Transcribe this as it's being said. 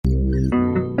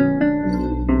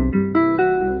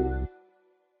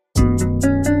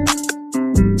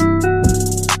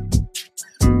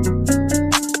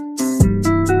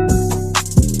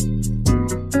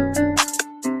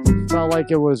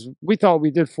like it was, we thought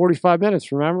we did 45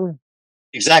 minutes, remember?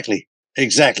 Exactly.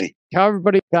 Tell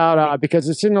everybody about, because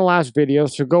it's in the last video,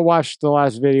 so go watch the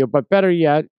last video. But better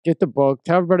yet, get the book.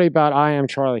 Tell everybody about I Am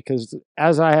Charlie, because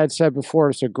as I had said before,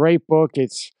 it's a great book.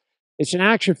 It's an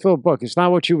action-filled book. It's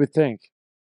not what you would think.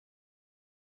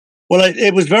 Well,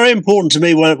 it was very important to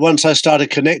me once I started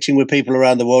connecting with people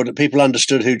around the world that people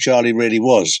understood who Charlie really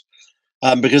was.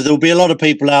 Because there will be a lot of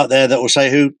people out there that will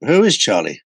say, who is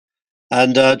Charlie?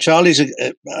 And Charlie's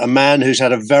a man who's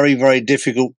had a very, very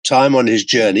difficult time on his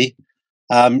journey.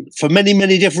 For many,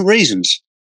 many different reasons.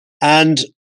 And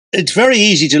it's very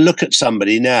easy to look at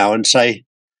somebody now and say,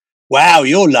 wow,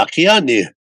 you're lucky, aren't you?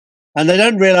 And they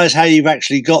don't realize how you've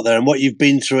actually got there and what you've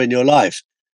been through in your life.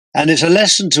 And it's a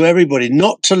lesson to everybody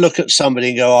not to look at somebody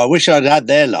and go, oh, I wish I'd had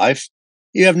their life.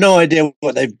 You have no idea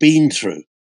what they've been through.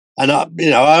 And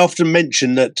I often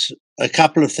mention that a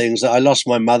couple of things, that I lost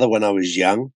my mother when I was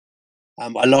young.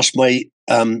 I lost my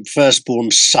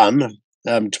firstborn son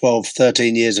 12,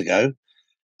 13 years ago.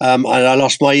 And I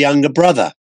lost my younger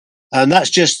brother. And that's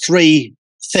just three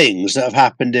things that have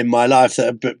happened in my life that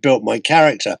have built my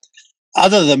character.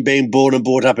 Other than being born and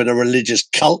brought up in a religious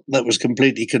cult that was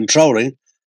completely controlling.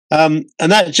 And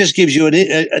that just gives you a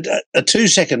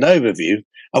 2-second overview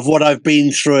of what I've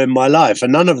been through in my life.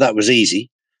 And none of that was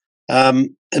easy.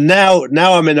 And now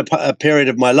I'm in a period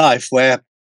of my life where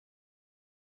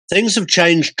things have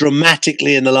changed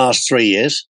dramatically in the last 3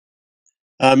 years.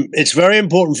 It's very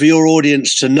important for your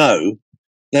audience to know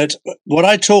that what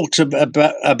I talked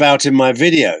about in my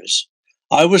videos,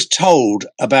 I was told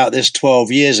about this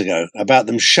 12 years ago, about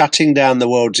them shutting down the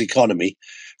world's economy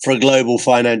for a global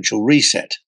financial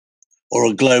reset or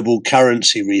a global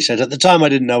currency reset. At the time, I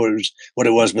didn't know what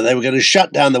it was, but they were going to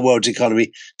shut down the world's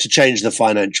economy to change the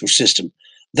financial system.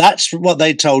 That's what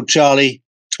they told Charlie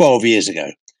 12 years ago.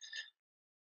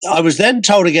 I was then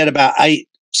told again about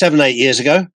 7, 8 years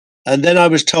ago. And then I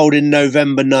was told in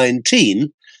November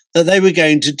 19 that they were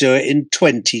going to do it in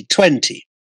 2020.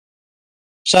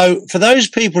 So for those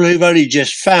people who've only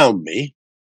just found me,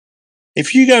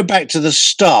 if you go back to the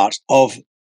start of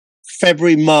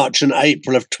February, March and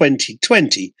April of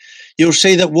 2020, you'll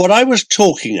see that what I was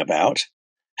talking about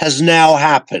has now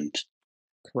happened.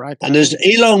 Correct. And as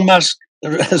Elon Musk,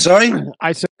 sorry?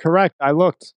 I said correct. I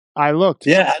looked.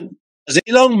 Yeah. And as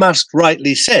Elon Musk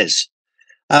rightly says,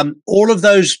 all of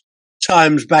those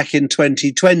times back in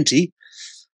 2020,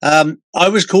 I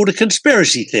was called a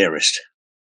conspiracy theorist.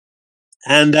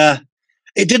 And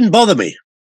it didn't bother me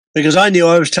because I knew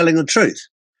I was telling the truth.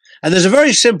 And there's a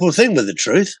very simple thing with the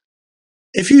truth.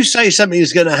 If you say something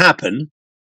is going to happen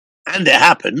and it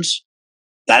happens,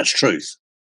 that's truth.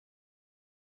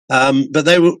 But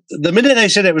the minute they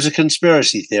said it was a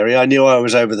conspiracy theory, I knew I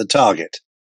was over the target.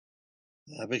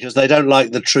 Because they don't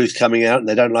like the truth coming out and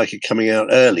they don't like it coming out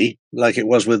early like it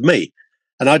was with me.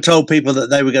 And I told people that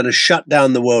they were going to shut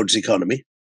down the world's economy.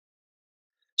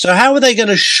 So how are they going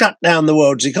to shut down the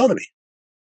world's economy?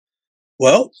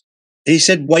 Well, he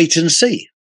said, wait and see.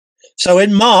 So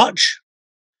in March,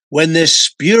 when this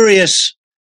spurious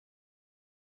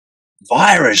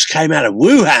virus came out of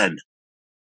Wuhan,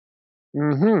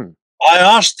 I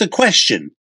asked the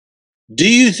question, do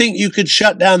you think you could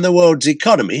shut down the world's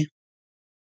economy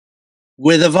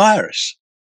with a virus?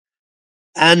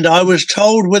 And I was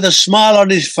told with a smile on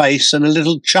his face and a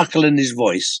little chuckle in his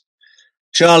voice,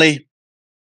 Charlie,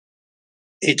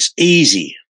 it's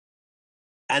easy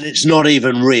and it's not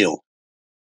even real.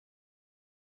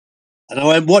 And I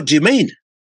went, what do you mean?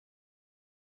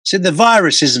 He said, the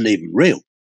virus isn't even real.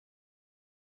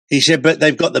 He said, but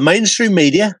they've got the mainstream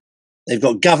media, they've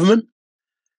got government,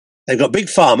 they've got Big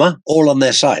Pharma all on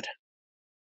their side.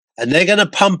 And they're going to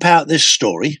pump out this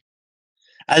story.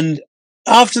 And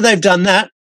after they've done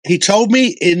that, he told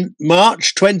me in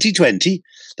March 2020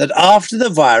 that after the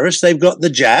virus, they've got the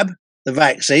jab, the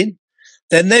vaccine,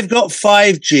 then they've got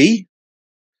 5G,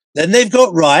 then they've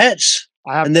got riots,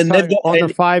 and then they've got on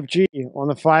the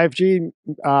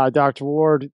 5G, Dr.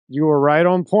 Ward, you were right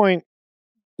on point.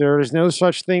 There is no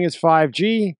such thing as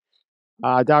 5G.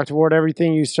 Dr. Ward,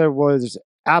 everything you said was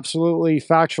absolutely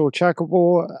factual,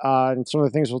 checkable, and some of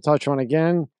the things we'll touch on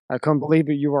again. I couldn't believe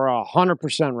it. You are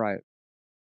 100% right.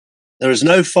 There is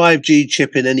no 5G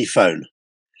chip in any phone.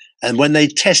 And when they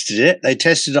tested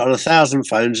it on 1,000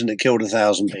 phones and it killed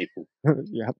 1,000 people.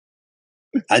 Yep.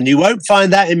 And you won't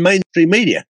find that in mainstream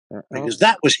media because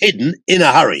that was hidden in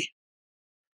a hurry.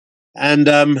 And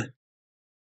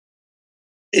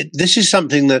this is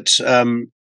something that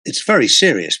it's very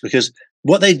serious because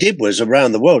what they did was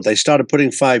around the world, they started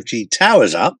putting 5G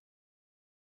towers up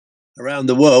around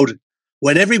the world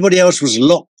when everybody else was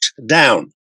locked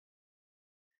down.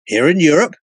 here in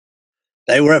Europe.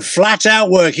 They were flat out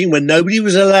working when nobody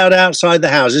was allowed outside the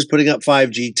houses, putting up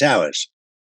 5G towers.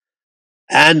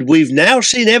 And we've now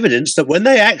seen evidence that when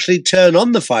they actually turn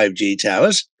on the 5G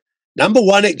towers, number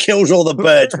one, it kills all the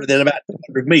birds within about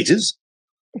 200 meters.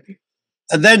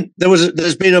 And then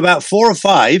there's been about 4 or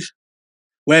 5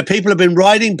 where people have been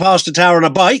riding past a tower on a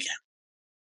bike.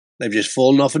 They've just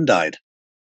fallen off and died.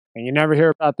 And you never hear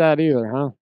about that either,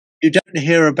 huh? You don't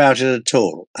hear about it at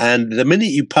all. And the minute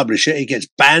you publish it, it gets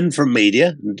banned from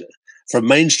media, from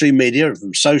mainstream media, and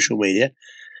from social media.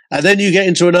 And then you get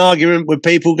into an argument with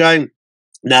people going,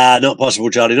 nah, not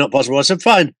possible, Charlie, not possible. I said,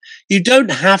 fine. You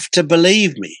don't have to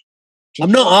believe me.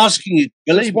 I'm not asking you to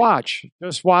believe Just watch.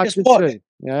 Just watch. Just watch.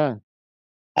 Yeah.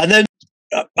 And then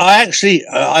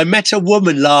I met a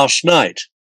woman last night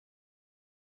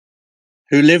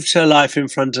who lived her life in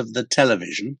front of the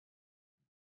television,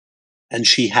 and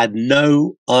she had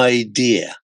no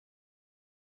idea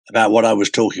about what I was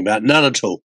talking about, none at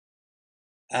all.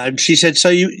 And she said, so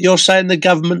you're saying the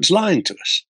government's lying to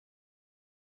us?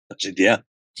 I said, yeah.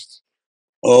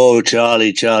 Oh,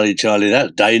 Charlie,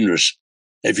 that's dangerous.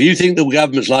 If you think the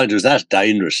government's lying to us, that's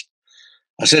dangerous.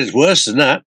 I said, it's worse than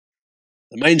that.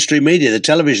 The mainstream media, the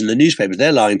television, the newspapers,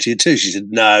 they're lying to you too. She said,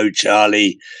 no,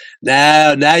 Charlie,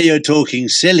 now you're talking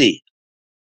silly.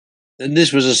 And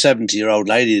this was a 70-year-old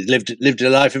lady that lived her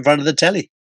life in front of the telly.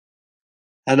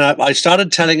 And I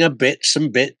started telling her bits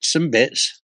and bits and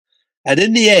bits. And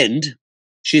in the end,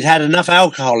 she'd had enough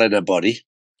alcohol in her body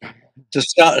to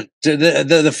start.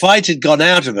 The fight had gone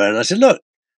out of her. And I said, look,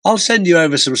 I'll send you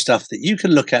over some stuff that you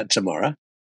can look at tomorrow.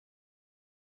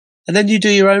 And then you do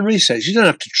your own research. You don't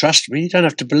have to trust me. You don't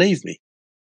have to believe me.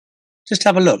 Just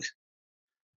have a look.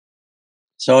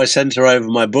 So I sent her over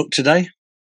my book today.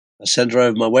 I sent her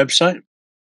over my website.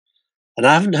 And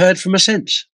I haven't heard from her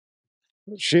since.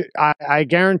 I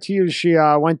guarantee you she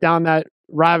went down that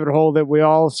rabbit hole that we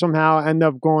all somehow end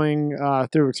up going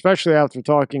through, especially after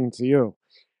talking to you.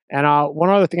 And one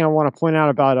other thing I want to point out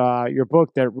about your book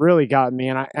that really got me,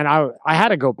 and I had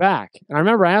to go back. And I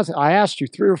remember I asked you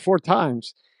 3 or 4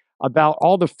 times about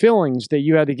all the fillings that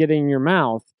you had to get in your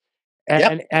mouth.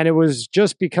 And it was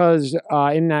just because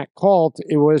in that cult,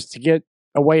 it was to get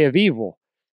a way of evil.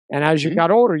 And as you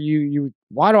got older, you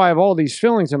why do I have all these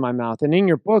fillings in my mouth? And in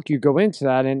your book, you go into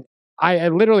that. And I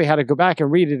literally had to go back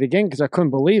and read it again because I couldn't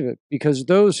believe it. Because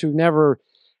those who never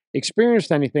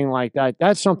experienced anything like that,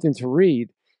 that's something to read.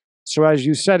 So as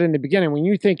you said in the beginning, when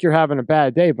you think you're having a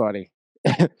bad day, buddy,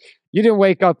 you didn't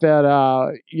wake up at,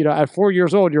 at 4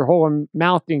 years old, your whole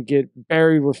mouth didn't get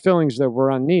buried with fillings that were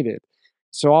unneeded.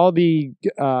 So all the,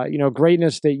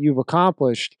 greatness that you've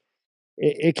accomplished,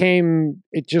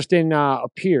 it just didn't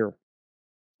appear.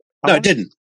 No, it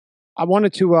didn't. I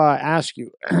wanted to ask you,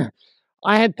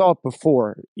 I had thought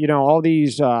before, all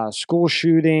these school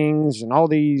shootings and all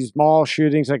these mall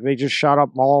shootings, like they just shot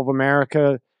up Mall of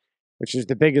America, which is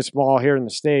the biggest mall here in the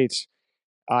States.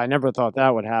 I never thought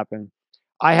that would happen.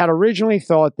 I had originally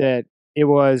thought that it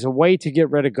was a way to get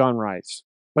rid of gun rights.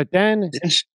 But then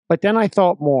I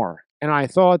thought more. And I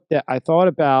thought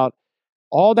about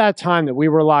all that time that we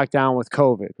were locked down with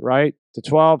COVID, right? The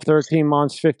 12, 13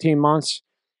 months, 15 months.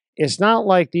 It's not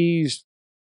like these,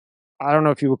 I don't know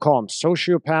if you would call them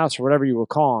sociopaths or whatever you would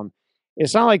call them.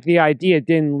 It's not like the idea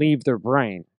didn't leave their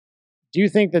brain. Do you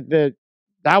think that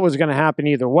that was going to happen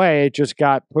either way? It just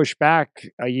got pushed back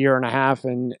a year and a half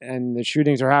and the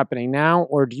shootings are happening now?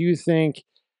 Or do you think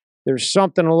there's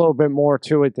something a little bit more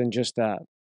to it than just that?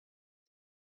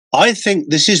 I think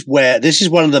this is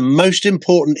one of the most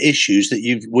important issues that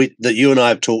you and I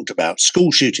have talked about,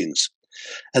 school shootings.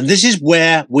 And this is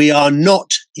where we are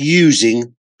not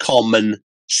using common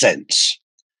sense.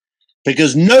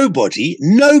 Because nobody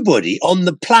on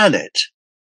the planet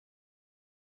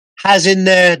has in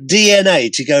their DNA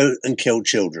to go and kill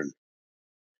children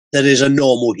that is a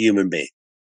normal human being.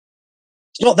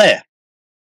 It's not there.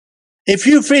 If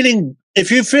you're feeling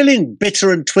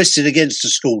bitter and twisted against a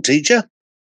school teacher,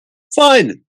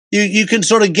 fine. You can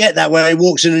sort of get that where he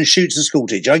walks in and shoots the school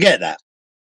teacher. I get that.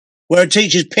 Where a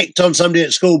teacher's picked on somebody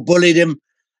at school, bullied him,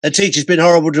 a teacher's been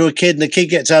horrible to a kid and the kid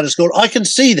gets out of school. I can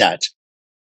see that.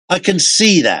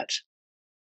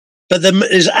 But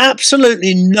there is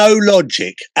absolutely no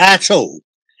logic at all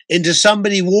into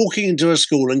somebody walking into a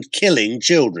school and killing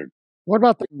children. What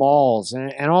about the malls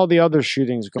and all the other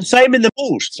shootings? The same in the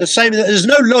malls. There's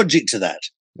no logic to that.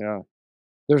 Yeah.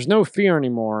 There's no fear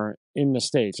anymore in the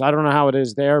States. I don't know how it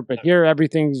is there, but here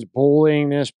everything's bullying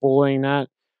this, bullying that.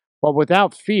 But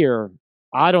without fear,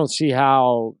 I don't see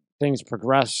how things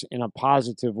progress in a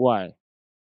positive way.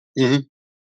 Mm-hmm.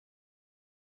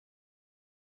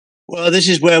 Well, this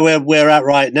is where we're at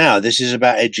right now. This is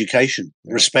about education,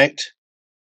 respect.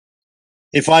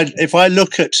 If I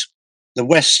look at the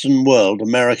Western world,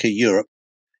 America, Europe,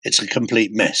 it's a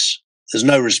complete mess. There's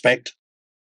no respect.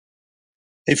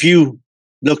 If you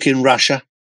look in Russia,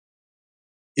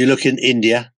 you look in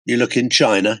India, you look in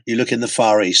China, you look in the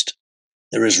Far East,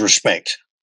 there is respect.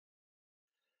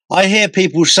 I hear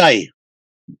people say,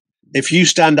 if you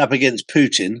stand up against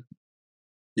Putin,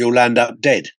 you'll end up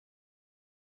dead.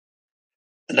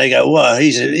 And they go, well,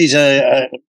 he's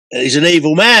an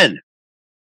evil man.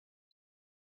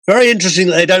 Very interesting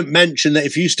that they don't mention that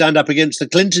if you stand up against the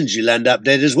Clintons, you'll end up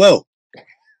dead as well.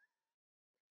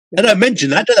 They don't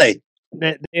mention that, do they?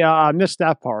 They missed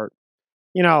that part.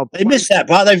 You know, they missed that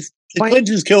part. The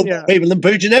Clintons killed more people than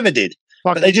Putin ever did,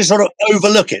 but they just sort of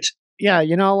overlook it. Yeah,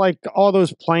 you know, like all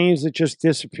those planes that just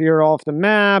disappear off the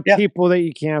map, people that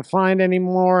you can't find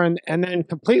anymore, and then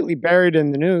completely buried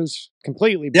in the news.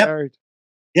 Completely buried.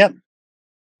 Yep.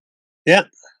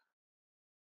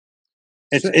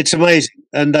 It's amazing,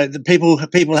 and the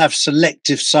people have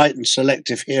selective sight and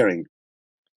selective hearing.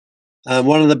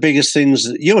 One of the biggest things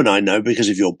that you and I know because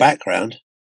of your background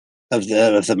of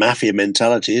the mafia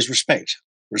mentality is respect.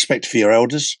 Respect for your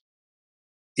elders.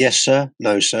 Yes, sir.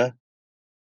 No, sir.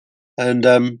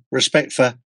 And respect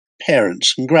for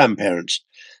parents and grandparents.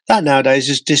 That nowadays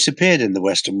has disappeared in the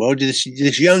Western world.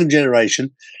 This young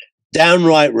generation,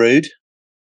 downright rude.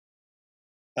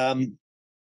 And,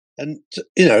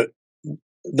 you know,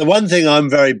 the one thing I'm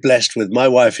very blessed with, my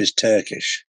wife is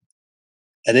Turkish.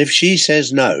 And if she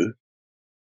says no,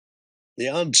 the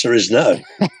answer is no.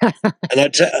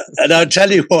 and I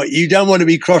tell you what, you don't want to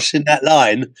be crossing that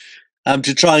line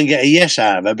to try and get a yes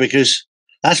out of her, because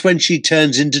that's when she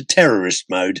turns into terrorist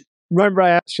mode. Remember,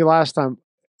 I asked you last time,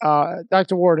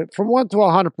 Dr. Ward, from 1 to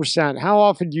 100%, how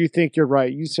often do you think you're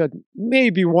right? You said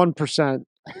maybe 1%.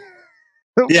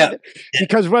 Yeah.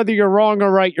 Because whether you're wrong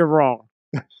or right, you're wrong.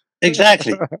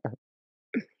 Exactly.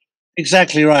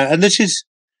 Exactly right. And this is,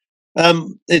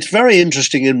 it's very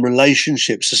interesting in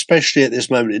relationships, especially at this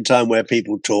moment in time where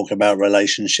people talk about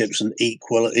relationships and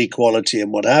equality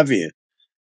and what have you.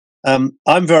 I'm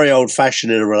very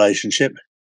old-fashioned in a relationship.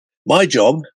 My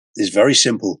job is very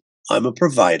simple. I'm a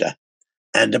provider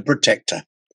and a protector.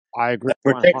 I agree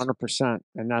 100%.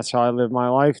 And that's how I live my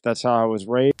life. That's how I was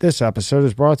raised. This episode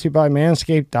is brought to you by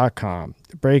Manscaped.com.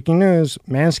 Breaking news,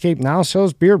 Manscaped now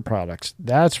sells beard products.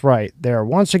 That's right. They are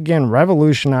once again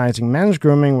revolutionizing men's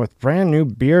grooming with brand new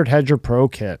Beard Hedger Pro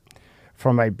Kit.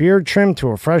 From a beard trim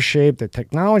to a fresh shave, the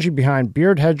technology behind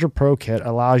Beard Hedger Pro Kit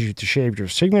allows you to shave your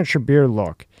signature beard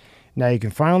look. Now you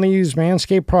can finally use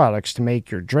Manscaped products to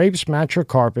make your drapes match your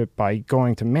carpet by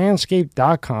going to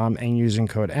Manscaped.com and using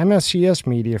code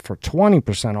MSCSmedia for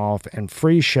 20% off and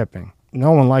free shipping.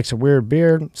 No one likes a weird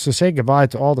beard, so say goodbye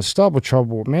to all the stubble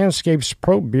trouble with Manscaped's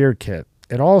Pro Beard Kit.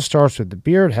 It all starts with the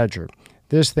Beard Hedger.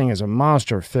 This thing is a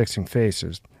monster of fixing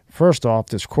faces. First off,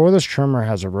 this cordless trimmer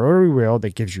has a rotary wheel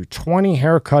that gives you 20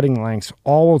 hair cutting lengths,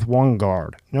 all with one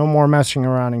guard. No more messing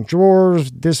around in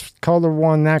drawers, this color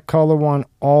one, that color one,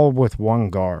 all with one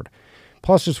guard.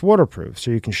 Plus, it's waterproof,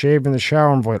 so you can shave in the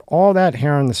shower and avoid all that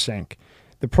hair in the sink.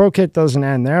 The Pro Kit doesn't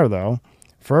end there, though.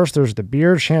 First, there's the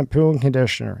beard shampoo and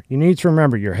conditioner. You need to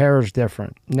remember your hair is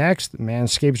different. Next,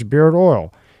 Manscaped's beard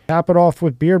oil. Top it off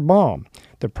with beard balm.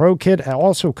 The Pro Kit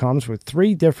also comes with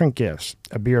 3 different gifts: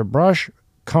 a beard brush,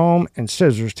 comb, and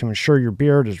scissors to ensure your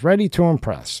beard is ready to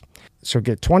impress. So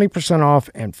get 20% off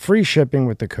and free shipping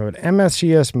with the code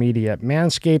MSCSmedia at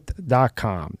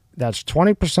Manscaped.com. That's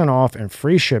 20% off and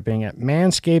free shipping at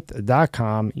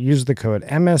Manscaped.com. Use the code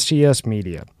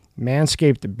MSCSmedia.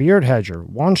 Manscaped Beard Hedger,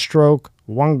 1 stroke,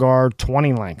 1 guard,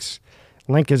 20 lengths.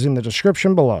 Link is in the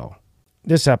description below.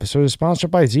 This episode is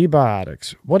sponsored by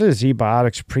ZBiotics. What is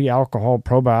ZBiotics Pre-Alcohol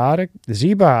Probiotic? The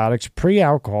ZBiotics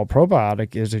Pre-Alcohol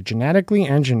Probiotic is a genetically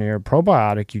engineered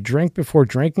probiotic you drink before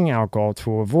drinking alcohol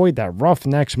to avoid that rough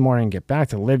next morning and get back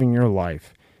to living your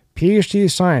life. PhD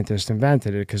scientists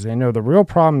invented it because they know the real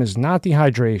problem is not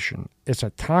dehydration. It's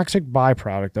a toxic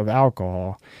byproduct of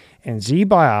alcohol, and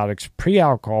ZBiotics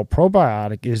Pre-Alcohol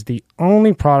Probiotic is the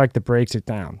only product that breaks it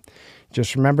down.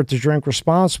 Just remember to drink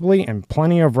responsibly and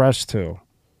plenty of rest too.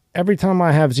 Every time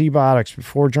I have ZBiotics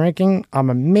before drinking, I'm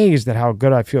amazed at how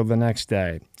good I feel the next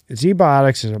day.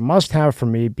 ZBiotics is a must-have for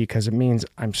me because it means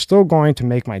I'm still going to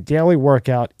make my daily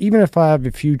workout even if I have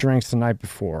a few drinks the night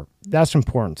before. That's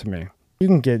important to me. You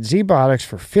can get ZBiotics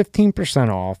for 15%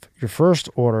 off your first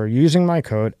order using my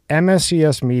code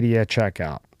MSCSmedia at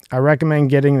checkout. I recommend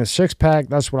getting the 6-pack.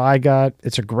 That's what I got.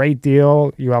 It's a great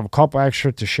deal. You have a couple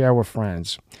extra to share with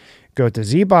friends. Go to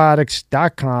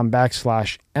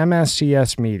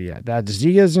zbiotics.com/MSCS media. That's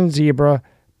Z as in zebra,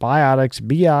 biotics,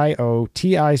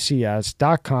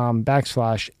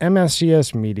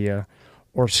 BIOTICS.com/MSCS media,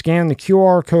 or scan the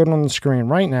QR code on the screen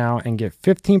right now and get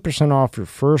 15% off your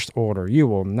first order. You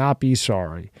will not be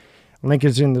sorry. Link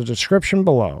is in the description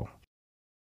below.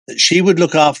 That she would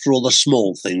look after all the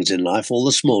small things in life, all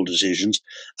the small decisions,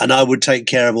 and I would take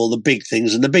care of all the big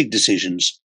things and the big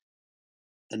decisions.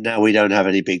 And now we don't have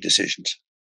any big decisions.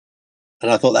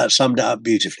 And I thought that summed it up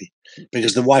beautifully,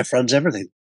 because the wife runs everything.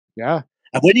 Yeah.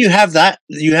 And when you have that,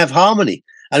 you have harmony.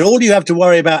 And all you have to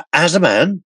worry about as a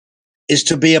man is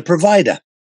to be a provider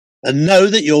and know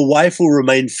that your wife will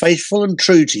remain faithful and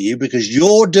true to you because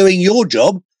you're doing your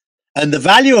job, and the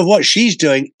value of what she's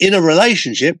doing in a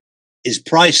relationship is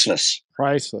priceless.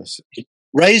 Priceless.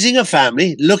 Raising a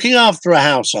family, looking after a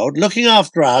household, looking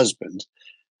after a husband,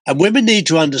 and women need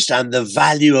to understand the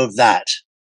value of that.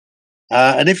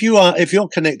 And if you're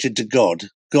connected to God,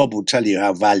 God will tell you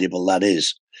how valuable that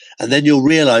is, and then you'll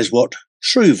realize what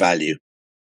true value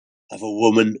of a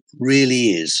woman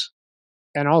really is.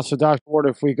 And also, Dr. Ward,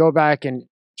 if we go back and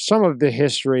some of the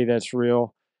history that's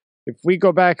real, if we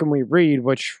go back and we read,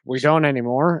 which we don't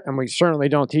anymore, and we certainly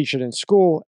don't teach it in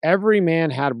school, every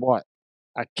man had what?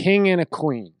 A king and a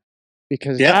queen,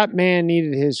 because that man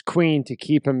needed his queen to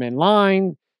keep him in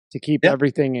line, to keep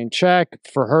everything in check,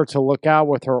 for her to look out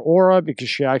with her aura, because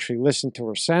she actually listened to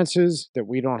her senses that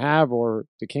we don't have, or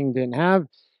the king didn't have.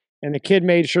 And the kid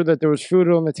made sure that there was food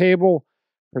on the table,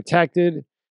 protected,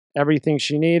 everything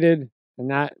she needed. And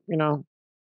that, and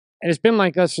it's been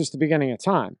like that since the beginning of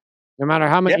time. No matter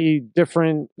how many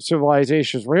different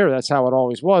civilizations were here, that's how it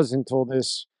always was until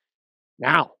this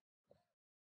now,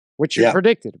 which you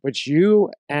predicted, which you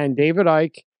and David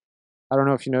Icke, I don't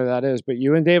know if you know who that is, but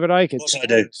you and David Icke. Of course I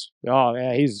do. Oh,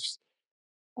 yeah,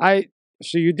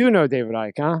 so you do know David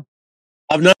Icke, huh?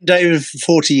 I've known David for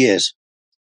 40 years.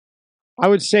 I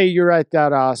would say you're at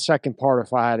that second part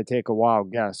if I had to take a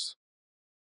wild guess.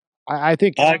 I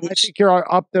think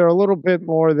you're up there a little bit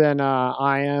more than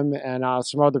I am, and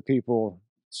some other people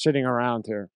sitting around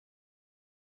here.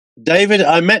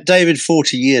 I met David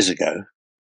 40 years ago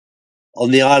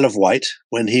on the Isle of Wight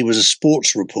when he was a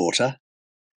sports reporter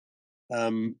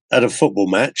at a football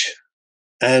match,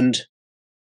 and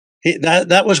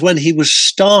that was when he was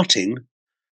starting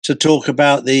to talk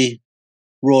about the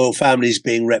royal families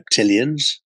being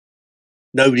reptilians.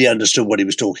 Nobody understood what he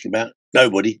was talking about.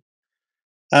 Nobody.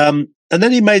 And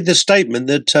then he made the statement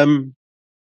that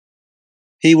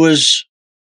he was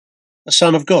a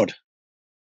son of God.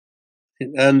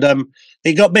 And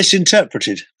it got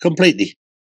misinterpreted completely.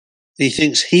 He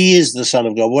thinks he is the son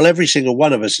of God. Well, every single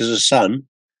one of us is a son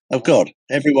of God.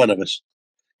 Every one of us.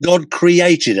 God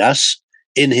created us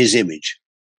in his image.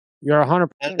 You're 100%.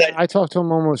 I talked to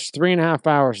him almost 3.5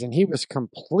 hours, and he was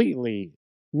completely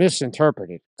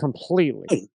misinterpreted.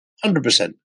 Completely.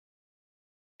 100%.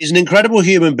 He's an incredible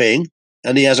human being,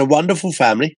 and he has a wonderful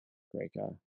family. Great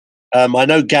guy. I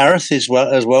know Gareth as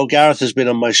well. Gareth has been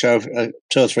on my show 2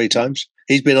 or 3 times.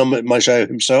 He's been on my show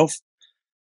himself.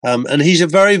 And he's a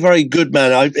very, very good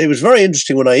man. It was very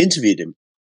interesting when I interviewed him,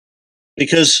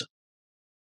 because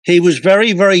he was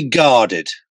very, very guarded,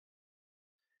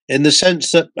 in the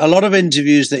sense that a lot of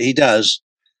interviews that he does,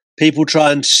 people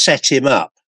try and set him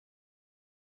up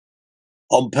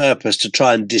on purpose to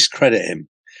try and discredit him,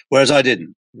 whereas I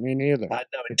didn't. Me neither. I had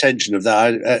no intention of that.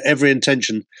 I had every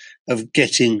intention of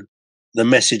getting the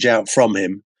message out from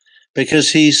him,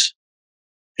 because he's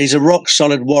a rock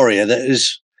solid warrior.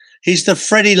 He's the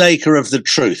Freddie Laker of the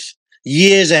truth,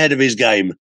 years ahead of his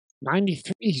game.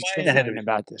 93. He's been writing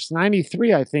about this.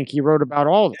 93, I think he wrote about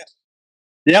all of this.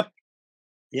 Yep.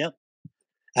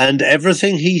 And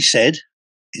everything he said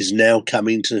is now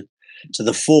coming to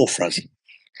the forefront.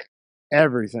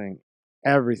 Everything.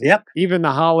 Yep. Even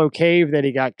the hollow cave that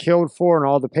he got killed for, and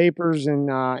all the papers in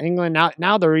England.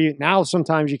 Now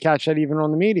sometimes you catch that even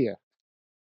on the media.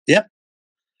 Yep.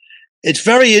 It's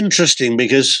very interesting,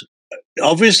 because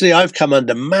obviously I've come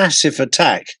under massive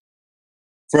attack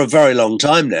for a very long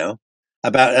time now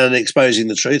about exposing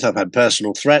the truth. I've had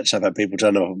personal threats. I've had people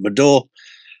turn up at my door.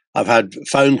 I've had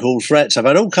phone call threats. I've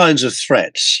had all kinds of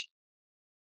threats.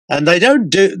 And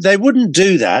they wouldn't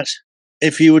do that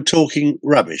if you were talking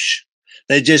rubbish.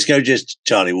 They'd just go,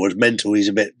 Charlie Ward's mental. He's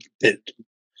a bit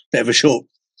of a short.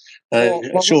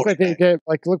 Look what they did.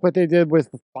 Look what they did with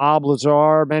Bob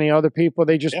Lazar, many other people.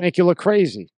 They just make you look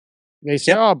crazy. They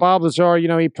say, "Oh, Bob Lazar,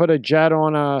 he put a jet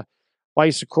on a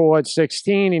bicycle at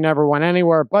 16. He never went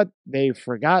anywhere." But they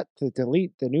forgot to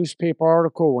delete the newspaper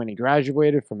article when he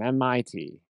graduated from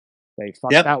MIT. They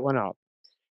fucked that one up.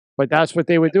 But that's what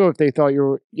they would do if they thought you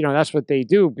were, that's what they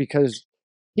do because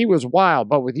he was wild.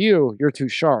 But with you, you're too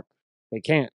sharp. They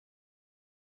can't.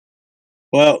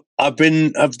 Well, I've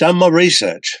done my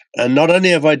research, and not only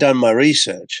have I done my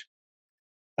research,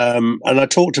 and I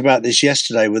talked about this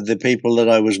yesterday with the people that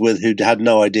I was with who had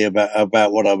no idea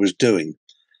about what I was doing.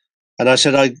 And I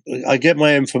said, I get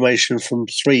my information from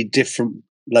 3 different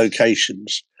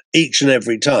locations each and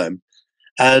every time.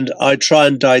 And I try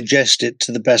and digest it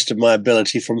to the best of my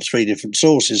ability from 3 different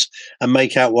sources and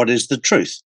make out what is the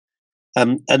truth.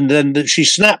 And then she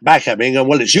snapped back at me and go,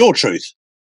 well, it's your truth.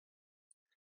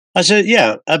 I said,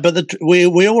 yeah, but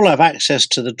we all have access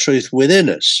to the truth within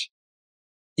us.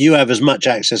 You have as much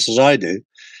access as I do.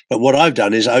 But what I've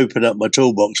done is open up my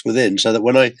toolbox within so that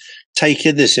when I take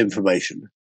in this information,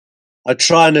 I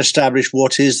try and establish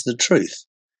what is the truth.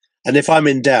 And if I'm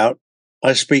in doubt,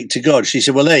 I speak to God. She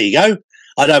said, well, there you go.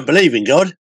 I don't believe in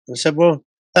God. I said, well,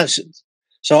 that's it.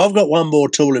 So I've got one more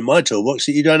tool in my toolbox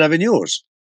that you don't have in yours.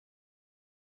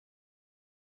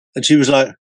 And she was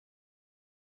like,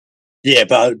 yeah,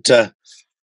 but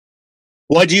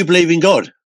why do you believe in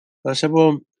God? I said,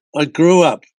 well, I grew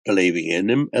up believing in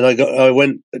him and I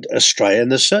went astray. And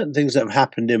there's certain things that have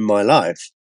happened in my life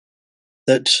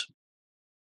that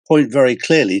point very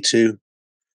clearly to,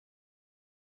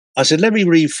 I said, let me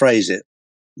rephrase it,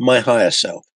 my higher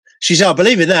self. She said, I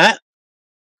believe in that.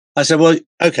 I said, well,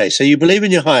 okay, so you believe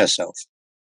in your higher self?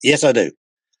 Yes, I do.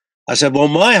 I said, well,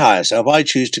 my higher self, I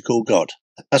choose to call God.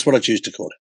 That's what I choose to call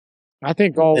it. I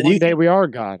think one day we are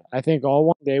God. I think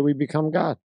one day we become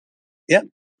God. Yep.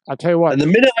 I'll tell you what. And the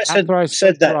minute I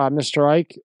said that, Mr.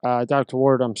 Ike, Dr.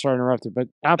 Ward, I'm sorry to interrupt you, but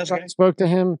after I spoke to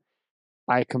him,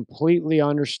 I completely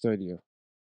understood you.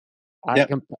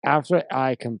 After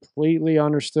I completely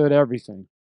understood everything.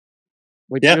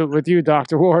 With you,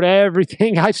 Dr. Ward,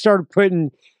 everything. I started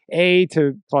putting A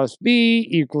to plus B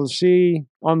equals C.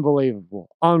 Unbelievable.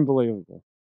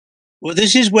 Well,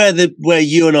 this is where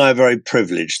you and I are very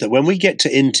privileged, that when we get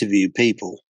to interview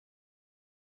people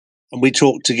and we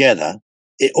talk together,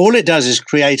 all it does is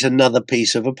create another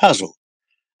piece of a puzzle.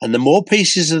 And the more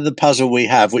pieces of the puzzle we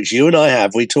have, which you and I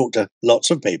have, we talk to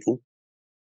lots of people.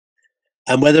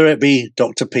 And whether it be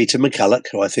Dr. Peter McCulloch,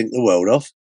 who I think the world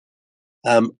of,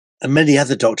 and many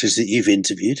other doctors that you've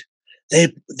interviewed, they're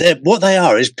what they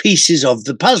are is pieces of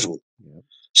the puzzle. Yeah.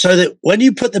 So that when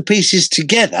you put the pieces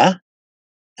together,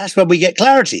 that's when we get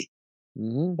clarity.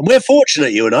 Mm-hmm. And we're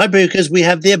fortunate, you and I, because we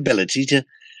have the ability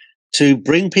to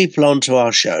bring people onto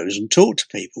our shows and talk to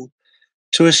people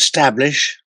to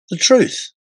establish the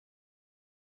truth.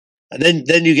 And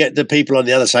then you get the people on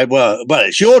the other side, well,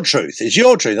 it's your truth. It's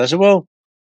your truth. I said, well,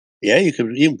 yeah, you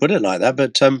can put it like that,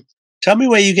 but tell me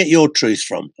where you get your truth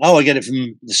from. Oh, I get it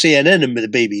from the CNN and the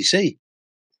BBC.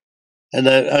 And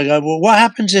I go, well, what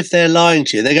happens if they're lying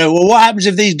to you? They go, well, what happens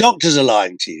if these doctors are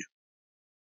lying to you?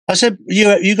 I said,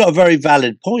 you got a very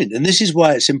valid point, and this is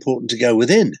why it's important to go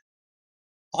within.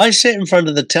 I sit in front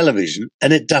of the television,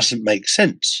 and it doesn't make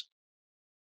sense.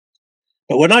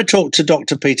 But when I talk to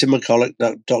Dr. Peter McCulloch,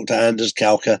 Dr. Anders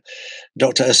Kalka,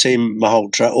 Dr. Aseem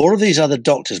Malhotra, all of these other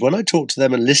doctors, when I talk to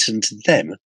them and listen to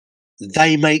them,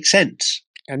 they make sense.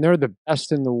 And they're the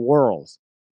best in the world.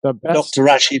 The best. Dr.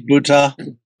 Rashid Buttar.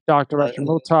 Dr. Rashid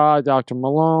Buttar, Dr.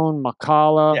 Malone,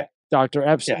 McCullough, Dr.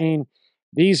 Epstein. Yeah.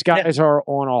 These guys are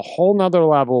on a whole nother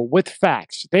level with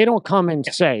facts. They don't come and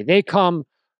say. They come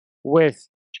with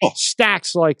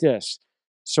stacks like this.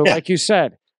 So like you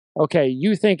said, okay,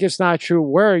 you think it's not true.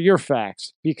 Where are your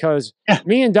facts? Because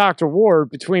me and Dr. Ward,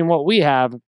 between what we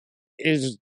have,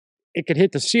 it could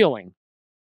hit the ceiling.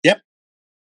 Yep.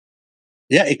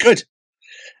 Yeah, it could.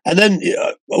 And then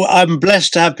I'm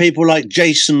blessed to have people like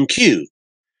Jason Q,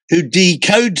 who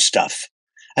decode stuff,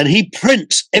 and he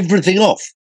prints everything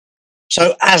off.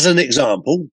 So as an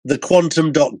example, the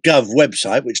quantum.gov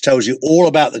website, which tells you all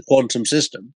about the quantum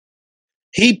system,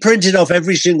 he printed off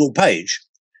every single page,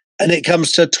 and it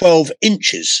comes to 12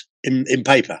 inches in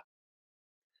paper.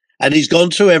 And he's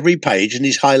gone through every page and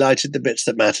he's highlighted the bits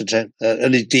that matter to,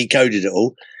 and he's decoded it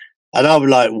all. And I'm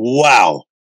like, wow.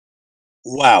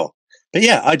 But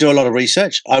yeah, I do a lot of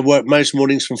research. I work most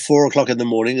mornings from 4 o'clock in the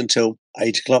morning until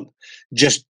 8 o'clock,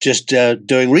 just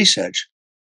doing research,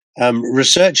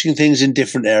 researching things in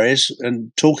different areas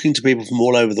and talking to people from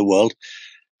all over the world.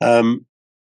 And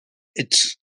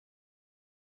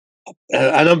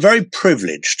I'm very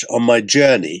privileged on my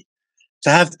journey to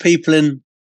have people in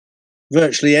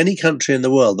virtually any country in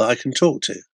the world that I can talk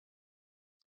to.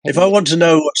 If I want to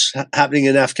know what's happening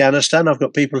in Afghanistan, I've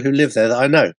got people who live there that I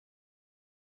know.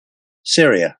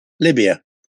 Syria, Libya,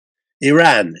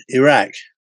 Iran, Iraq,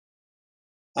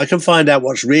 I can find out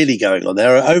what's really going on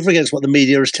there over against what the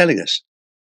media is telling us.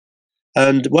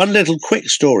 And one little quick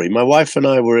story, my wife and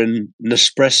I were in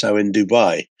Nespresso in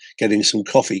Dubai getting some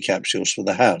coffee capsules for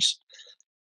the house.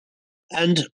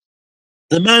 And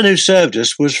the man who served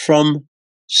us was from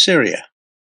Syria.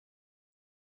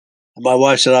 And my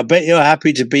wife said, I bet you're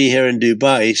happy to be here in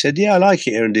Dubai. He said, yeah, I like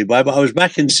it here in Dubai, but I was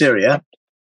back in Syria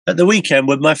at the weekend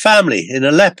with my family in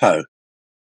Aleppo.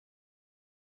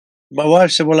 My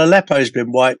wife said, well, Aleppo's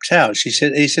been wiped out. He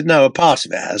said, no, a part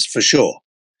of it has, for sure.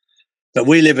 But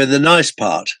we live in the nice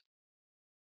part.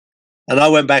 And I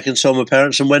went back and saw my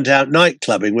parents and went out night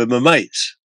clubbing with my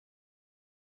mates.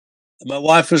 And my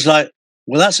wife was like,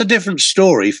 well, that's a different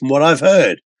story from what I've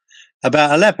heard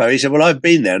about Aleppo. He said, well, I've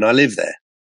been there and I live there.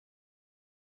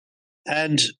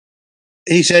 And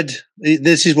he said,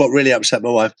 this is what really upset my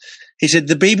wife. He said,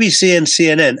 the BBC and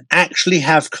CNN actually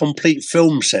have complete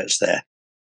film sets there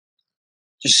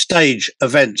to stage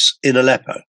events in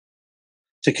Aleppo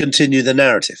to continue the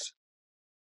narrative.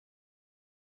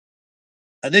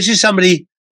 And this is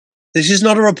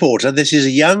not a reporter, this is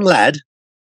a young lad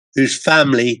whose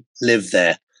family live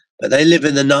there, but they live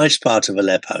in the nice part of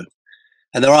Aleppo.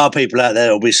 And there are people out there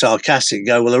that will be sarcastic and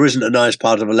go, well, there isn't a nice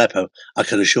part of Aleppo. I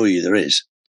can assure you there is.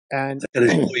 And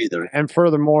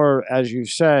furthermore, as you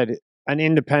said, an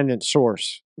independent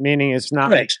source, meaning it's not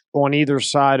Correct. On either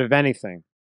side of anything.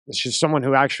 It's just someone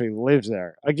who actually lives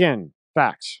there. Again,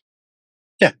 facts.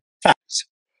 Yeah, facts.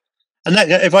 And that,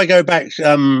 if I go back,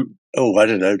 I don't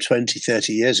know, 20,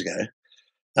 30 years ago,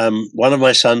 one of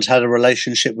my sons had a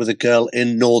relationship with a girl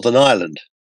in Northern Ireland.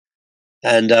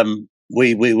 And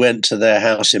we went to their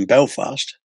house in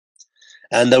Belfast.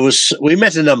 And we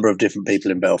met a number of different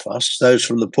people in Belfast, those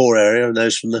from the poor area and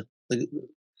those from the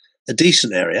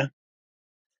decent area.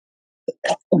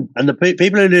 And the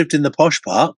people who lived in the posh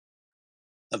part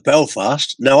of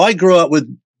Belfast. Now, I grew up with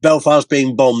Belfast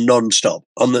being bombed non-stop.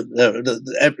 In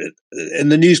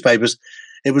the newspapers,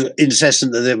 it was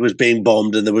incessant that it was being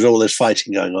bombed and there was all this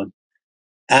fighting going on.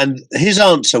 And his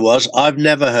answer was, I've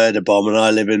never heard a bomb and I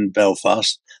live in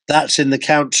Belfast. That's in the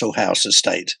council house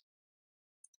estate.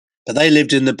 But they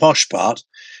lived in the posh part,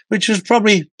 which was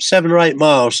probably 7 or 8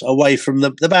 miles away from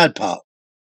the bad part.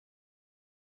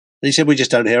 And he said, we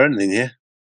just don't hear anything here.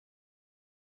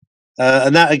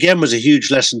 And that, again, was a huge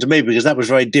lesson to me because that was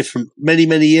very different many,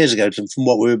 many years ago from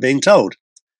what we were being told.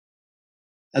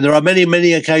 And there are many,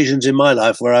 many occasions in my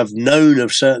life where I've known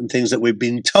of certain things that we've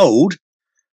been told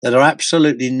that are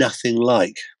absolutely nothing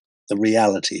like the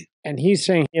reality. And he's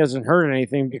saying he hasn't heard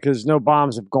anything because no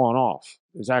bombs have gone off.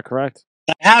 Is that correct?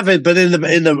 They have it, but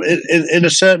in a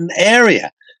certain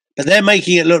area. But they're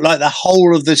making it look like the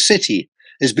whole of the city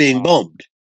is being bombed.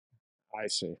 I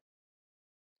see.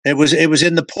 It was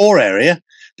in the poor area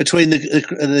between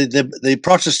the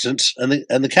Protestants and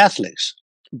the Catholics.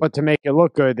 But to make it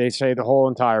look good, they say the whole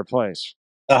entire place.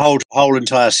 The whole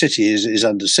entire city is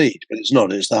under siege, but it's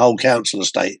not. It's the whole council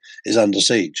estate is under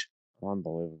siege.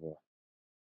 Unbelievable.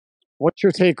 What's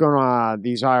your take on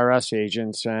these IRS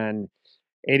agents and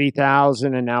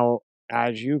 80,000, and now,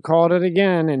 as you called it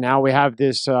again, and now we have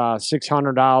this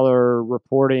 $600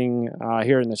 reporting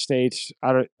here in the States.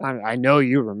 I know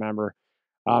you remember.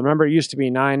 Remember, it used to be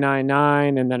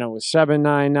 $999, and then it was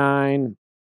 $799, and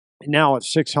now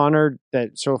it's $600.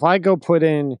 So if I go put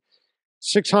in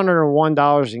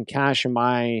 $601 in cash in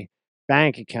my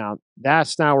bank account,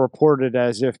 that's now reported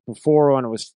as if before when it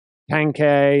was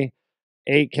 10K,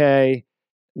 8K,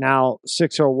 now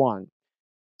 601.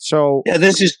 So yeah,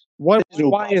 this is what's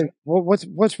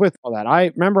with all that?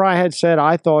 I remember I had said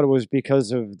I thought it was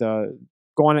because of the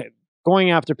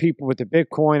going after people with the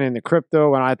Bitcoin and the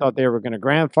crypto, and I thought they were going to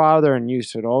grandfather. And you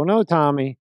said, "Oh no,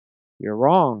 Tommy, you're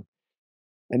wrong."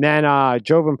 And then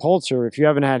Jovan Pulitzer, if you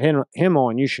haven't had him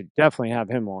on, you should definitely have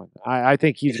him on. I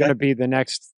think he's going to be the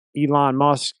next Elon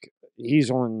Musk.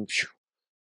 He's on.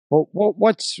 Well,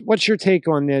 what's your take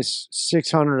on this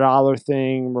 $600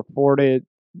 thing reported?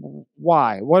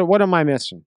 Why? What am I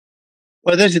missing?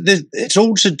 Well, it's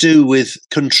all to do with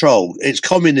control. It's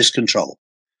communist control.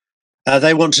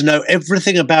 They want to know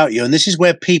everything about you, and this is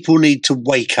where people need to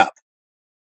wake up.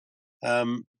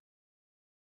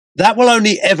 That will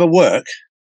only ever work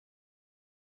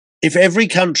if every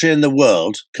country in the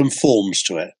world conforms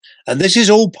to it. And this is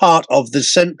all part of the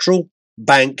central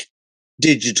bank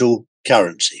digital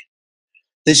currency.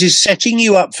 This is setting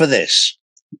you up for this.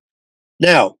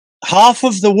 Now, half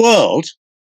of the world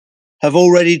have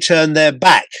already turned their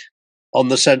back on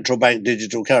the central bank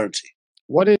digital currency.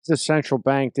 What is the central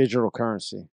bank digital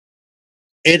currency?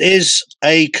 It is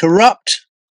a corrupt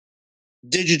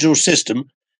digital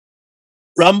system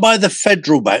run by the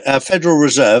Federal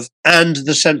Reserve and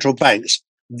the central banks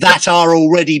that are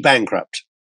already bankrupt.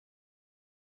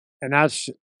 And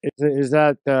is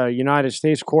that the United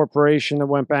States Corporation that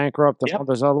went bankrupt and Yep. all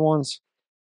those other ones?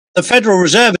 The Federal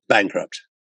Reserve is bankrupt.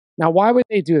 Now, why would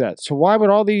they do that? So why would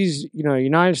all these,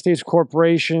 United States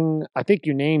Corporation, I think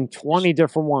you named 20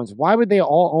 different ones, why would they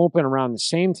all open around the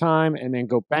same time and then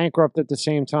go bankrupt at the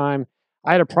same time?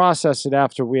 I had to process it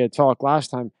after we had talked last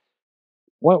time.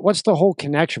 What's the whole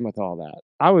connection with all that?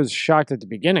 I was shocked at the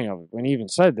beginning of it when he even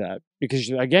said that, because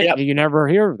again, Yep. you never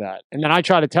hear of that. And then I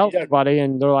try to tell Yeah. everybody,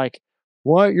 and they're like,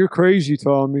 "What? You're crazy,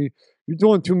 Tommy. You're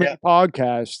doing too many Yeah.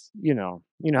 podcasts." I know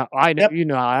Yep. you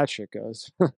know how that shit goes.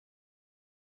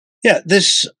 Yeah,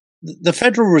 the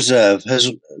Federal Reserve has,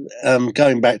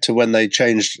 going back to when they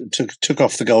took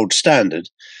off the gold standard,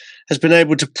 has been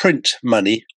able to print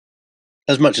money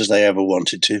as much as they ever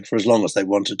wanted to, for as long as they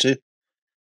wanted to.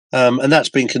 And that's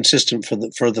been consistent for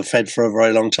the Fed for a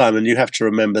very long time. And you have to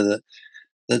remember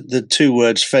that the two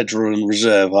words federal and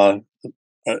reserve are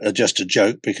just a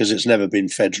joke, because it's never been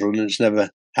federal and it's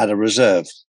never had a reserve.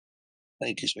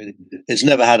 Thank you, sweetie. It's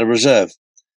never had a reserve.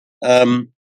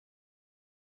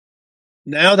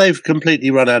 Now they've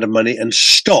completely run out of money and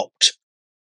stopped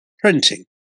printing.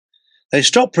 They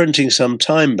stopped printing some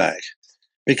time back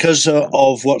because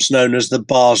of what's known as the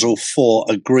Basel IV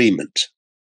Agreement.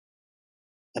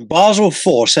 And Basel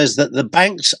IV says that the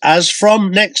banks, as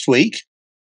from next week,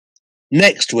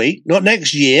 not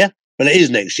next year, but it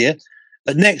is next year,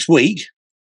 but next week,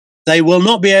 they will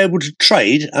not be able to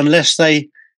trade unless they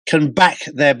can back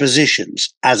their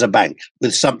positions as a bank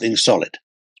with something solid.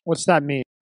 What's that mean?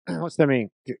 What's that mean?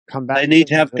 Come back. They need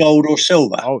to have gold or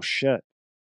silver. Oh shit!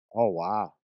 Oh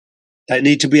wow! They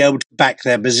need to be able to back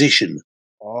their position.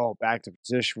 Oh, back to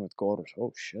position with gold.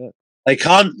 Oh shit! They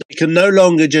can no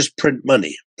longer just print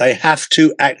money. They have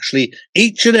to actually,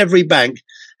 each and every bank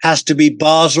has to be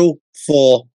Basel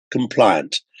IV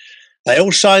compliant. They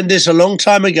all signed this a long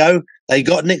time ago. They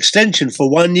got an extension for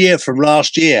 1 year from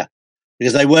last year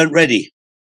because they weren't ready.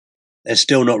 They're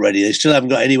still not ready. They still haven't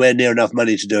got anywhere near enough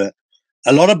money to do it.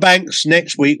 A lot of banks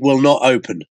next week will not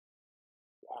open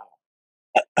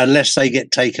unless they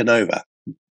get taken over.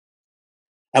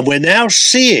 And we're now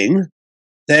seeing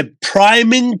they're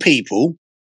priming people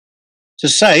to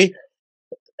say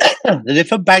that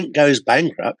if a bank goes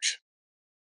bankrupt,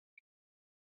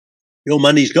 your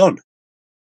money's gone.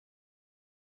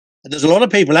 And there's a lot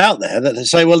of people out there that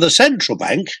say, well, the central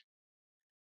bank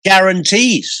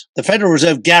guarantees, the Federal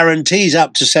Reserve guarantees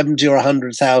up to 70 or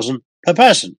 100,000 per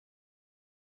person.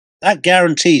 That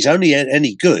guarantee's only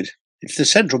any good if the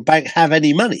central bank have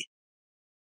any money.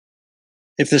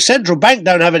 If the central bank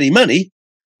don't have any money,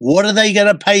 what are they going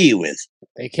to pay you with?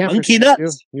 They can't. Monkey protect you.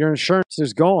 nuts. Your insurance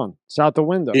is gone. It's out the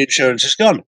window. The insurance is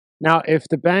gone. Now, if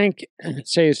the bank,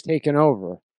 say, is taken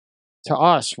over, to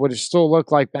us, would it still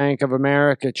look like Bank of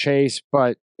America, Chase?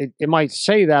 But it might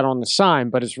say that on the sign,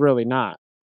 but it's really not.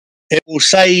 It will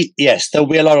say, yes, there'll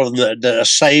be a lot of them that are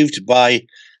saved by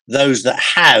those that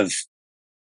have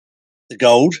the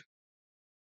gold,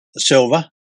 the silver.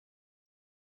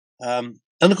 And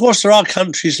of course, there are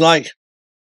countries like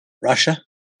Russia,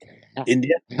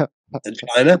 India, and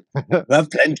China who have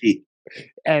plenty.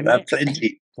 And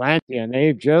Plenty. and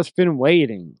they've just been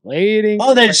waiting.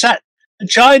 Oh, the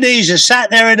Chinese are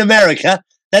sat there in America.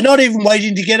 They're not even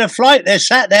waiting to get a flight. They're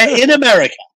sat there in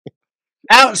America,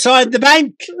 outside the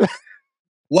bank,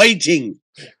 waiting.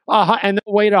 And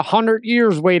they'll wait 100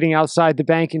 years waiting outside the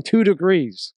bank in 2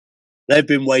 degrees. They've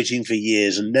been waiting for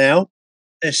years, and now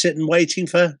they're sitting waiting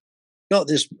for not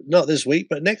this week,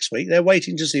 but next week. They're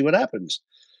waiting to see what happens.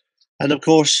 And of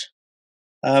course,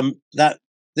 that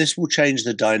this will change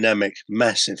the dynamic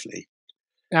massively.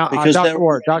 Now, Dr.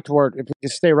 Ward, if we can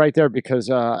stay right there, because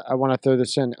I want to throw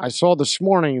this in. I saw this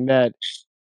morning that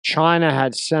China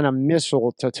had sent a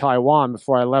missile to Taiwan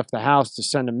before I left the house to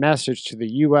send a message to the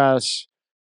U.S.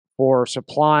 for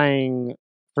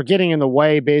getting in the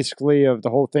way, basically, of the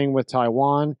whole thing with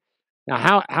Taiwan.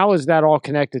 Now, how is that all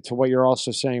connected to what you're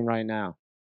also saying right now?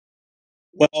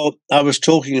 Well, I was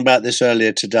talking about this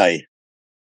earlier today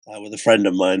with a friend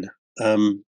of mine.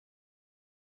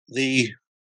 The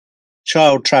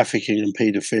child trafficking and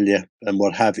paedophilia and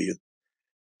what have you,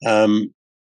 the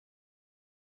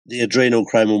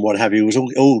adrenochrome and what have you, was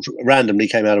all randomly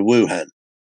came out of Wuhan.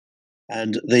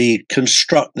 And the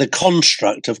construct of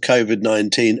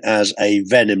COVID-19 as a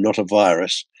venom, not a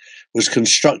virus, was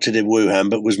constructed in Wuhan,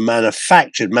 but was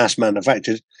mass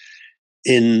manufactured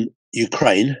in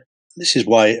Ukraine. This is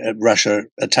why Russia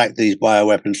attacked these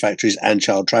bioweapons factories and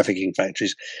child trafficking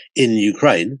factories in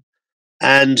Ukraine.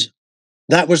 And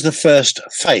that was the first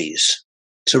phase.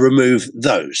 to remove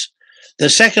those. The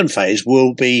second phase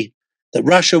will be that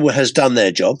Russia has done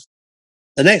their job.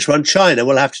 The next one, China,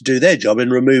 will have to do their job in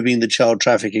removing the child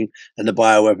trafficking and the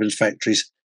bioweapons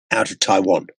factories out of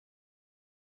Taiwan.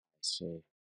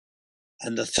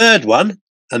 And the third one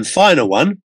and final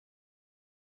one,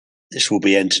 this will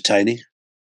be entertaining,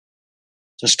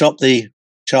 to stop the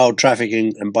child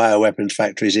trafficking and bioweapons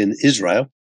factories in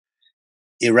Israel,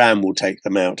 Iran will take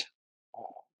them out.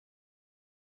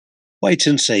 Wait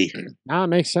and see. No, it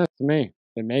makes sense to me.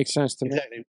 It makes sense to me.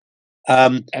 Exactly.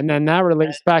 And then that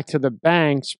relates back to the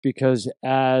banks, because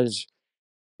as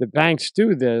the banks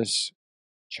do this,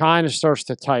 China starts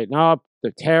to tighten up,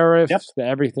 the tariffs, the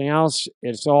everything else.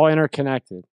 It's all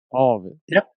interconnected, all of it.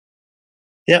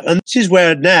 Yep. And this is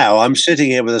where now I'm sitting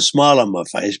here with a smile on my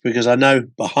face, because I know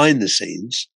behind the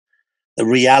scenes, the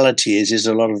reality is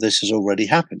a lot of this has already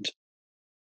happened.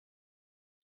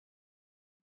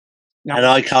 Now, and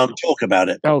I can't talk about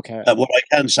it. Okay. But what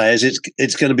I can say is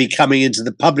it's going to be coming into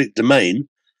the public domain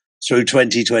through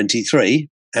 2023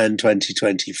 and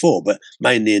 2024, but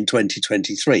mainly in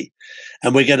 2023.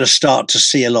 And we're going to start to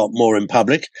see a lot more in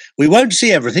public. We won't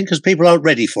see everything because people aren't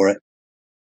ready for it.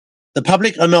 The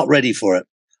public are not ready for it.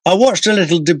 I watched a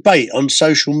little debate on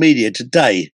social media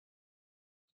today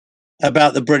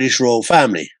about the British royal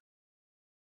family.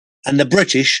 And the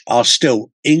British are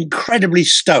still incredibly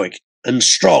stoic and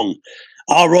strong.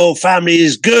 Our royal family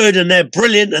is good and they're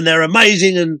brilliant and they're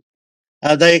amazing,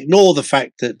 and they ignore the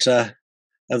fact that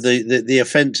of the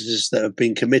offences that have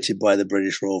been committed by the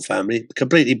British royal family,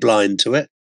 completely blind to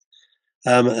it.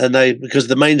 And because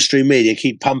the mainstream media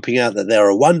keep pumping out that they're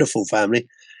a wonderful family.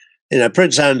 You know,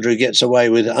 Prince Andrew gets away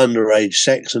with underage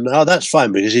sex, and that's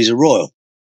fine because he's a royal.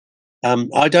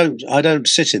 I don't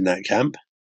sit in that camp.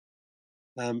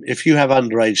 If you have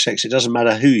underage sex, it doesn't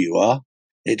matter who you are.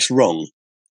 It's wrong.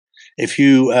 If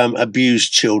you abuse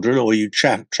children or you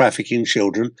trafficking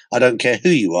children, I don't care who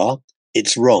you are,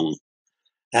 it's wrong.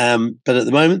 But at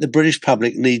the moment, the British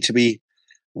public need to be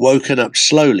woken up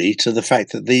slowly to the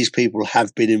fact that these people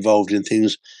have been involved in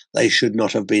things they should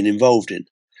not have been involved in.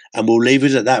 And we'll leave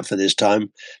it at that for this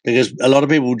time, because a lot of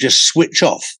people will just switch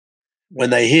off when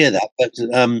they hear that. But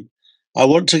I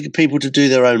want people to do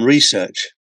their own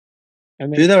research.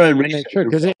 And do their own research.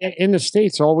 Because in the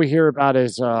States, all we hear about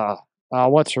is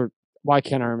what's her? Why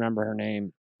can't I remember her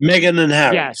name? Meghan and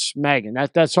Harry. Yes,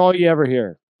 Meghan. That's all you ever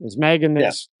hear is Meghan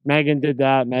this, Meghan did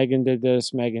that, Meghan did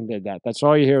this, Meghan did that. That's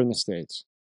all you hear in the States.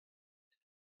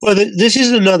 Well, this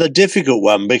is another difficult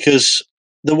one, because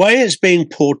the way it's being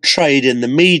portrayed in the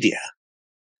media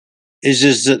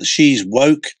is that she's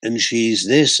woke and she's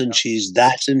this and she's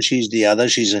that and she's the other.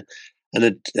 She's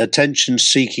an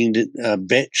attention-seeking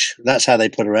bitch. That's how they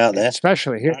put her out there.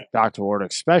 Especially here, Dr. Ward,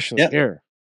 especially here.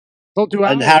 Don't do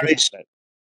and Harry's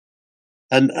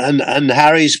and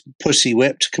Harry's pussy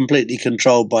whipped, completely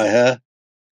controlled by her.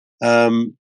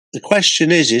 The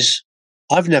question is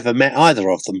I've never met either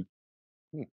of them.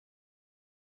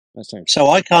 So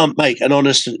I can't make an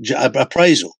honest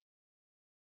appraisal.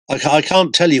 I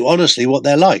can't tell you honestly what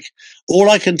they're like. All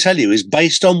I can tell you is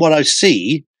based on what I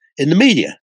see in the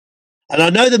media. And I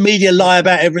know the media lie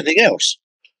about everything else.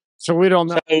 So we don't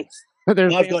know. So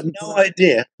I've got no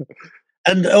idea.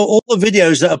 And all the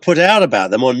videos that are put out about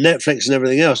them on Netflix and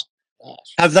everything else,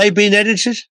 have they been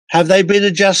edited? Have they been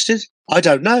adjusted? I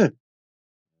don't know.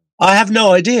 I have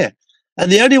no idea.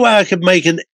 And the only way I could make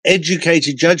an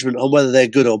educated judgment on whether they're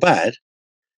good or bad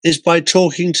is by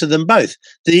talking to them both.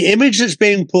 The image that's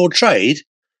being portrayed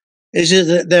is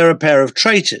that they're a pair of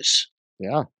traitors.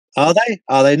 Yeah. Are they?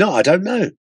 Are they not? I don't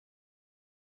know.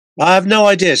 I have no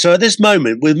idea. So at this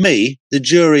moment, with me, the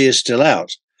jury is still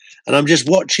out. And I'm just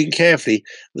watching carefully.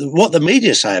 What the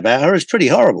media say about her is pretty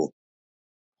horrible.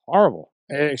 Horrible.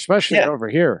 Especially over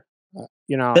here.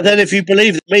 You know. But then if you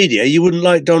believe the media, you wouldn't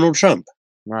like Donald Trump.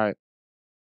 Right.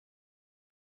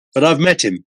 But I've met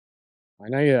him. I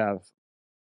know you have.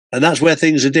 And that's where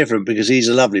things are different, because he's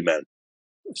a lovely man.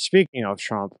 Speaking of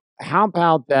Trump, how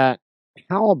about that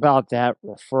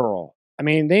referral? I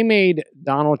mean, they made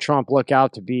Donald Trump look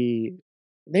out to be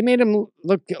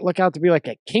like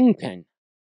a kingpin.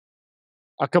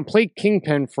 A complete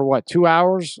kingpin for what, 2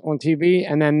 hours on TV?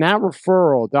 And then that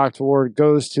referral, Dr. Ward,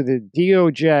 goes to the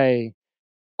DOJ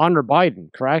under Biden,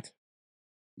 correct?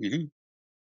 Mm-hmm.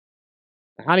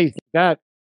 How do you think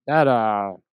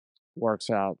that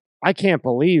works out? I can't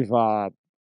believe that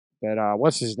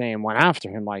what's his name went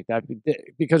after him like that,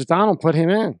 because Donald put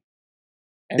him in.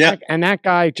 And that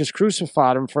guy just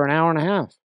crucified him for an hour and a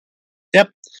half. Yep.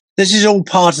 This is all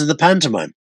part of the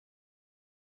pantomime.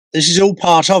 This is all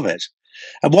part of it.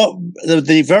 And what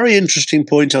the very interesting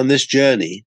point on this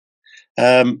journey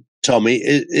Tommy,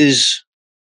 is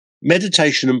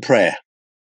meditation and prayer.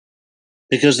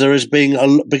 Because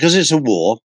because it's a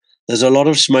war, there's a lot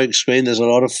of smokescreen, there's a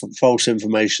lot of false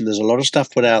information, there's a lot of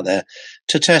stuff put out there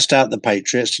to test out the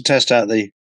patriots, to test out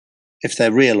if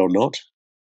they're real or not.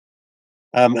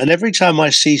 And every time I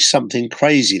see something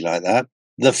crazy like that,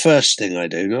 the first thing I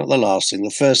do, not the last thing, the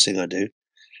first thing I do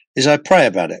is I pray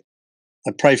about it.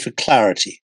 I pray for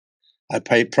clarity. I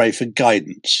pray for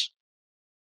guidance.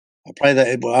 I pray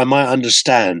that I might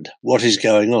understand what is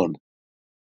going on.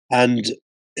 And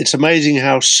it's amazing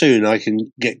how soon I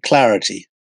can get clarity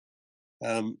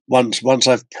once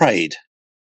I've prayed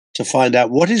to find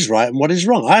out what is right and what is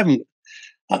wrong.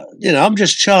 I'm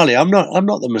just Charlie. I'm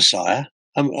not the Messiah.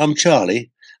 I'm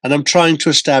Charlie, and I'm trying to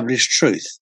establish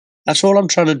truth. That's all I'm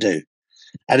trying to do,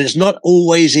 and it's not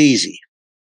always easy.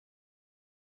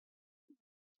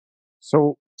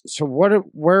 So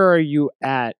where are you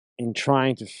at in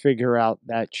trying to figure out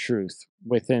that truth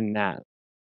within that?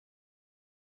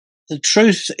 The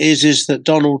truth is that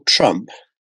Donald Trump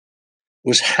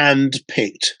was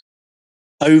handpicked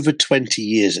over 20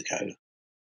 years ago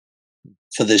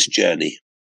for this journey.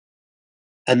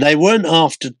 And they weren't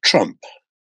after Trump.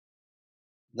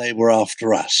 They were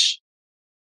after us.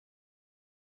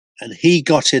 And he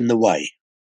got in the way.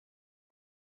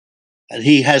 And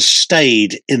he has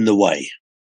stayed in the way.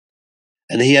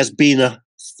 And he has been a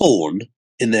thorn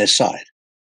in their side.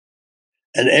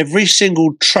 And every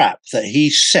single trap that he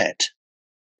set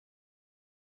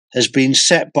has been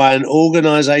set by an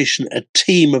organization, a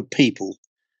team of people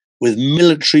with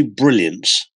military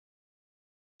brilliance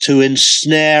to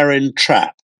ensnare and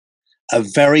trap a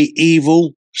very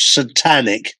evil,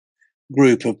 satanic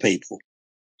group of people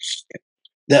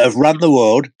that have run the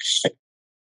world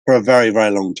for a very,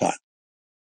 very long time.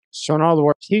 So in other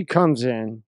words, he comes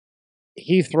in,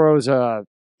 he's the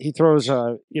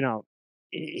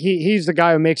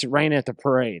guy who makes it rain at the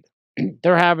parade.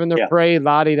 They're having their parade,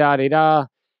 la-di-da-di-da.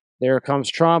 There comes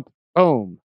Trump,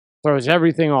 boom, throws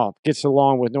everything off, gets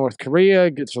along with North Korea,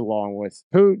 gets along with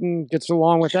Putin, gets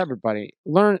along with everybody.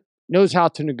 Knows how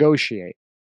to negotiate,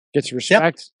 gets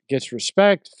respect,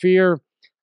 fear,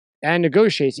 and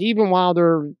negotiates. Even while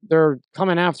they're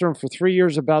coming after him for 3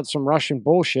 years about some Russian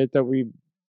bullshit that we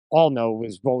all know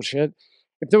was bullshit.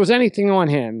 If there was anything on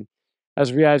him,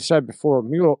 as we had said before,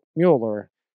 Mueller,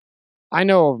 I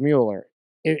know of Mueller.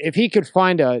 If he could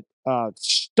find a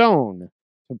stone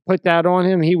to put that on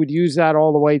him, he would use that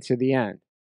all the way to the end.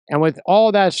 And with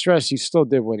all that stress, he still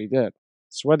did what he did.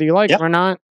 So whether you like him or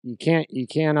not, you can't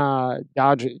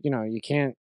dodge it. You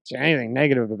can't say anything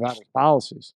negative about his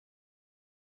policies.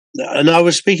 And I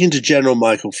was speaking to General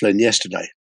Michael Flynn yesterday.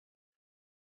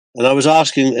 And I was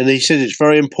asking, and he said it's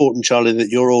very important, Charlie, that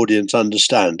your audience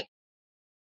understand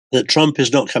that Trump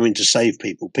is not coming to save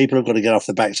people. People have got to get off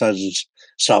the backside and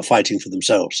start fighting for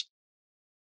themselves.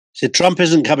 He said, Trump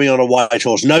isn't coming on a white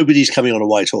horse. Nobody's coming on a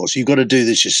white horse. You've got to do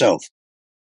this yourself.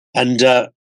 And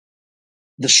the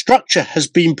structure has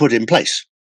been put in place.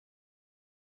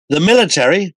 The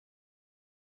military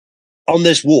on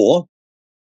this war,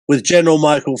 with General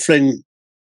Michael Flynn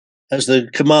as the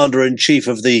commander-in-chief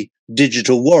of the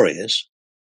digital warriors,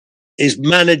 is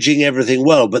managing everything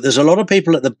well. But there's a lot of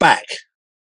people at the back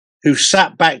who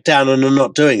sat back down and are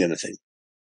not doing anything.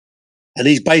 And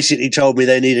he's basically told me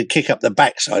they need to kick up the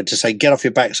backside to say, get off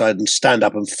your backside and stand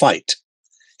up and fight.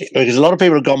 Because a lot of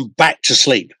people have gone back to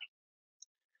sleep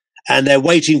and they're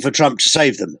waiting for Trump to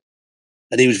save them.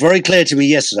 And he was very clear to me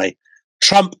yesterday,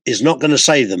 Trump is not going to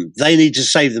save them. They need to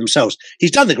save themselves.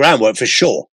 He's done the groundwork for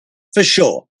sure. For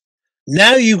sure.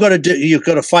 Now you've got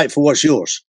to fight for what's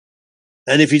yours.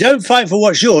 And if you don't fight for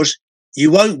what's yours, you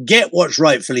won't get what's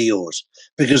rightfully yours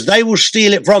because they will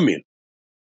steal it from you.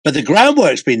 But the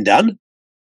groundwork's been done,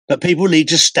 but people need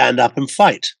to stand up and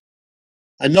fight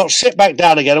and not sit back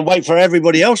down again and wait for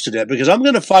everybody else to do it because I'm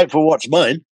going to fight for what's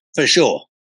mine for sure.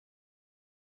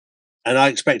 And I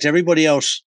expect everybody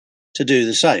else to do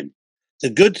the same. The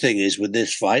good thing is with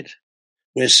this fight,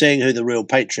 we're seeing who the real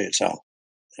patriots are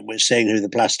and we're seeing who the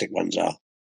plastic ones are.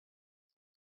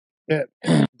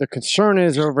 The concern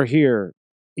is over here,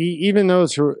 even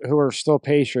those who are still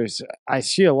patriots, I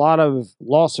see a lot of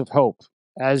loss of hope,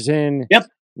 as in,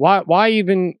 why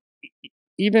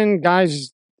even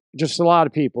guys, just a lot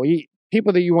of people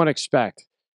that you want to expect.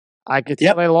 I could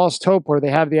tell they lost hope or they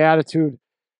have the attitude,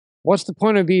 what's the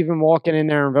point of even walking in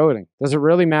there and voting? Does it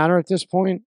really matter at this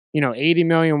point? 80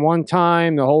 million one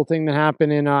time, the whole thing that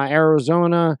happened in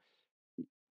Arizona,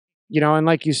 and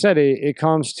like you said, it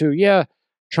comes to,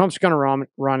 Trump's going to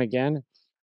run again,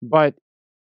 but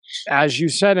as you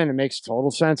said, and it makes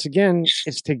total sense again,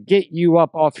 is to get you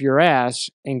up off your ass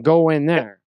and go in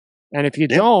there. And if you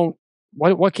don't,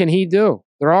 what can he do?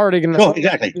 They're already going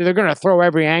to they're going to throw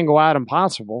every angle at him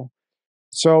possible.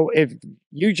 So if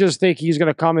you just think he's going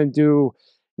to come and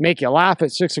make you laugh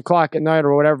at 6 o'clock at night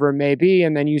or whatever it may be,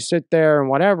 and then you sit there and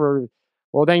whatever,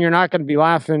 well, then you're not going to be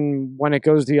laughing when it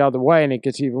goes the other way and it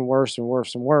gets even worse and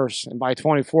worse and worse. And by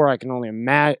 24, I can only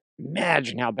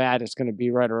imagine how bad it's going to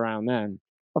be right around then.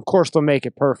 Of course, they'll make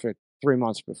it perfect 3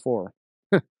 months before.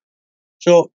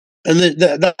 So, and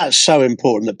that's so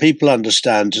important that people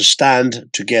understand to stand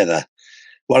together.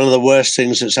 One of the worst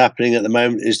things that's happening at the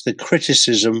moment is the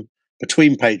criticism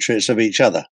between patriots of each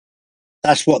other.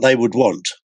 That's what they would want.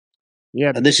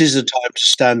 Yeah. And this is the time to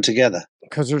stand together.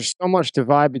 Because there's so much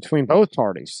divide between both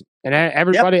parties. And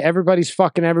everybody's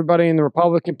fucking everybody in the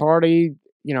Republican Party.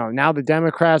 You know, now the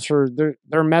Democrats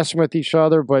they're messing with each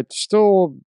other, but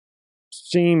still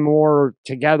seem more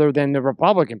together than the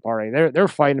Republican Party. They're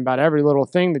fighting about every little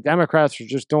thing. The Democrats are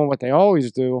just doing what they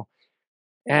always do.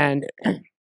 And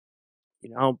you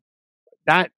know,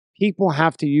 that people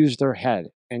have to use their head.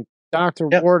 And Dr.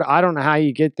 Ward, I don't know how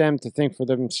you get them to think for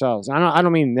themselves. I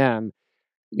don't mean them.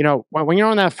 You know, when you're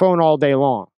on that phone all day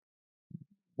long,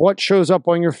 what shows up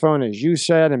on your phone, as you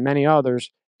said, and many others,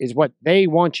 is what they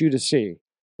want you to see.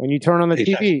 When you turn on the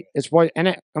TV, it's what,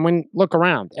 and when look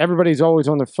around, everybody's always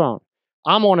on their phone.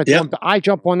 I'm on a I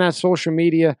jump on that social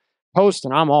media post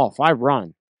and I'm off. I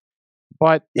run.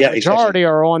 But the majority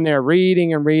are on there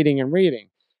reading and reading and reading.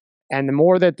 And the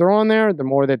more that they're on there, the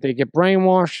more that they get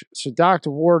brainwashed. So, Dr.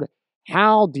 Ward,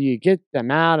 how do you get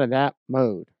them out of that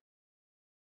mode?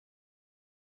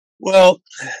 Well,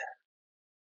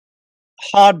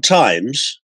 hard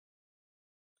times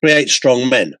create strong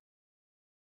men.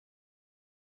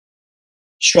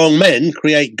 Strong men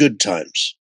create good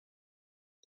times.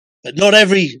 But not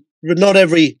every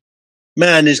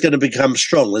man is going to become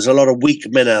strong. There's a lot of weak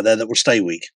men out there that will stay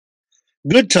weak.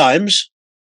 Good times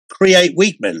create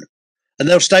weak men, and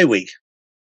they'll stay weak.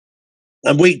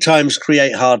 And weak times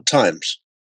create hard times.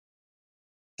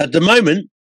 At the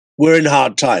moment, we're in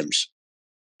hard times.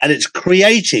 And it's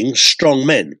creating strong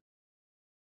men.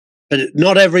 But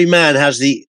not every man has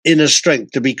the inner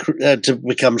strength to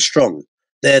become strong.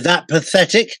 They're that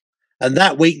pathetic and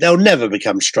that weak, they'll never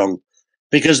become strong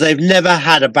because they've never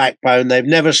had a backbone. They've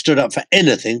never stood up for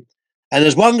anything. And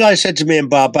as one guy said to me in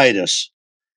Barbados,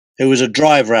 who was a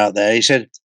driver out there, he said,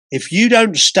 if you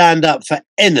don't stand up for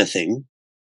anything,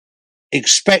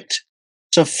 expect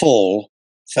to fall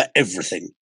for everything.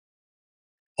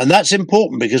 And that's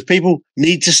important because people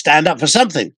need to stand up for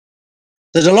something.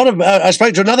 There's a lot of, I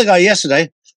spoke to another guy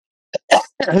yesterday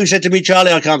who said to me,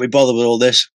 Charlie, I can't be bothered with all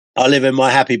this. I live in my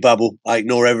happy bubble. I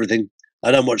ignore everything.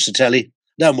 I don't watch the telly.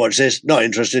 Don't watch this. Not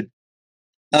interested.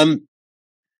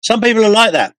 Some people are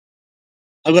like that.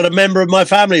 I've got a member of my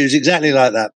family who's exactly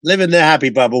like that. Live in their happy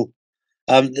bubble.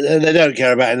 They don't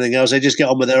care about anything else. They just get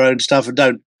on with their own stuff and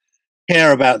don't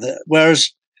care about that.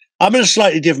 Whereas I'm in a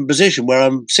slightly different position where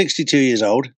I'm 62 years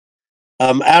old.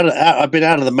 I've been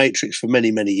out of the matrix for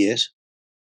many, many years.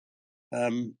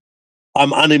 I'm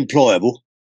unemployable.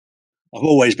 I've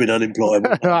always been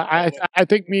unemployable. I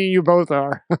think me and you both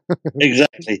are.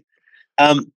 Exactly.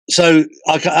 So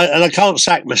I can't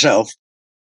sack myself.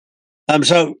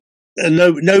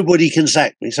 Nobody can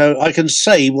sack me. So I can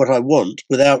say what I want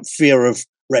without fear of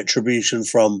retribution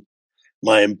from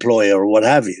my employer or what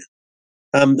have you.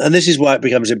 And this is why it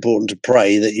becomes important to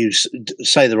pray that you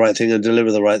say the right thing and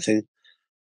deliver the right thing.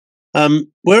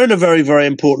 We're in a very, very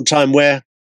important time where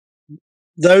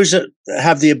those that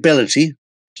have the ability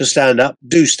to stand up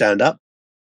do stand up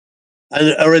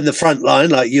and are in the front line,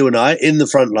 like you and I, in the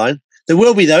front line. There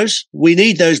will be those. We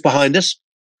need those behind us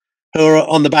who are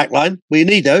on the back line. We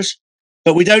need those,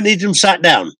 but we don't need them sat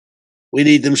down. We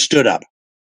need them stood up.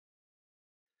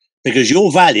 Because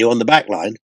your value on the back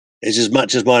line is as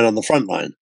much as mine on the front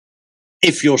line.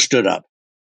 If you're stood up.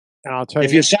 And I'll tell you,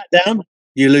 if you're sat down,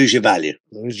 you lose your value.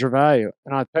 Lose your value.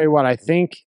 And I'll tell you what, I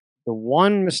think the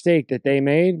one mistake that they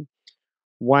made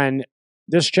when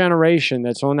this generation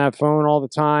that's on that phone all the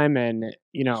time and,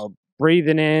 you know,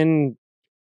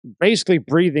 basically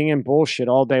breathing in bullshit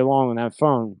all day long on that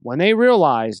phone, when they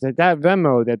realize that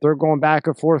Venmo that they're going back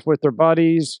and forth with their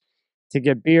buddies to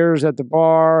get beers at the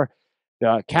bar,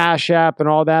 the Cash App and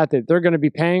all that they're going to be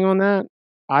paying on that,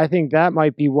 I think that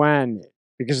might be when,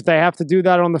 because they have to do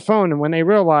that on the phone. And when they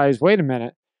realize, wait a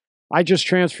minute, I just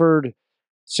transferred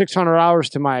 $600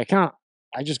 to my account.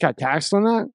 I just got taxed on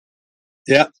that.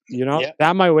 Yeah. You know,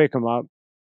 that might wake them up.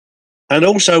 And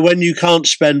also when you can't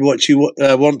spend what you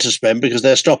want to spend because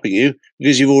they're stopping you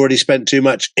because you've already spent too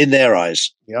much in their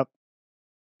eyes. Yep.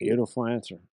 Beautiful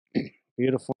answer.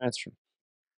 Beautiful answer.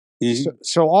 Mhm.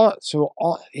 So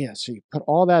you put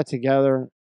all that together,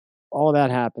 all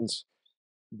that happens.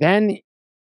 Then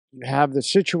you have the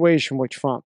situation with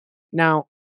Trump. Now,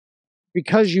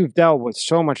 because you've dealt with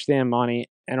so much damn money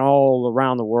and all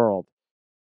around the world,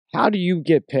 how do you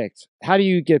get picked? How do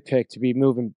you get picked to be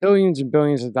moving billions and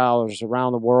billions of dollars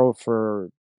around the world for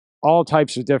all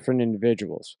types of different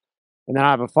individuals? And then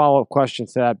I have a follow-up question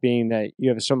to that, being that you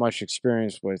have so much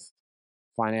experience with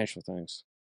financial things.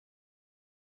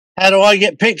 How do I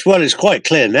get picked? Well, it's quite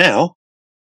clear now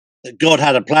that God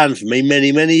had a plan for me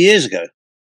many, many years ago.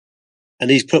 And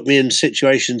he's put me in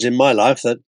situations in my life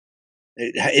that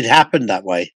it happened that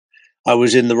way. I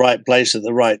was in the right place at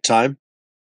the right time,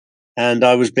 and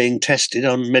I was being tested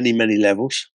on many, many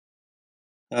levels.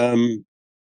 It's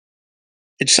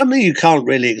something you can't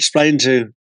really explain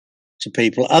to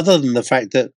people, other than the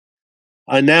fact that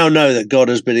I now know that God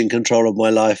has been in control of my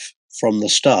life from the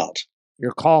start.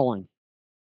 Your calling.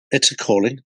 It's a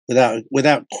calling,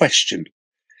 without question.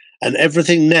 And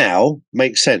everything now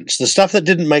makes sense. The stuff that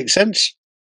didn't make sense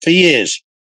for years.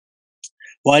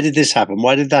 Why did this happen?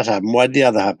 Why did that happen? Why did the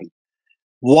other happen?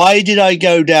 Why did I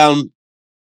go down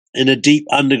in a deep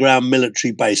underground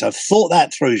military base? I've thought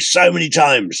that through so many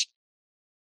times.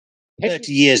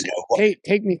 30 years ago.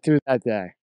 Take me through that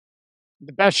day.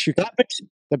 The best you can.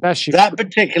 That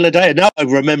particular day, now I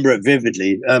remember it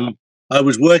vividly. I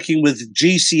was working with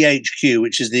GCHQ,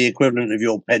 which is the equivalent of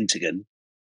your Pentagon.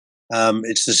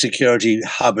 It's the security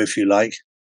hub, if you like.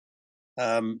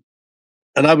 And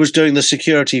I was doing the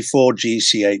security for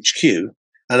GCHQ,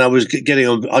 and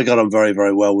I got on very,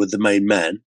 very well with the main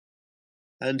man.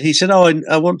 And he said, "Oh,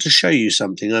 I want to show you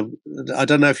something. I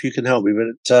don't know if you can help me,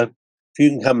 but if you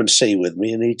can come and see with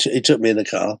me." And he took me in the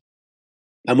car,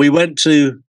 and we went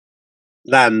to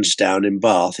Lansdowne in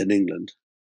Bath in England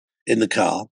in the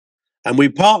car. And we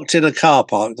parked in a car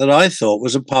park that I thought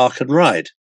was a park and ride.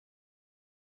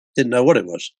 Didn't know what it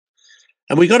was.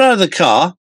 And we got out of the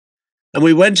car and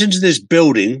we went into this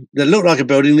building that looked like a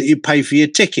building that you pay for your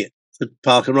ticket for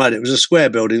park and ride. It was a square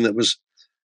building that was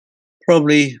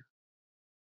probably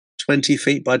 20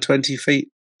 feet by 20 feet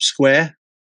square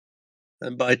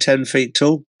and by 10 feet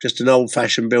tall. Just an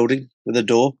old-fashioned building with a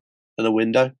door and a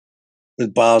window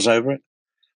with bars over it.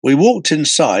 We walked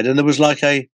inside and there was like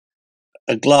a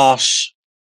glass,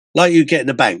 like you get in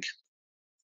a bank,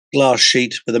 glass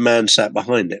sheet with a man sat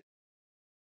behind it.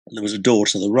 And there was a door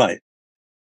to the right.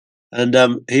 And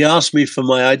he asked me for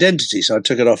my identity. So I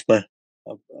took it off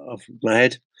my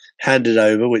head, handed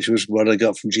over, which was what I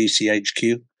got from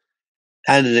GCHQ,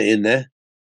 handed it in there.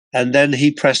 And then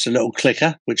he pressed a little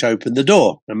clicker, which opened the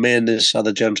door. And me and this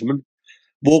other gentleman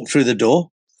walked through the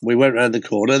door. We went round the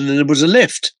corner and then there was a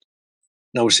lift.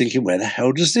 And I was thinking, where the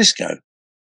hell does this go?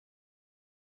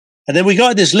 And then we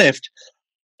got in this lift,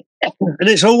 and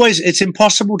it's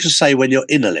impossible to say when you're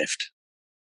in a lift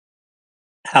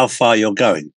how far you're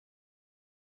going.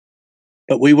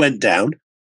 But we went down,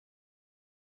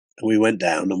 and we went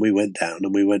down, and we went down,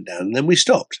 and we went down, and then we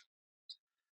stopped.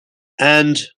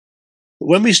 And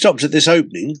when we stopped at this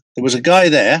opening, there was a guy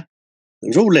there. It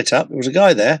was all lit up. There was a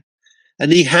guy there,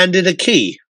 and he handed a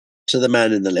key to the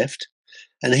man in the lift.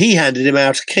 And he handed him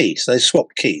out a key. So they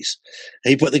swapped keys. And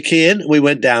he put the key in and we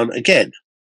went down again.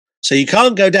 So you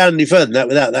can't go down any further than that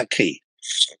without that key.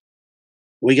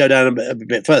 We go down a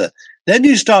bit further. Then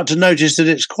you start to notice that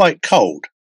it's quite cold.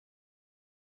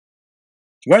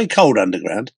 It's very cold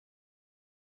underground.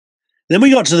 Then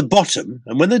we got to the bottom,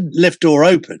 and when the lift door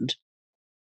opened,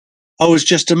 I was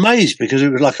just amazed because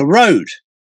it was like a road.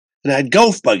 And it had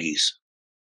golf buggies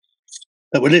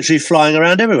that were literally flying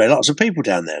around everywhere. Lots of people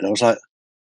down there. And I was like,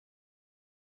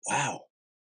 wow.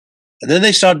 And then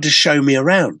they started to show me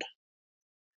around.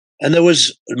 And there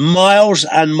was miles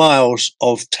and miles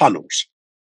of tunnels.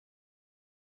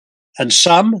 And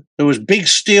there was big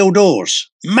steel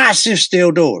doors, massive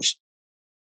steel doors.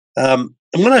 And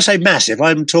when I say massive,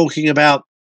 I'm talking about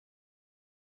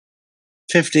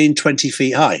 15, 20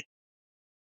 feet high.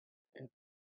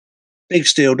 Big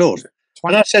steel doors.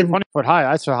 20, and I said, 20 foot high,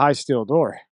 that's a high steel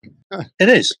door. It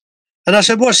is. And I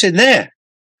said, what's in there?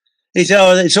 He said,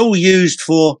 oh, it's all used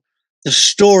for the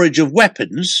storage of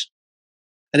weapons.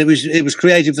 And it was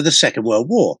created for the Second World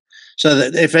War. So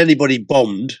that if anybody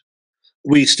bombed,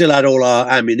 we still had all our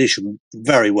ammunition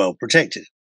very well protected.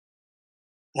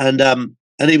 And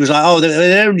he was like, oh,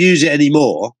 they don't use it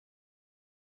anymore.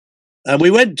 And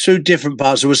we went through different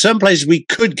parts. There were some places we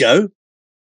could go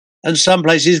and some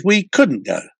places we couldn't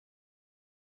go.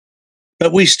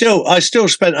 But I still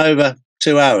spent over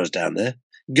 2 hours down there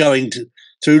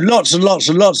through lots and lots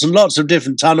and lots and lots of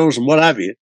different tunnels and what have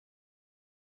you.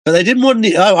 But they didn't want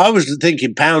I was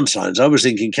thinking pound signs. I was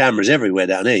thinking cameras everywhere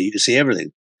down here. You could see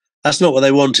everything. That's not what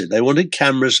they wanted. They wanted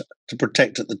cameras to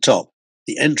protect at the top,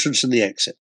 the entrance and the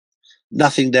exit.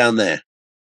 Nothing down there.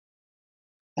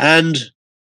 And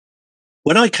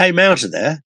when I came out of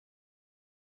there,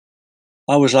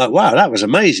 I was like, wow, that was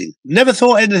amazing. Never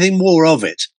thought anything more of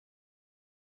it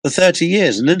for 30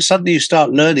 years. And then suddenly you start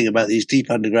learning about these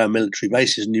deep underground military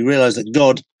bases and you realize that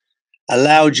God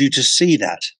allowed you to see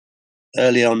that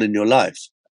early on in your life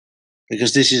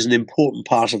because this is an important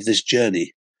part of this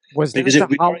journey. Was that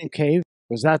the Hollow Cave?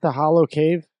 Was that the Hollow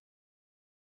Cave?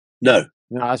 No.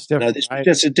 No, that's different. No, this was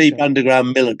just a deep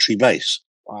underground military base.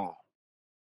 Wow.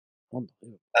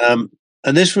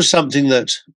 And this was something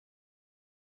that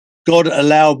God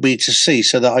allowed me to see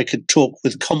so that I could talk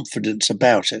with confidence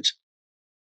about it.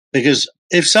 Because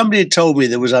if somebody had told me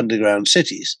there was underground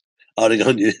cities, I'd have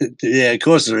gone, yeah, of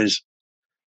course there is.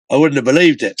 I wouldn't have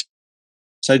believed it.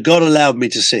 So God allowed me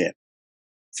to see it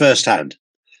firsthand.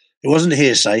 It wasn't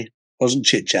hearsay, it wasn't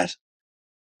chit-chat.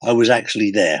 I was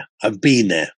actually there. I've been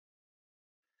there.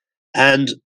 And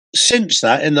since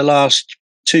that, in the last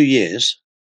 2 years,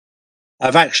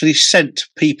 I've actually sent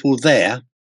people there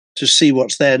to see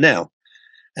what's there now.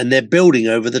 And they're building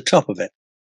over the top of it.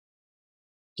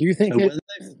 Do you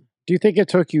think it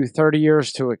took you 30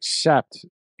 years to accept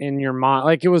in your mind?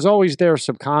 Like, it was always there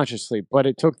subconsciously, but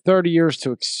it took 30 years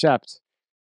to accept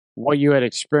what you had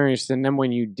experienced. And then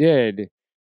when you did,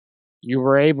 you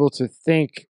were able to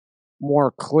think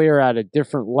more clear at a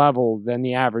different level than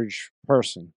the average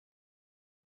person.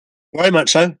 Very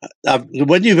much so.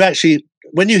 When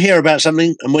you hear about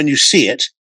something and when you see it,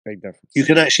 big difference. You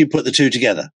can actually put the two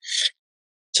together.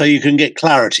 So you can get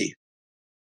clarity.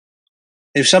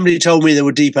 If somebody told me there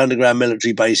were deep underground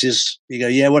military bases, you go,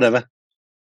 yeah, whatever.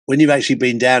 When you've actually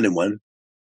been down in one,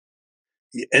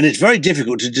 and it's very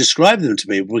difficult to describe them to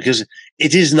people because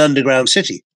it is an underground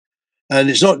city. And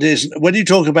it's not this. When you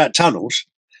talk about tunnels,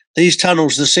 these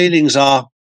tunnels, the ceilings are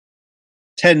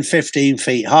 10, 15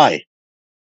 feet high.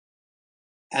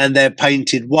 And they're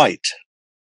painted white.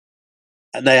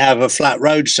 And they have a flat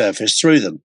road surface through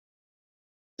them.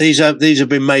 These have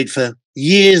been made for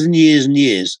years and years and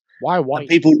years. Why white? And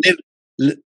people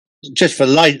live just for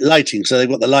lighting, so they've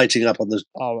got the lighting up on the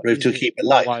roof to keep it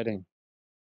light. Lighting.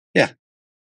 Yeah.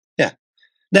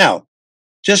 Now,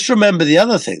 just remember the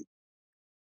other thing.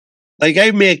 They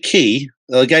gave me a key,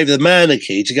 or gave the man a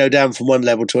key to go down from one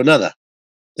level to another.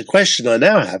 The question I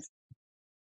now have,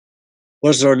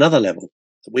 was there another level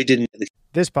that we didn't get the key?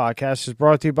 This podcast is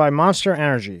brought to you by Monster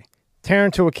Energy. Tear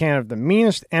into a can of the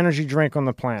meanest energy drink on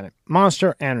the planet,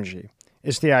 Monster Energy.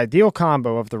 It's the ideal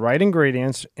combo of the right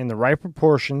ingredients in the right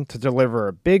proportion to deliver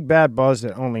a big bad buzz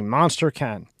that only Monster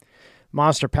can.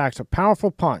 Monster packs a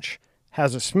powerful punch,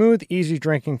 has a smooth, easy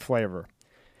drinking flavor.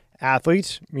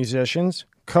 Athletes, musicians,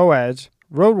 co-eds,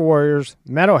 road warriors,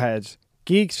 metalheads,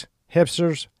 geeks,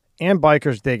 hipsters, and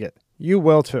bikers dig it. You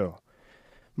will too.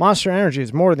 Monster Energy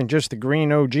is more than just the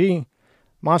green OG.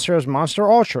 Monster has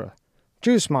Monster Ultra,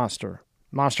 Juice Monster,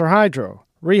 Monster Hydro,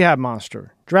 Rehab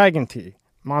Monster, Dragon Tea,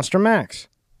 Monster Max,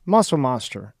 Muscle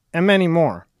Monster, and many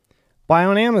more. Buy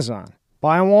on Amazon,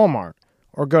 buy on Walmart,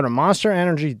 or go to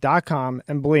monsterenergy.com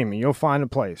and believe me, you'll find a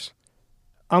place.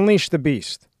 Unleash the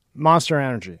beast. Monster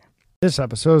Energy. This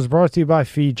episode is brought to you by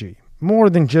Fiji. More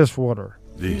than just water.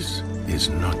 This is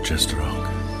not just rock.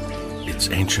 It's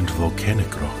ancient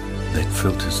volcanic rock that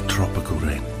filters tropical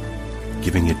rain,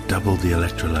 giving it double the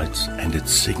electrolytes and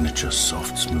its signature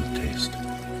soft, smooth taste.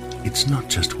 It's not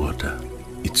just water.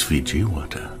 It's Fiji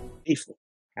water.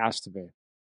 Has to be.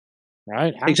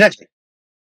 Right? Exactly.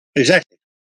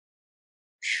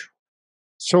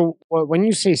 So when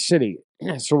you say city,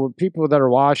 so people that are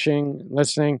watching,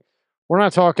 listening, we're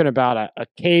not talking about a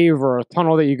cave or a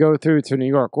tunnel that you go through to New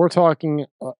York. We're talking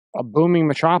a booming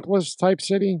metropolis type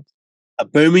city. A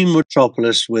booming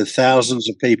metropolis with thousands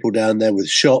of people down there, with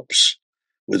shops,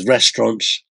 with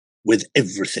restaurants, with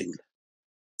everything.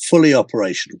 Fully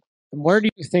operational. And where do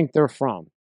you think they're from?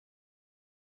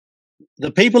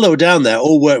 The people that were down there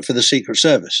all work for the Secret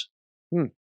Service.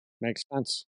 Makes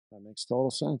sense. That makes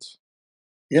total sense.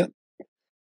 Yep.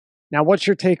 Now, what's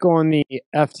your take on the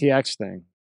FTX thing?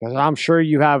 Because I'm sure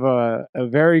you have a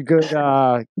very good,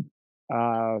 I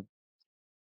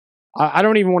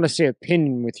don't even want to say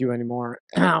opinion with you anymore.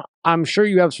 I'm sure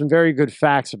you have some very good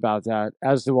facts about that,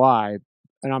 as do I,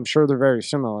 and I'm sure they're very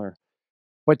similar.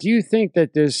 But do you think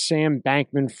that this Sam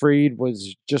Bankman-Fried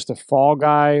was just a fall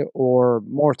guy or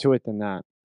more to it than that?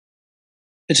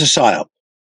 It's a psyop.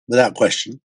 without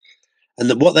question. And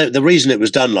the reason it was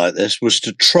done like this was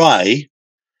to try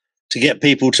to get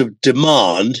people to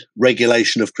demand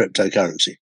regulation of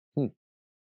cryptocurrency.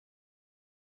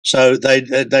 So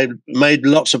they made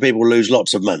lots of people lose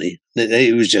lots of money.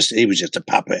 He was just a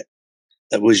puppet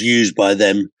that was used by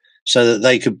them so that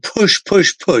they could push,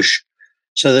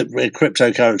 so that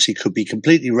cryptocurrency could be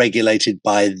completely regulated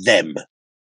by them.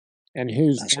 And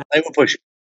who's That's what they were pushing.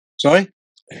 Sorry?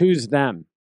 Who's them?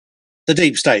 The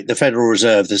deep state, the Federal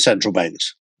Reserve, the central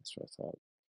banks. That's what I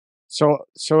thought.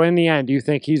 So in the end, do you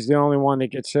think he's the only one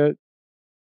that gets it?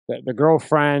 The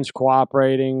girlfriend's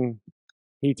cooperating.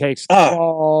 He takes the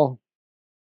fall.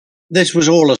 This was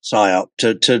all a psyop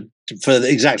for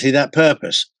exactly that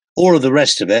purpose. All of the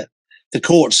rest of it, the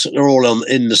courts are all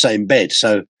in the same bed,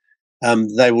 so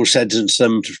they will sentence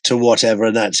them to whatever,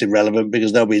 and that's irrelevant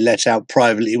because they'll be let out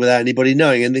privately without anybody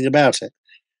knowing anything about it,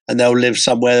 and they'll live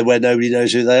somewhere where nobody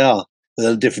knows who they are with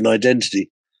a different identity.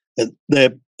 And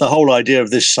the whole idea of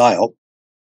this psyop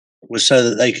was so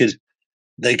that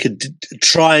they could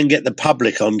try and get the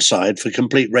public on side for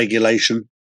complete regulation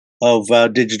of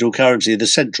digital currency, the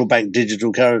central bank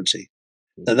digital currency,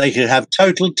 that they could have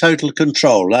total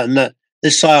control. And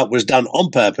this psyop was done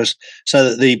on purpose so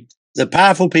that the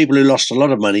powerful people who lost a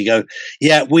lot of money go,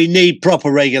 yeah, we need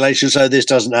proper regulation so this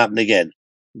doesn't happen again.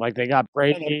 Like they got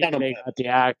Brady, they got the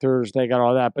actors, they got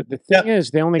all that. But the thing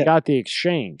is, they only got the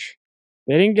exchange.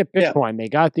 They didn't get Bitcoin. They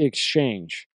got the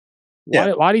exchange.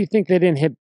 Why do you think they didn't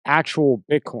hit actual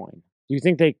Bitcoin? Do you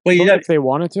think they could if they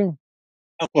wanted to?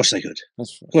 Of course they could. Of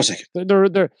course they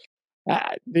could.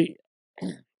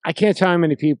 I can't tell how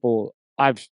many people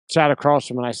I've sat across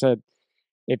from and I said,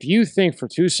 if you think for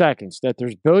 2 seconds that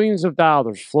there's billions of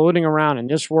dollars floating around in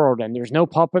this world and there's no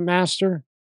puppet master,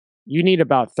 you need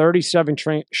about 37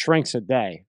 shrinks a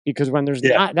day. Because when there's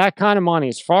not that kind of money,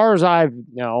 as far as I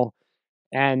know,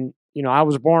 and I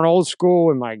was born old school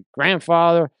and my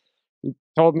grandfather, he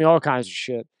told me all kinds of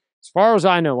shit. As far as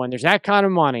I know, when there's that kind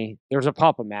of money, there's a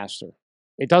puppet master.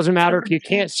 It doesn't matter if you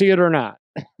can't see it or not.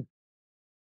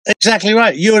 Exactly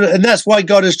right. And that's why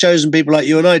God has chosen people like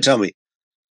you and I, Tommy,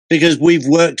 because we've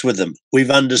worked with them, we've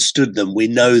understood them, we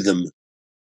know them.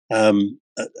 And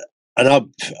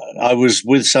I was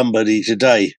with somebody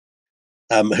today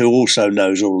who also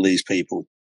knows all of these people,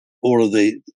 all of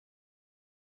the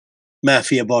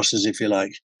mafia bosses, if you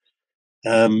like.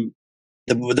 The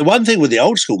one thing with the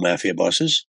old school mafia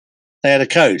bosses, they had a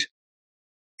code.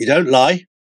 You don't lie.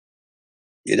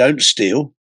 You don't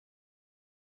steal.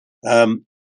 And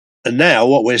now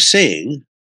what we're seeing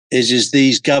is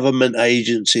these government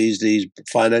agencies, these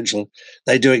financial,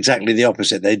 they do exactly the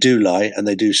opposite. They do lie and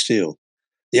they do steal.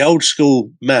 The old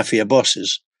school mafia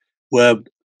bosses were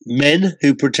men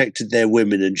who protected their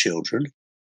women and children.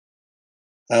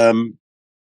 And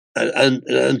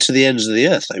to the ends of the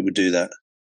earth, they would do that.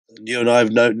 You and I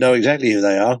know exactly who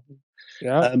they are.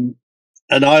 Yeah.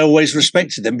 And I always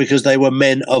respected them because they were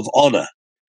men of honor.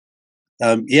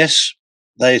 Yes,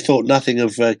 they thought nothing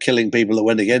of killing people that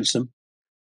went against them.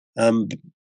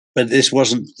 But this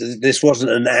wasn't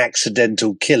an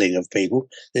accidental killing of people.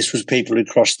 This was people who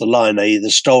crossed the line. They either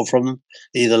stole from them,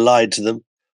 either lied to them,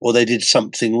 or they did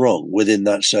something wrong within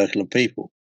that circle of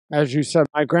people. As you said,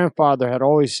 my grandfather had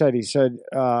always said, he said,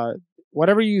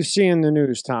 whatever you see in the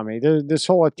news, Tommy, this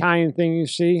whole Italian thing you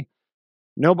see,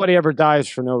 nobody ever dies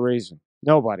for no reason.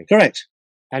 Nobody. Correct.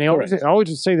 And he always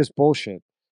would say this bullshit.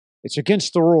 It's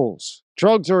against the rules.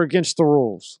 Drugs are against the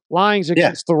rules. Lying's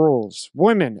against the rules.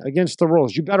 Women against the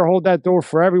rules. You better hold that door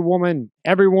for every woman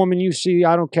you see.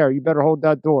 I don't care. You better hold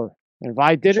that door. And if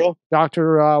I did it,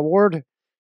 Dr. Ward,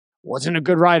 wasn't a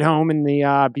good ride home in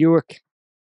the Buick.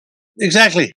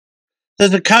 Exactly.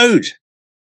 There's a code.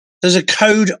 There's a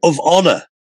code of honor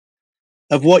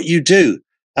of what you do.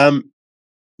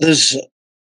 There's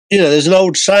an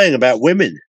old saying about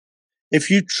women. If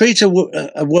you treat a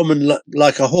woman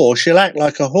like a whore, she'll act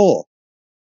like a whore.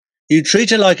 You treat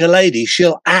her like a lady,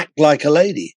 she'll act like a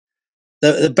lady.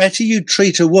 The better you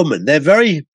treat a woman, they're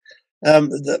very.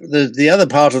 The other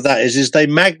part of that is they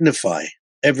magnify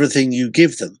everything you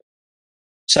give them.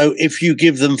 So if you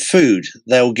give them food,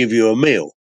 they'll give you a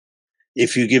meal.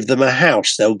 If you give them a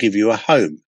house, they'll give you a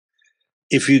home.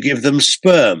 If you give them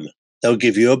sperm, they'll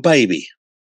give you a baby.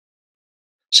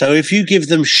 So if you give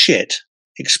them shit,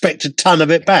 expect a ton of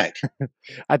it back.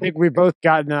 I think we've both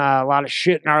gotten a lot of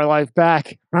shit in our life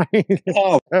back, right?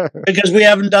 Because we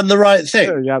haven't done the right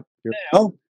thing. Yep.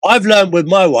 Now, I've learned with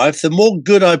my wife, the more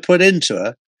good I put into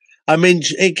her, I mean,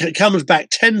 it comes back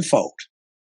tenfold.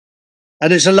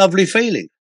 And it's a lovely feeling.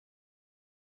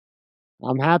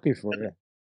 I'm happy for you.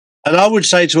 And I would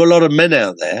say to a lot of men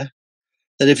out there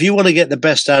that if you want to get the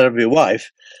best out of your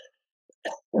wife,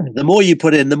 the more you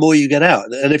put in, the more you get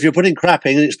out. And if you're putting crap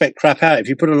in, expect crap out. If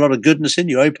you put a lot of goodness in,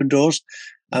 you open doors,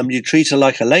 you treat her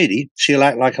like a lady, she'll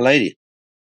act like a lady.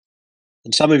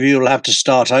 And some of you will have to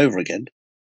start over again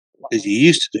because you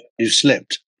used to do it, you've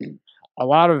slipped. A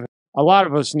lot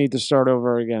of us need to start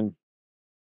over again.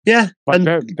 Yeah, But and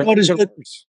very God is good good.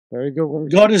 words. Very good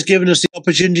words. God has given us the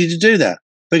opportunity to do that,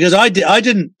 because I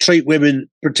didn't treat women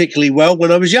particularly well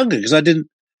when I was younger, because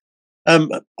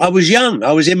I was young,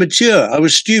 I was immature, I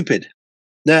was stupid.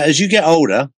 Now, as you get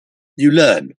older, you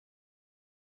learn,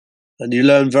 and you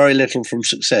learn very little from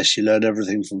success. You learn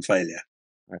everything from failure.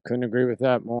 I couldn't agree with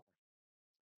that more.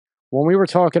 When we were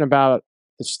talking about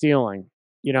the stealing,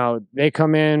 they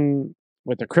come in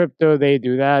with the crypto, they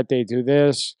do that, they do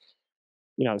this.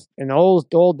 In the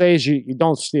old days, you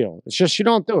don't steal. It's just you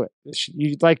don't do it.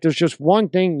 There's just one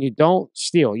thing: you don't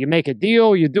steal. You make a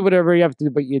deal, you do whatever you have to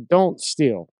do, but you don't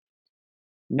steal.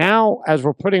 Now, as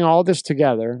we're putting all this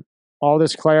together, all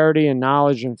this clarity and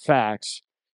knowledge and facts,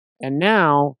 and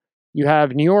now you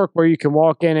have New York where you can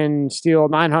walk in and steal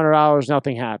 $900,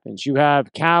 nothing happens. You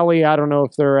have Cali, I don't know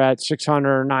if they're at 600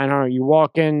 or 900. You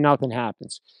walk in, nothing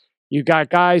happens. You got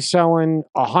guys selling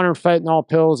 100 fentanyl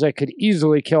pills that could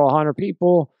easily kill 100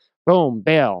 people. Boom,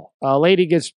 bail. A lady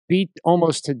gets beat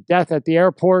almost to death at the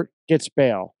airport, gets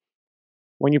bail.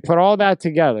 When you put all that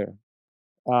together,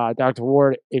 Dr.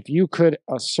 Ward, if you could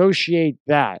associate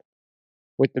that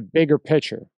with the bigger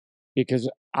picture, because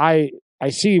I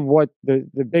see what the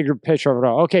bigger picture of it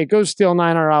all. Okay, go steal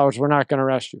 $900, we're not going to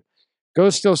arrest you. Go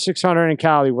steal 600 in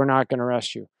Cali, we're not going to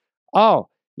arrest you. Oh,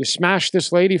 you smashed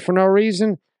this lady for no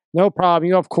reason? No problem.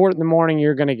 You have court in the morning,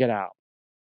 you're going to get out.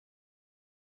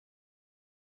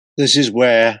 This is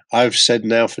where I've said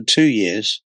now for 2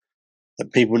 years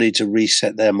that people need to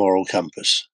reset their moral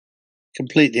compass.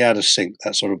 Completely out of sync,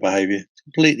 that sort of behavior.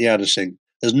 Completely out of sync.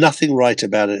 There's nothing right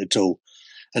about it at all.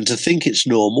 And to think it's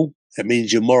normal, it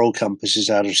means your moral compass is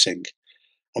out of sync.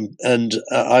 And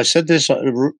I said this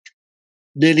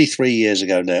nearly 3 years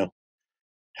ago now.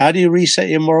 How do you reset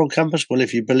your moral compass? Well,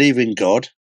 if you believe in God,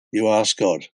 you ask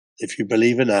God. If you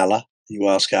believe in Allah, you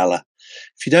ask Allah.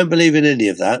 If you don't believe in any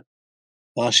of that,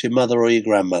 ask your mother or your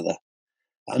grandmother.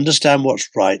 Understand what's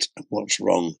right and what's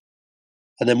wrong.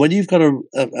 And then when you've got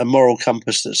a moral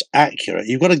compass that's accurate,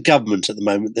 you've got a government at the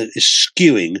moment that is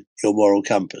skewing your moral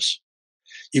compass.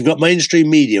 You've got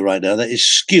mainstream media right now that is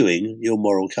skewing your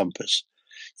moral compass.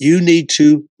 You need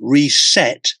to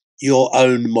reset your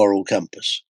own moral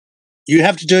compass. You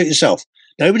have to do it yourself.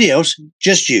 Nobody else,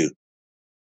 just you.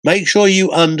 Make sure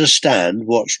you understand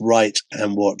what's right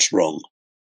and what's wrong.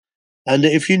 And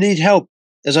if you need help,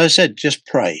 as I said, just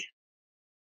pray.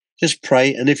 Just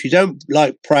pray. And if you don't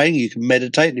like praying, you can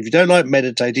meditate. And if you don't like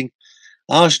meditating,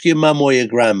 ask your mum or your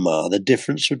grandma the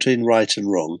difference between right and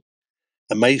wrong.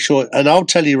 And make sure, and I'll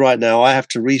tell you right now, I have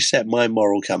to reset my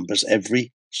moral compass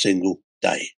every single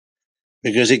day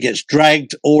because it gets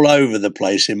dragged all over the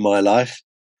place in my life.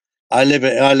 I live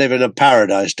in a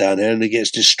paradise down here and it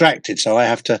gets distracted. So I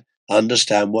have to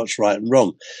understand what's right and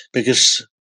wrong because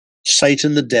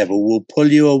Satan, the devil, will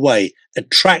pull you away,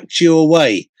 attract you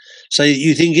away so that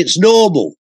you think it's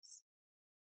normal.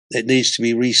 It needs to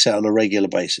be reset on a regular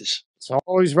basis. It's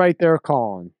always right there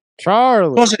calling.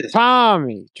 Charlie,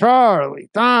 Tommy, Charlie,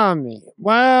 Tommy.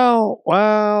 Well,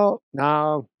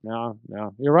 no.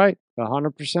 You're right.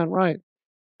 100% right.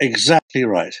 Exactly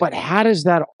right. But how does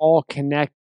that all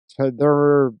connect to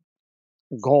their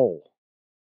goal?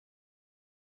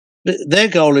 Their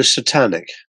goal is satanic.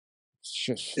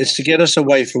 It's to get us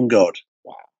away from God.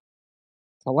 Wow.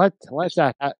 To let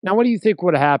that happen. Now, what do you think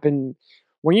would happen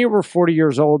when you were 40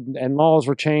 years old and laws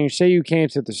were changed? Say you came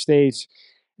to the States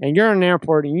and you're in an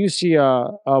airport and you see a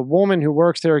woman who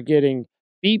works there getting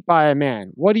beat by a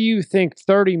man. What do you think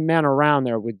 30 men around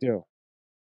there would do?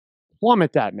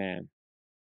 Plummet that man.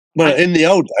 Well, in the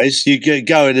old days, you could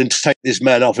go in and take this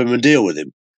man off him and deal with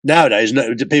him. Nowadays,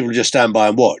 people just stand by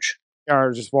and watch.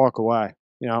 Or just walk away.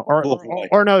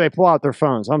 Or no, they pull out their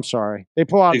phones. I'm sorry. They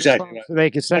pull out their phones so they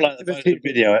can send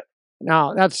video it.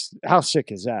 Now, that's how sick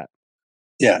is that?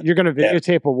 Yeah. You're going to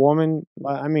videotape a woman?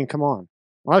 I mean, come on.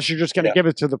 Unless you're just going to give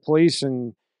it to the police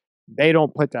and they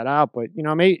don't put that out. But,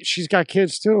 she's got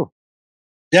kids too.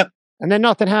 Yep. And then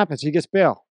nothing happens. He gets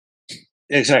bail.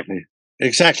 Exactly.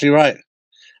 Exactly right.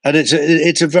 And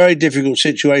it's a very difficult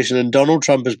situation. And Donald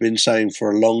Trump has been saying for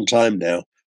a long time now,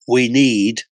 we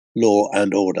need law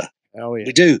and order. Oh, yeah.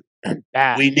 We do.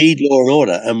 We need law and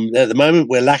order. And at the moment,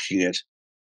 we're lacking it.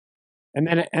 And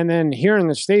then here in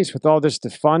the States, with all this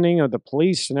defunding of the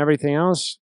police and everything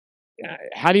else,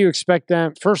 how do you expect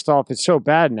them? First off, it's so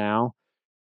bad now.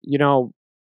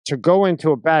 to go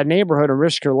into a bad neighborhood and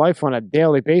risk your life on a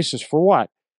daily basis for what?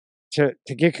 To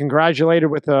get congratulated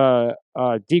with a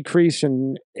decrease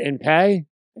in pay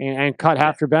and cut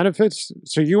half your benefits?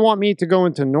 So you want me to go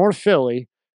into North Philly,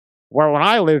 where when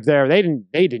I lived there,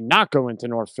 they did not go into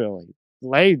North Philly.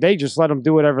 They just let them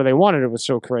do whatever they wanted. It was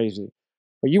so crazy.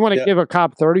 But you want to give a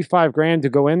cop $35,000 to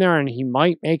go in there and he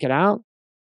might make it out?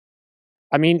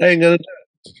 I mean, They ain't gonna do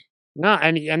it. no,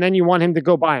 and then you want him to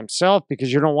go by himself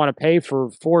because you don't want to pay for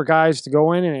 4 guys to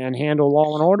go in and handle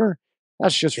law and order?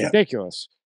 That's just ridiculous.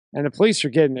 And the police are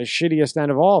getting the shittiest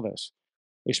end of all this,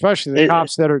 especially the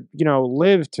cops that are,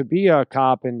 live to be a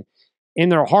cop, and in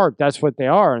their heart, that's what they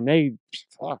are. And they,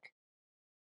 fuck.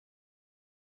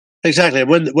 Exactly.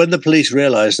 When the police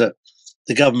realise that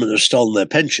the government has stolen their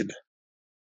pension,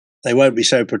 they won't be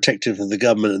so protective of the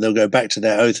government, and they'll go back to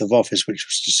their oath of office, which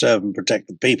was to serve and protect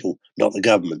the people, not the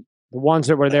government. The ones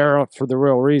that were there for the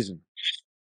real reason,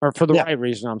 or for the right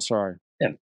reason. I'm sorry.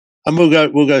 Yeah, and we'll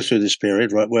go through this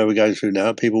period right where we're going through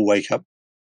now. People wake up.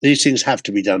 These things have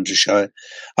to be done to show it.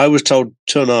 I was told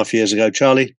 2.5 years ago,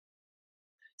 Charlie,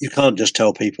 you can't just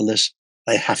tell people this;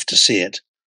 they have to see it.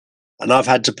 And I've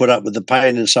had to put up with the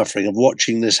pain and suffering of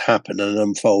watching this happen and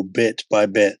unfold bit by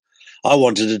bit. I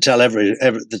wanted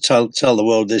to tell tell the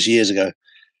world this years ago,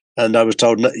 and I was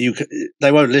told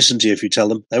they won't listen to you if you tell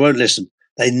them. They won't listen.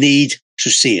 They need to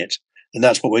see it, and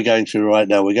that's what we're going through right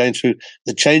now. We're going through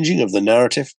the changing of the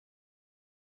narrative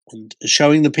and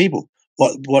showing the people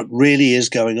what really is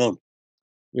going on.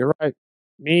 You're right.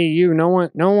 Me, you, no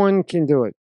one can do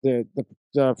it.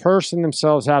 The person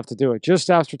themselves have to do it. Just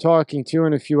after talking to you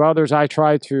and a few others, I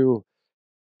try to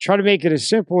make it as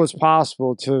simple as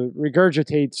possible to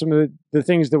regurgitate some of the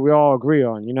things that we all agree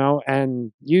on,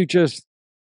 and you just,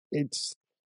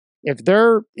 if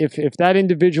that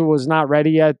individual is not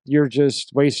ready yet, you're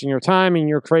just wasting your time and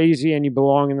you're crazy and you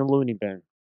belong in the loony bin.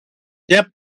 Yep.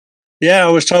 Yeah, I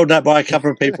was told that by a couple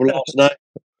of people last night.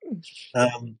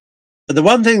 But the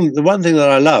one thing that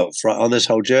I love on this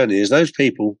whole journey is those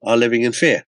people are living in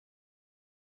fear.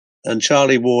 And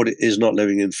Charlie Ward is not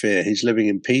living in fear. He's living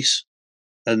in peace.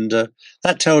 And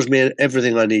that tells me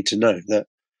everything I need to know, that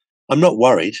I'm not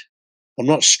worried, I'm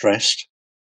not stressed,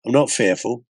 I'm not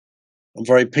fearful, I'm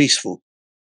very peaceful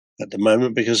at the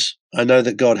moment because I know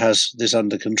that God has this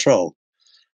under control.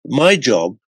 My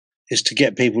job is to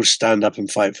get people to stand up and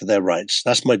fight for their rights.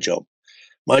 That's my job.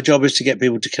 My job is to get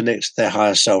people to connect to their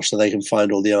higher self so they can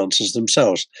find all the answers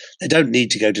themselves. They don't need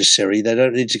to go to Siri, they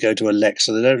don't need to go to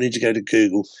Alexa, they don't need to go to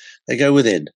Google. They go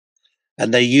within.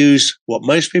 And they use what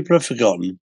most people have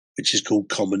forgotten, which is called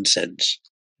common sense.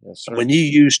 Yes, and when you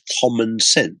use common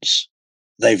sense,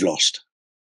 they've lost.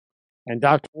 And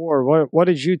Dr. Ward, what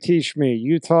did you teach me?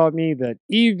 You taught me that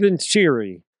even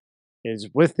Siri is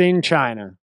within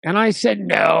China. And I said,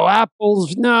 no,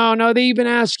 Apple's, no. They even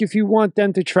ask if you want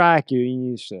them to track you. And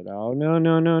you said, oh,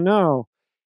 no.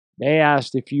 They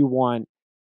asked if you want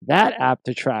that app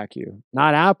to track you,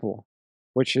 not Apple.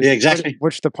 Which is exactly.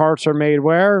 Which the parts are made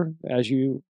where, as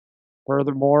you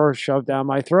furthermore shove down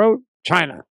my throat,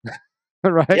 China,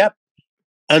 right? Yep.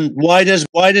 And why does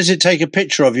it take a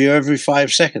picture of you every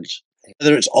 5 seconds,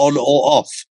 whether it's on or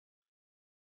off?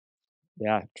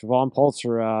 Yeah, Trevon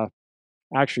Pulitzer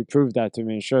actually proved that to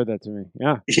me and showed that to me.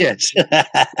 Yeah. Yes.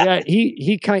 Yeah.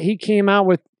 He came up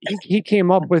with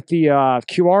the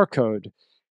QR code.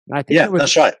 And I think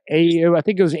that's right. I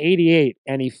think it was 88,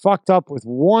 and he fucked up with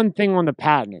one thing on the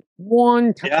patent,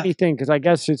 one tiny thing, because I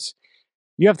guess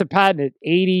you have to patent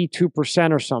it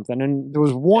 82% or something, and there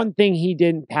was one thing he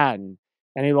didn't patent,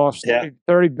 and he lost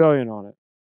 $30 billion on it.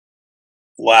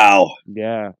 Wow.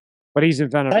 Yeah, but he's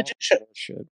invented all that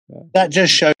shit. Yeah. That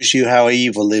just shows you how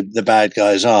evil the bad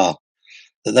guys are,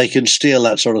 that they can steal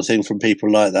that sort of thing from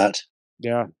people like that.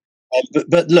 Yeah.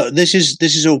 But look, this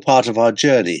is all part of our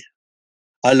journey.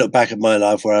 I look back at my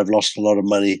life where I've lost a lot of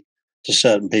money to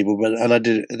certain people,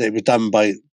 it was done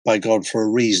by God for a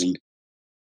reason,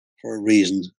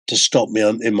 to stop me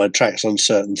in my tracks on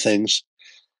certain things.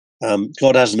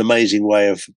 God has an amazing way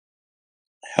of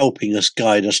helping us,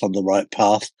 guide us on the right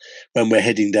path when we're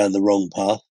heading down the wrong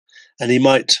path. And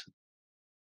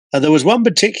and there was one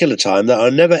particular time that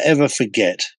I'll never ever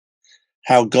forget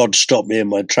how God stopped me in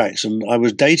my tracks. And I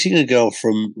was dating a girl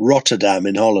from Rotterdam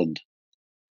in Holland.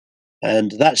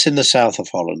 And that's in the south of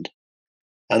Holland.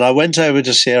 And I went over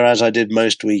to see her as I did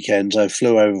most weekends. I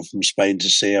flew over from Spain to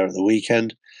see her at the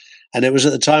weekend. And it was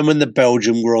at the time when the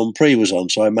Belgium Grand Prix was on.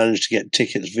 So I managed to get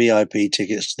VIP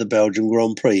tickets to the Belgium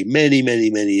Grand Prix many,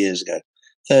 many, many years ago,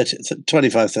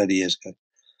 25, 30 years ago.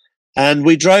 And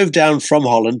we drove down from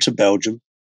Holland to Belgium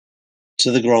to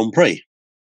the Grand Prix.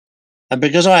 And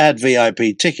because I had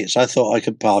VIP tickets, I thought I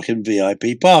could park in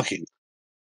VIP parking.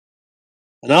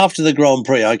 And after the Grand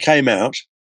Prix, I came out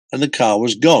and the car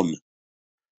was gone.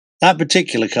 That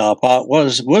particular car park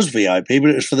was VIP, but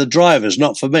it was for the drivers,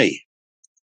 not for me.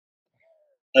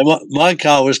 And my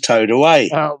car was towed away.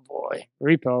 Oh, boy.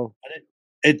 Repo.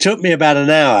 It took me about an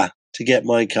hour to get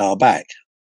my car back.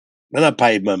 And I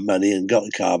paid my money and got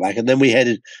the car back. And then we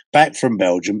headed back from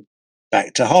Belgium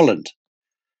back to Holland.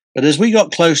 But as we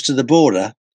got close to the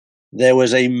border, there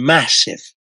was a massive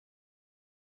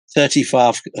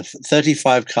 35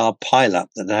 car pileup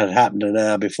that had happened an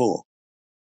hour before.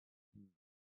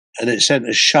 And it sent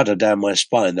a shudder down my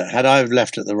spine that had I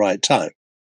left at the right time,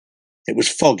 it was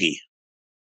foggy.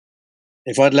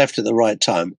 If I'd left at the right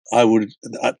time, I would.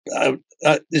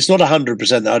 It's not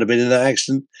 100% that I'd have been in that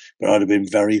accident, but I'd have been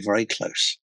very, very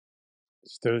close.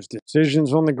 It's those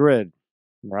decisions on the grid,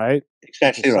 right?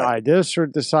 Exactly decide right. This or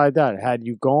decide that. Had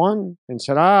you gone and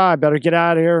said, I better get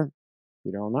out of here,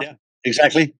 you don't know. Yeah,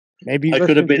 exactly. Maybe I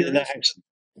could have been in that accident.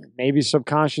 Maybe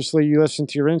subconsciously you listen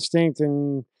to your instinct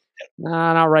and,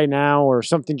 nah, not right now, or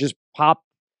something just popped,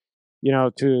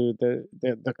 to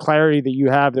the clarity that you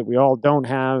have that we all don't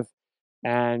have,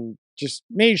 and just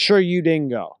made sure you didn't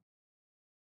go.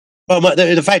 Well,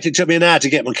 the fact it took me an hour to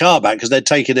get my car back because they'd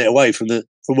taken it away from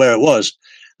where it was,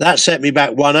 that set me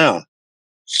back 1 hour.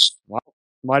 Well,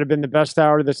 might have been the best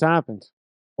hour that's happened.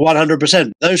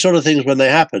 100%. Those sort of things, when they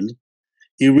happen,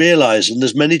 you realize, and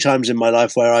there's many times in my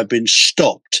life where I've been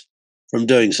stopped from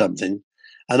doing something,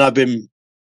 and I've been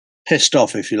pissed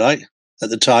off, if you like, at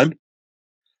the time.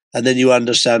 And then you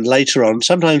understand later on.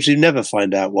 Sometimes you never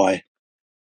find out why.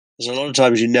 There's a lot of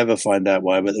times you never find out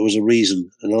why, but there was a reason.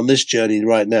 And on this journey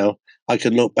right now, I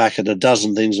can look back at a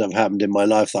dozen things that have happened in my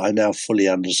life that I now fully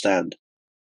understand.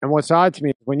 And what's odd to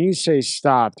me, when you say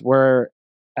stopped, where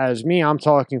as me, I'm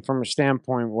talking from a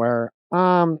standpoint where,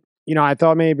 I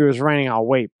thought maybe it was raining, I'll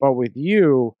wait. But with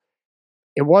you,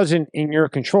 it wasn't in your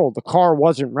control. The car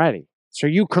wasn't ready. So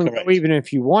you couldn't go even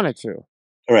if you wanted to.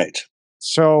 Correct.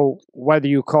 So whether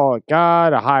you call it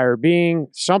God, a higher being,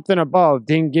 something above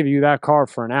didn't give you that car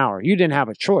for an hour. You didn't have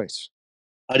a choice.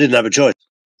 I didn't have a choice.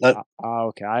 No.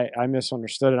 Okay, I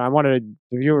misunderstood it. I wanted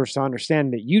the viewers to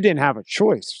understand that you didn't have a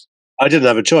choice. I didn't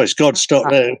have a choice. God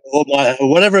stopped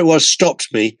whatever it was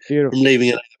stopped me from leaving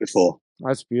an hour before.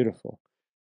 That's beautiful.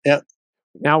 Yeah.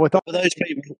 Now with all those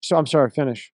people, so I'm sorry.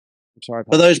 Finish. I'm sorry.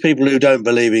 For those people who don't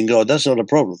believe in God, that's not a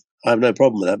problem. I have no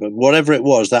problem with that. But whatever it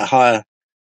was,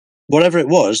 whatever it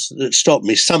was that stopped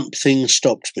me, something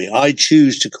stopped me. I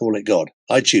choose to call it God.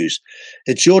 I choose.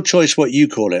 It's your choice what you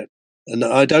call it. And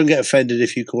I don't get offended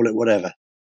if you call it whatever.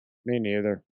 Me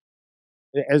neither.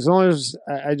 As long as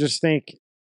I just think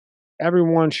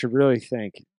everyone should really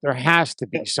think there has to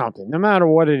be something, no matter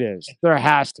what it is. There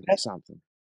has to be something.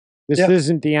 This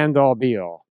isn't the end all be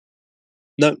all.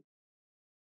 No,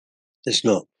 it's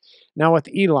not. Now with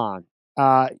Elon,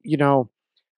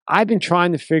 I've been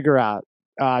trying to figure out.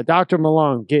 Dr.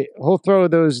 Malone, he'll throw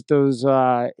those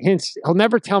hints. He'll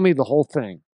never tell me the whole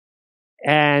thing.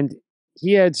 And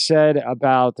he had said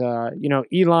about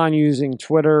Elon using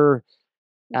Twitter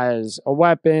as a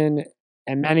weapon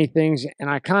and many things. And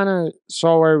I kind of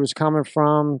saw where he was coming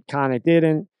from, kind of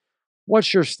didn't.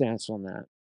 What's your stance on that?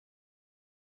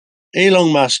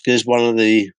 Elon Musk is one of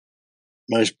the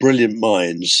most brilliant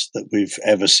minds that we've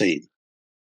ever seen.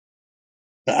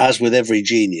 But as with every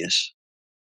genius,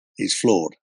 he's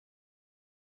flawed.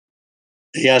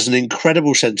 He has an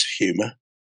incredible sense of humour.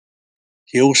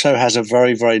 He also has a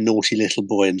very, very naughty little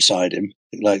boy inside him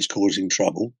who likes causing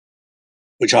trouble,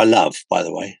 which I love, by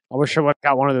the way. I wish I would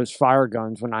have got one of those fire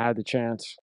guns when I had the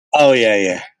chance. Oh,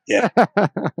 yeah.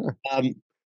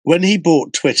 When he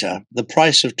bought Twitter, the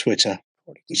price of Twitter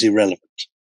was irrelevant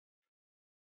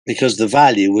because the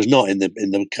value was not in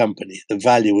the company. The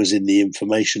value was in the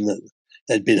information that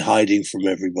they'd been hiding from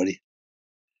everybody.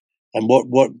 And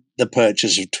what the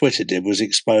purchase of Twitter did was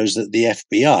expose that the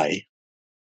FBI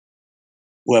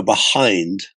were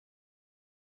behind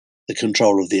the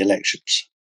control of the elections.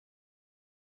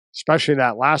 Especially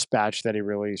that last batch that he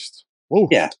released. Ooh.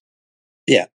 Yeah.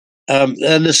 And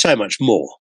there's so much more.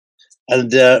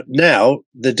 And now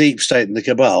the deep state and the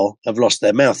cabal have lost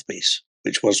their mouthpiece,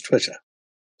 which was Twitter.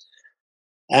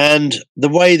 And the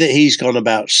way that he's gone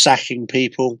about sacking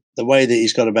people, the way that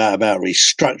he's gone about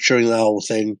restructuring the whole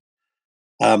thing,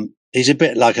 he's a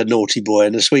bit like a naughty boy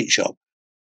in a sweet shop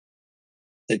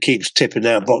that keeps tipping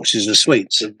out boxes of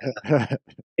sweets and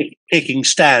picking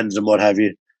stands and what have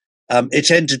you.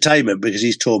 It's entertainment because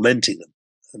he's tormenting them.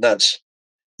 And that's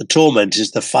the torment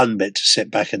is the fun bit to sit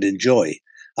back and enjoy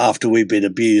after we've been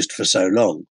abused for so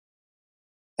long.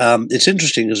 It's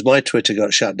interesting because my Twitter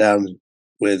got shut down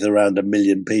with around 1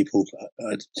 million people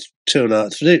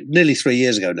 2.5, nearly 3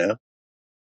 years ago now.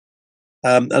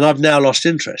 And I've now lost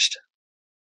interest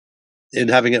in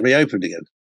having it reopened again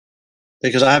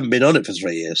because I haven't been on it for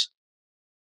 3 years.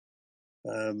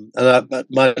 But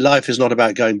my life is not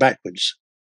about going backwards.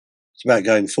 It's about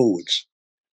going forwards.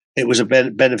 It was a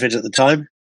benefit at the time,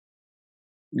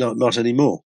 not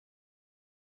anymore.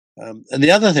 And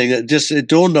the other thing that it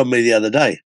dawned on me the other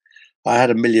day, I had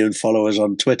 1 million followers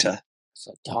on Twitter. It's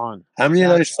a ton. How many of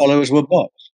those followers were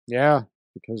bots? Yeah,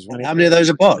 because how many of those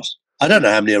are bots? I don't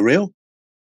know how many are real.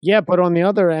 Yeah, but on the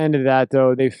other end of that,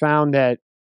 though, they found that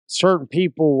certain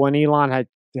people, when Elon had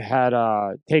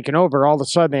taken over, all of a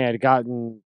sudden they had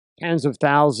gotten tens of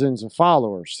thousands of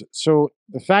followers. So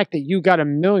the fact that you got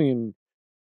 1 million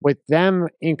with them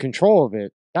in control of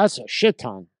it, that's a shit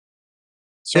ton.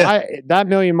 So Yeah. that 1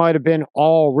 million might have been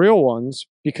all real ones,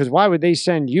 because why would they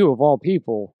send you, of all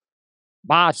people,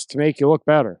 bots to make you look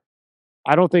better?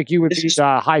 I don't think you would be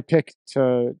high pick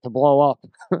to blow up.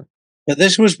 But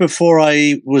this was before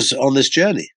I was on this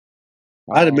journey.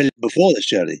 I had 1 million before this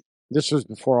journey. This was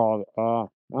before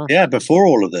all. Yeah, before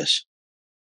all of this.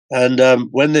 And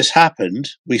when this happened,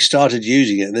 we started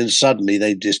using it, and then suddenly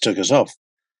they just took us off.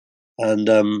 And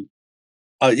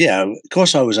yeah, of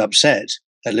course I was upset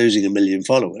at losing 1 million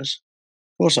followers.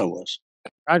 Of course I was.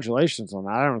 Congratulations on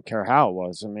that. I don't care how it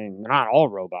was. I mean, they're not all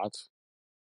robots.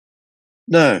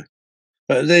 No.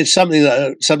 But it's something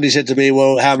that somebody said to me,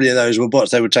 well, how many of those were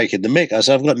bots? They were taking the mick. I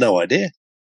said, I've got no idea.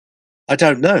 I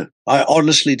don't know. I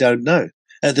honestly don't know.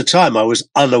 At the time, I was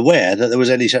unaware that there was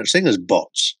any such thing as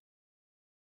bots.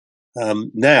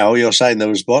 Now you're saying there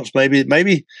was bots. Maybe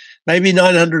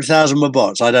 900,000 were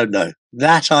bots. I don't know.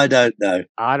 That I don't know.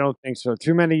 I don't think so.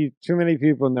 Too many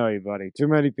people know you, buddy. Too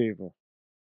many people.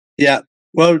 Yeah.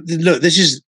 Well, look,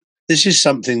 this is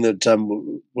something that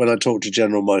when I talked to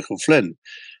General Michael Flynn,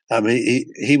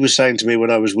 he was saying to me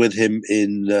when I was with him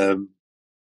in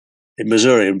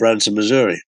Missouri, in Branson,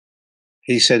 Missouri.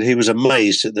 He said he was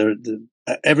amazed that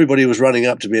everybody was running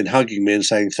up to me and hugging me and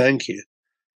saying thank you,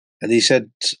 and he said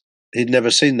he'd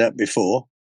never seen that before.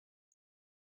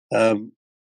 And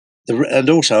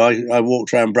also, I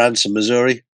walked around Branson,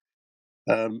 Missouri,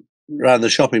 around the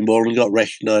shopping mall, and got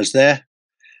recognised there.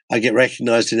 I get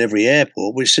recognised in every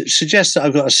airport, which suggests that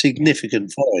I've got a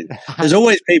significant following.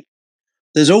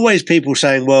 There's always people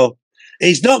saying, well,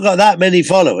 he's not got that many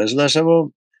followers. And I said,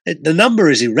 well, the number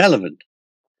is irrelevant.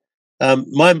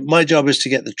 My job is to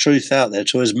get the truth out there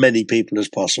to as many people as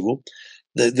possible.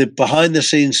 The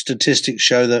behind-the-scenes statistics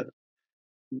show that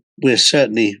we're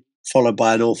certainly followed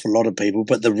by an awful lot of people.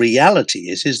 But the reality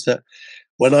is that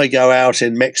when I go out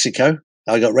in Mexico,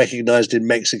 I got recognized in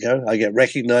Mexico. I get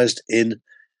recognized in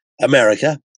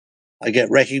America. I get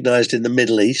recognized in the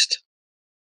Middle East.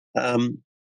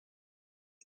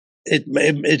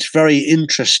 It's very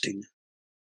interesting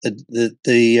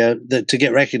that to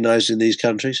get recognized in these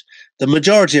countries. The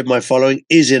majority of my following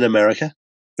is in America,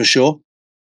 for sure.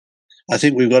 I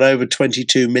think we've got over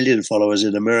 22 million followers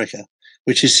in America,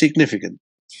 which is significant.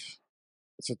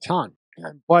 It's a ton.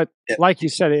 But like you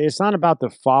said, it's not about the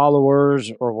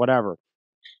followers or whatever.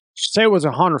 Say it was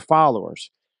 100 followers.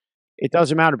 It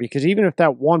doesn't matter, because even if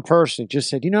that one person just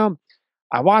said,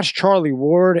 I watched Charlie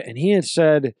Ward and he had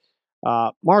said,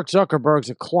 Mark Zuckerberg's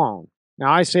a clone.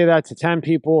 Now, I say that to 10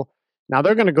 people. Now,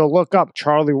 they're going to go look up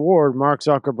Charlie Ward, Mark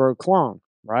Zuckerberg clone,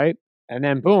 right? And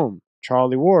then, boom,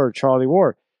 Charlie Ward.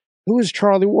 Who is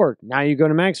Charlie Ward? Now you go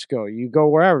to Mexico. You go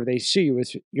wherever. They see you.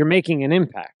 You're making an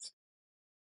impact.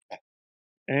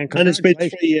 And it's been 3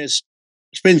 years.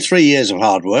 It's been 3 years of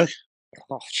hard work.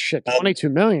 Oh, shit. 22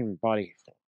 million, buddy.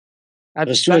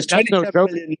 That's no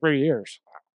joke in 3 years.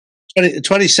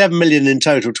 27 million in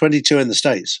total, 22 in the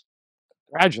States.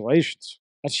 Congratulations.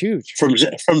 That's huge.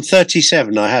 From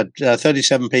 37, I had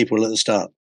 37 people at the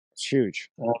start. It's huge.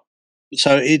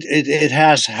 So it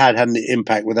has had an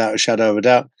impact without a shadow of a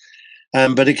doubt.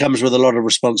 But it comes with a lot of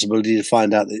responsibility to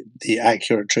find out the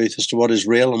accurate truth as to what is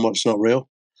real and what's not real.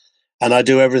 And I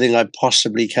do everything I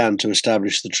possibly can to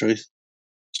establish the truth.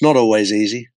 It's not always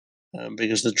easy,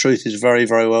 because the truth is very,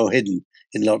 very well hidden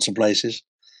in lots of places.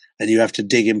 And you have to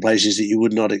dig in places that you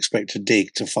would not expect to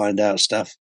dig to find out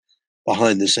stuff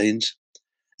behind the scenes.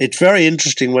 It's very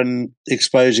interesting when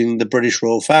exposing the British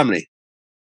royal family.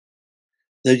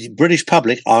 The British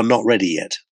public are not ready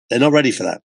yet. They're not ready for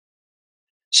that.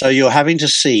 So you're having to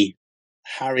see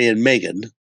Harry and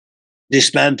Meghan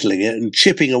dismantling it and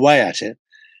chipping away at it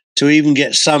to even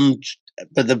get some,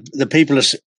 but the people are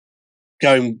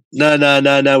going,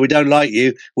 no, we don't like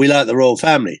you. We like the royal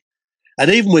family. And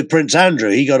even with Prince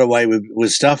Andrew, he got away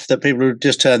with stuff that people had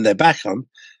just turned their back on,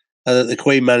 and that the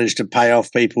Queen managed to pay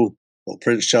off people, or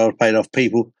Prince Charles paid off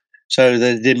people, so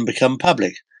that it didn't become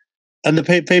public. And the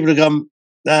people have gone,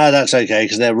 that's okay,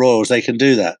 because they're royals, they can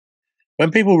do that.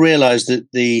 When people realise that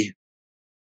the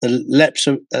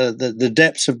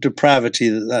depths of depravity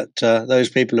that those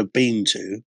people have been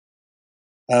to,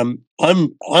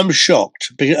 I'm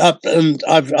shocked, because, and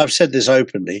I've said this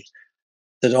openly,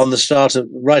 that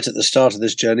right at the start of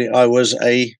this journey, I was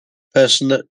a person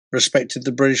that respected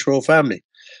the British royal family.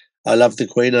 I loved the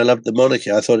Queen, I loved the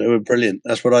monarchy. I thought it was brilliant.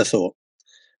 That's what I thought.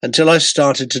 Until I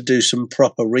started to do some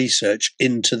proper research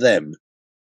into them.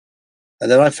 And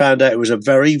then I found out it was a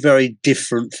very, very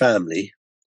different family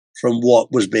from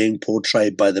what was being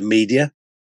portrayed by the media,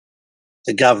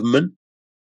 the government,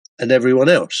 and everyone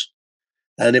else.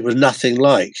 And it was nothing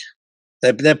like.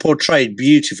 They're portrayed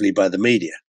beautifully by the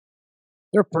media.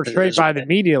 They're portrayed by the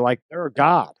media like they're a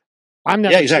god. I've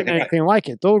never seen anything like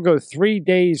it. They'll go 3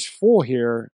 days full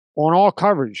here on all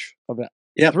coverage of it.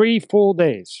 Yep. 3 full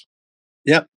days.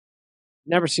 Yep.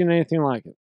 Never seen anything like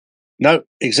it. No,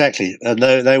 exactly. And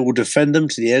they will defend them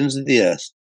to the ends of the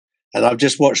earth. And I've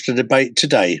just watched a debate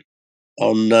today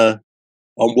on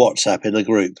WhatsApp in a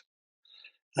group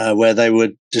where they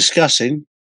were discussing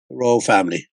the royal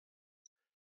family.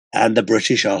 And the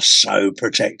British are so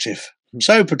protective.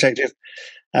 So protective.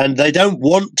 And they don't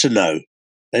want to know.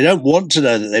 They don't want to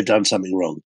know that they've done something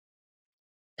wrong.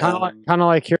 Kind of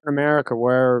like here in America,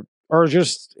 or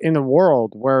just in the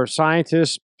world, where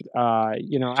scientists,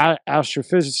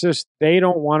 astrophysicists, they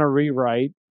don't want to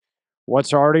rewrite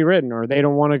what's already written, or they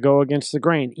don't want to go against the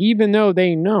grain, even though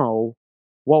they know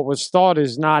what was thought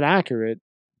is not accurate.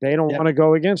 They don't want to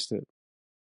go against it.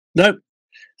 No.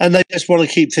 And they just want to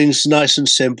keep things nice and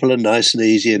simple and nice and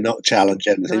easy and not challenge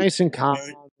anything. Nice and calm,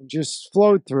 just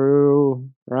float through,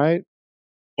 right?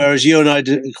 Whereas you and I are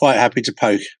quite happy to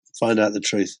poke, find out the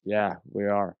truth. Yeah, we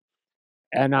are.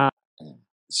 And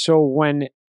so when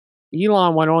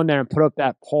Elon went on there and put up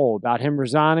that poll about him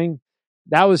resigning,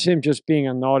 that was him just being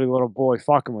a naughty little boy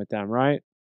fucking with them, right?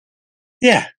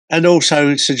 Yeah, and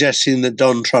also suggesting that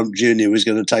Don Trump Jr. was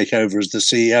going to take over as the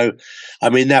CEO.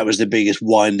 I mean, that was the biggest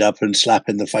wind-up and slap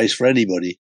in the face for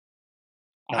anybody.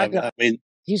 I mean,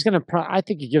 he's going to. I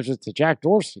think he gives it to Jack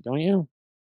Dorsey, don't you?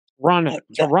 Run it.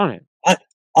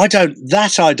 I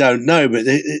don't know, but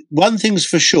one thing's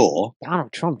for sure.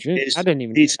 Donald Trump Jr. I didn't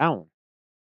even know that one.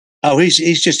 Oh,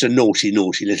 he's just a naughty,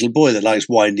 naughty little boy that likes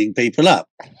winding people up.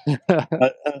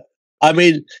 I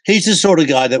mean, he's the sort of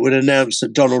guy that would announce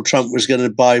that Donald Trump was going to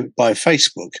buy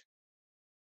Facebook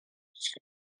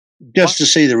just to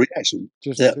see the reaction.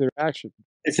 Just to see the reaction.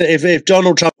 If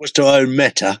Donald Trump was to own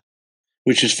Meta,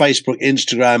 which is Facebook,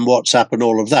 Instagram, WhatsApp, and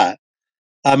all of that,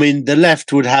 I mean, the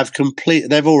left would have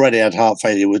they've already had heart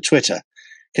failure with Twitter.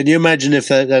 Can you imagine if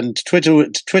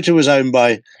Twitter was owned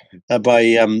by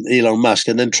Elon Musk,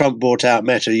 and then Trump bought out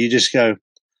Meta? You just go,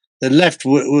 the left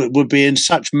would be in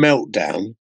such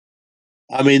meltdown.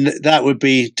 I mean, that would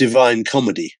be divine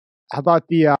comedy. How about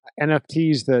the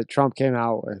NFTs that Trump came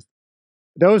out with?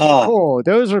 Those are cool.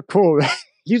 Those are cool.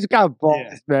 He's got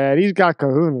balls, man. He's got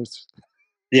kahunas.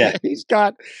 Yeah. He's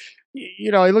got, he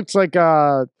looks like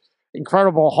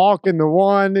Incredible Hulk in the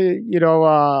one,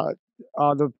 the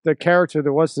character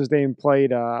that, what's his name,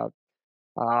 played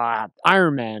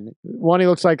Iron Man. One, he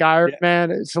looks like Iron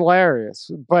Man. It's hilarious.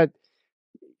 But,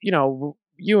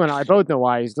 you and I both know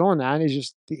why he's doing that.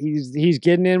 He's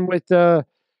getting in with the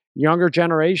younger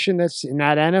generation that's in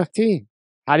that NFT.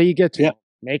 How do you get to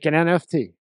make an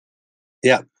NFT?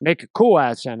 Yeah. Make a cool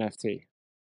ass NFT.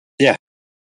 Yeah.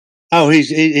 Oh,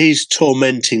 he's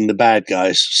tormenting the bad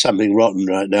guys, something rotten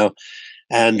right now.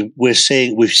 And we're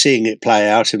seeing it play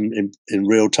out in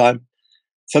real time.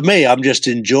 For me, I'm just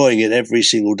enjoying it every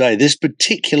single day. This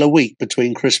particular week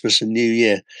between Christmas and New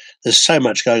Year, there's so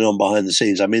much going on behind the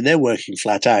scenes. I mean, they're working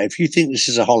flat out. If you think this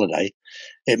is a holiday,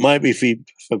 it might be for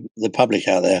the public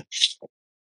out there.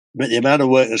 But the amount of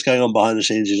work that's going on behind the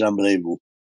scenes is unbelievable.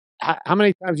 How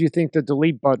many times do you think the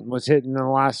delete button was hit in the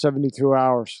last 72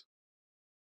 hours?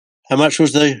 How much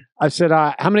was I said,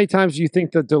 how many times do you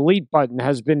think the delete button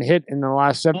has been hit in the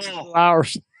last 72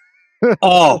 hours?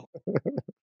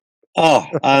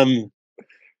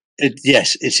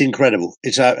 Yes, it's incredible.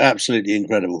 It's absolutely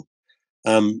incredible.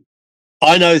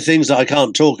 I know things that I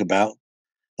can't talk about,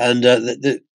 and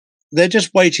they're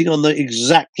just waiting on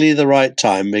exactly the right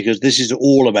time, because this is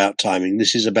all about timing.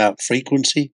 This is about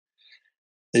frequency.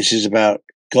 This is about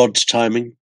God's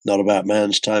timing, not about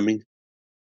man's timing.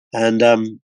 And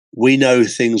we know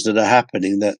things that are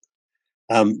happening that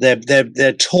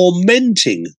they're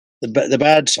tormenting the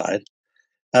bad side.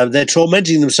 They're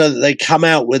tormenting them so that they come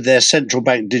out with their central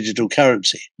bank digital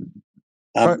currency,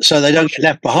 so they don't get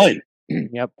left behind.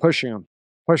 Yep, pushing them.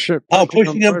 Pushing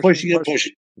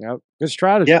Pushing. Yep, good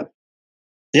strategy.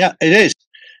 Yeah, it is.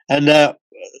 And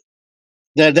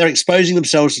they're exposing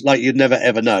themselves like you'd never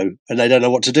ever know, and they don't know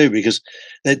what to do because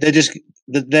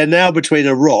they're now between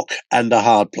a rock and a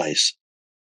hard place.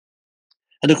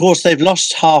 And of course, they've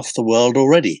lost half the world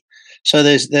already. So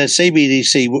their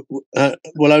CBDC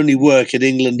will only work in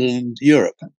England and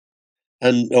Europe,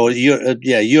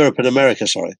 Europe and America.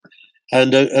 Sorry,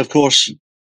 and of course,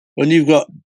 when you've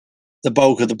got the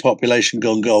bulk of the population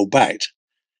gone gold backed,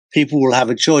 people will have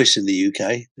a choice in the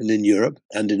UK and in Europe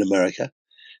and in America.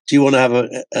 Do you want to have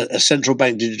a central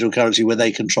bank digital currency where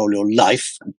they control your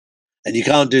life, and you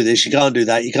can't do this, you can't do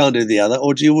that, you can't do the other,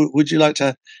 or would you like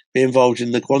to be involved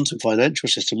in the quantum financial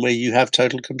system where you have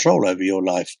total control over your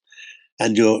life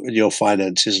and your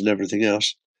finances and everything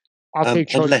else? I'll take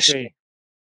choice C.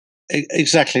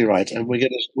 Exactly right, and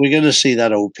we're gonna see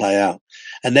that all play out,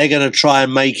 and they're going to try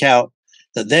and make out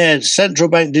that their central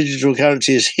bank digital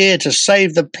currency is here to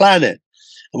save the planet,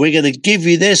 and we're going to give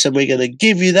you this, and we're going to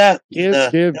give you that.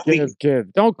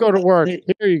 Give. Don't go to work.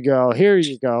 Here you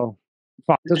go.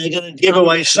 Fuck, they're going to give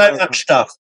away so much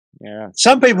stuff. Yeah.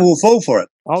 Some people will fall for it.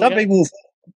 People will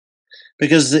fall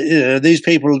because these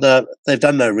people they've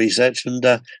done no research,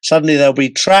 and suddenly they'll be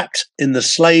trapped in the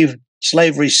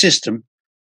slavery system.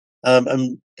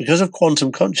 And because of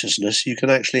quantum consciousness, you can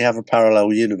actually have a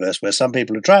parallel universe where some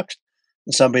people are trapped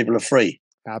and some people are free.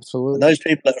 Absolutely. And those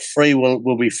people that are free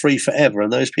will be free forever,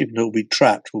 and those people who will be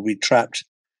trapped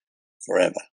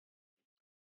forever.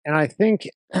 And I think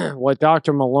what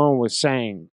Dr. Malone was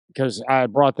saying, because I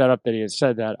brought that up that he had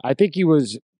said that, I think he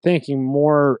was thinking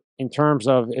more in terms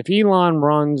of if Elon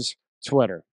runs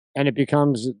Twitter and it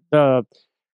becomes the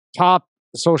top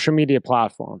social media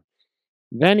platform,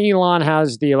 then Elon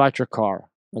has the electric car.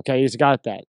 Okay, he's got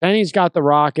that. Then he's got the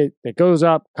rocket that goes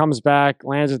up, comes back,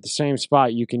 lands at the same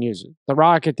spot. You can use it. The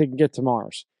rocket that can get to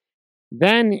Mars.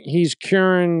 Then he's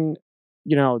curing,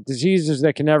 diseases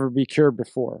that can never be cured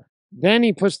before. Then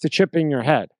he puts the chip in your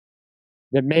head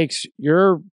that makes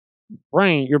your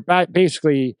brain, you're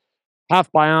basically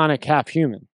half bionic, half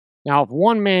human. Now, if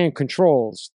one man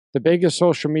controls the biggest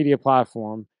social media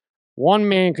platform, one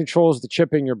man controls the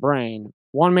chip in your brain,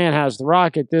 one man has the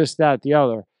rocket, this, that, the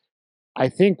other. I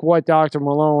think what Dr.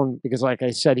 Malone, because like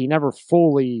I said, he'll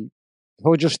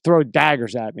just throw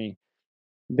daggers at me,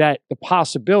 that the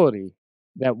possibility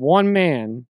that one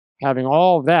man having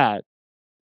all of that's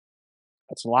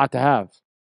a lot to have.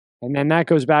 And then that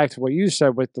goes back to what you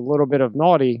said with the little bit of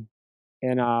naughty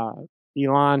in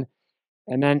Elon,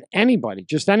 and then anybody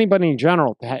in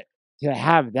general, to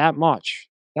have that much,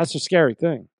 that's a scary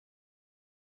thing.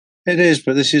 It is,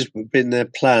 but this has been their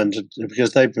plan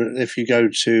because if you go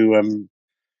to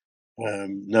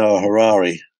Noah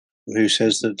Harari, who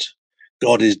says that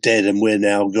God is dead and we're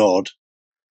now God,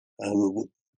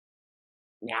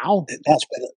 now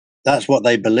that's what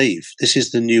they believe. This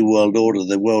is the new world order,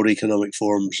 the World Economic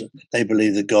Forums. They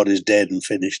believe that God is dead and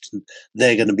finished, and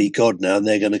they're going to be God now, and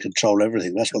they're going to control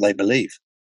everything. That's what they believe.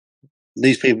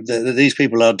 These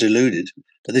people are deluded,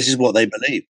 but this is what they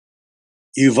believe.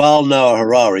 Yuval Noah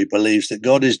Harari believes that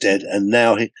God is dead, and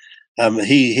now he's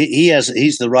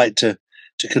the right to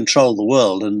control the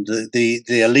world, and the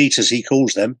elite, as he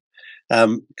calls them,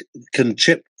 can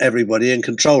chip everybody and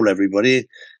control everybody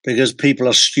because people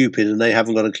are stupid and they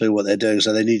haven't got a clue what they're doing,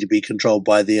 so they need to be controlled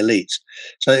by the elites.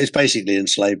 So it's basically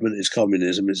enslavement, it's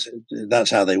communism, that's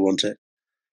how they want it.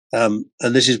 And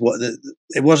this is what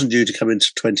it wasn't due to come into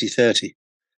 2030.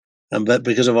 But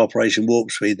because of Operation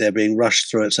Warp Speed, they're being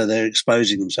rushed through it, so they're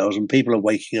exposing themselves, and people are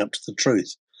waking up to the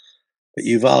truth. But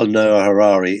Yuval Noah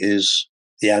Harari is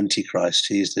the Antichrist.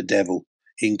 He is the devil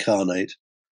incarnate.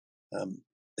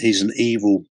 He's an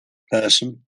evil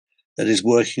person that is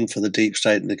working for the deep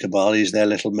state and the cabal. He's their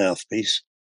little mouthpiece.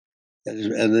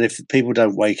 And if people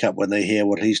don't wake up when they hear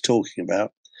what he's talking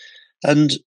about,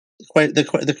 and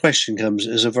the question comes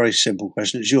as a very simple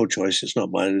question. It's your choice. It's not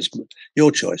mine. It's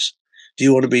your choice. Do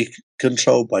you want to be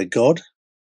controlled by God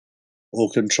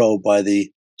or controlled by the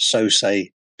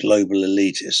so-say global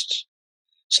elitists?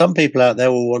 Some people out there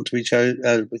will want to be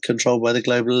controlled by the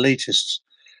global elitists.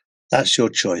 That's your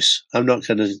choice. I'm not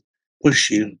going to push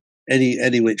you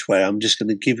any which way. I'm just going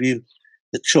to give you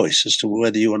the choice as to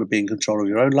whether you want to be in control of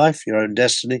your own life, your own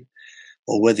destiny,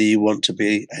 or whether you want to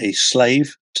be a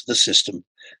slave to the system.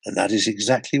 And that is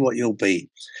exactly what you'll be.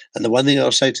 And the one thing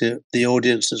I'll say to the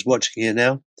audience that's watching here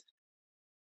now,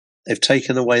 they've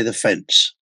taken away the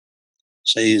fence.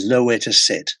 So there's nowhere to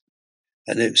sit.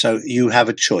 And so you have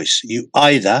a choice. You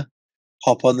either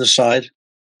hop on the side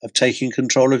of taking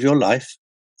control of your life,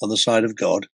 on the side of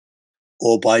God,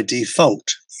 or by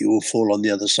default, you will fall on the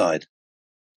other side.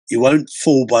 You won't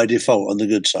fall by default on the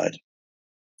good side.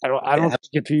 I don't think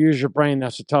if you use your brain,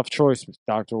 that's a tough choice,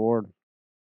 Dr. Ward.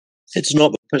 It's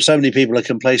not, but so many people are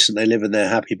complacent. They live in their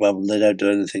happy bubble and they don't do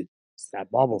anything. It's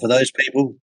that bubble. For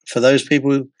those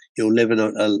people, you'll live in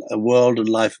a world and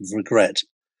life of regret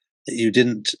that you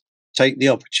didn't take the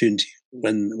opportunity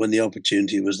when the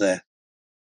opportunity was there.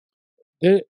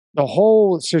 The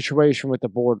whole situation with the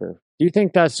border, do you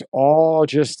think that's all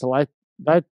just to let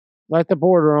the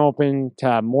border open to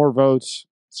have more votes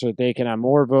so they can have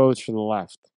more votes for the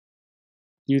left?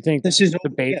 Do you think this is the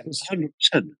basis?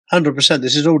 100%.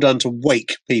 This is all done to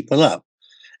wake people up.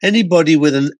 Anybody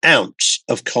with an ounce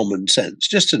of common sense,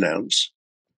 just an ounce,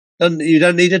 you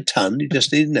don't need a ton, you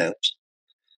just need an ounce,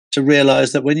 to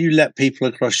realize that when you let people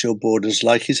across your borders,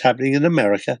 like is happening in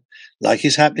America, like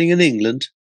is happening in England,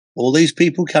 all these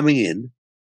people coming in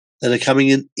that are coming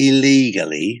in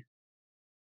illegally,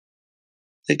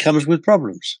 it comes with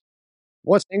problems.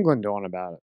 What's England doing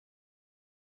about it?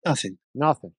 Nothing.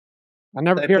 Nothing. I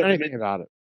never hear anything about it.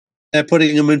 They're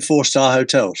putting them in 4-star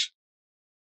hotels.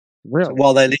 Really? So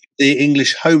while they leave the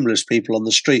English homeless people on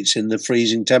the streets in the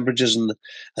freezing temperatures and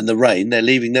the rain, they're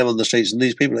leaving them on the streets. And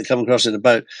these people that come across in a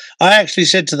boat, I actually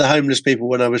said to the homeless people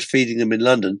when I was feeding them in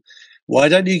London, why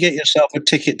don't you get yourself a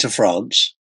ticket to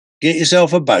France, get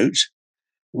yourself a boat,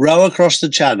 row across the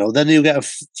channel, then you'll get a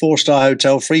 4-star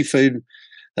hotel, free food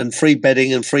and free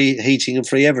bedding and free heating and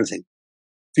free everything.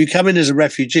 If you come in as a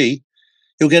refugee,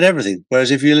 you'll get everything. Whereas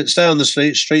if you stay on the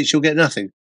streets, you'll get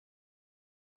nothing.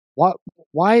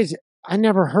 Why is I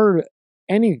never heard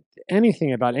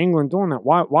anything about England doing that?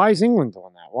 Why is England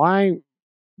doing that? Why?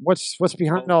 What's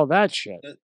behind all that shit?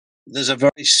 There's a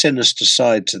very sinister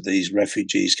side to these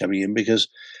refugees coming in because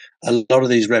a lot of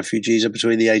these refugees are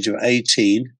between the age of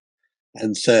 18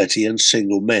 and 30 and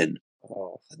single men.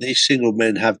 Oh. These single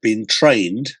men have been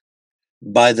trained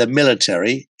by the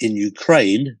military in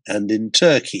Ukraine and in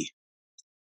Turkey.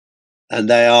 And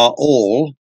they are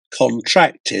all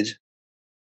contracted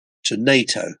to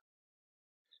NATO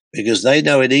because they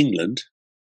know in England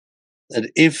that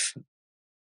if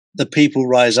the people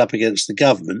rise up against the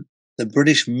government, the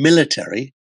British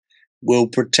military will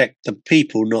protect the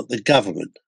people, not the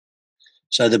government.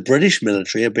 So the British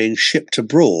military are being shipped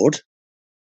abroad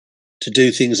to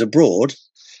do things abroad,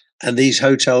 and these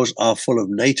hotels are full of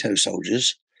NATO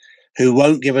soldiers who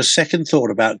won't give a second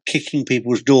thought about kicking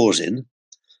people's doors in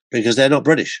because they're not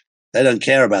British. They don't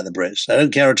care about the Brits. They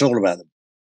don't care at all about them.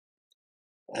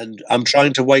 And I'm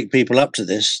trying to wake people up to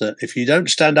this, that if you don't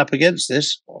stand up against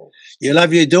this, you'll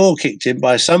have your door kicked in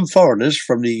by some foreigners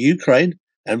from the Ukraine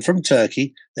and from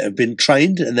Turkey that have been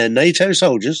trained and they're NATO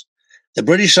soldiers. The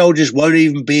British soldiers won't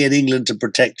even be in England to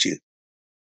protect you.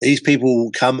 These people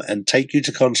will come and take you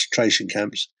to concentration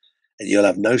camps and you'll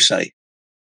have no say.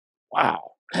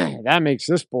 Wow. That makes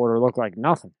this border look like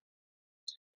nothing.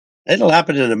 It'll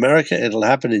happen in America. It'll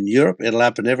happen in Europe. It'll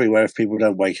happen everywhere if people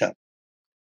don't wake up.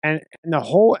 And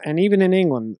even in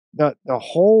England, the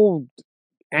whole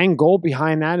end goal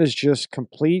behind that is just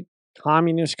complete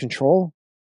communist control.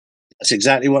 That's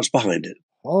exactly what's behind it.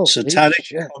 Holy satanic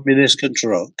shit. Communist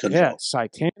control. Yeah,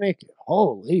 satanic.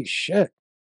 Holy shit.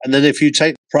 And then if you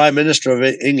take the Prime Minister of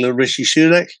England, Rishi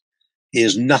Sunak, he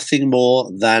is nothing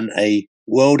more than a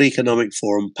World Economic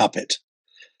Forum puppet.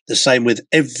 The same with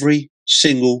every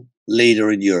single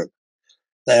leader in Europe.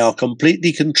 They are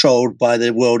completely controlled by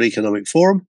the World Economic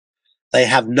Forum. They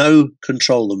have no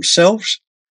control themselves,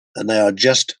 and they are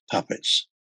just puppets.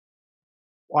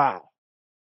 Wow.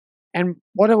 And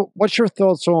what's your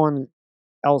thoughts on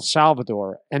El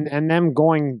Salvador and them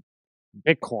going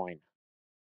Bitcoin?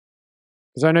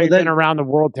 Because I know you've been around the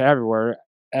world to everywhere,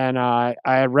 and I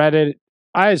had read it.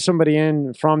 I had somebody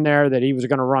in from there that he was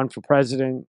going to run for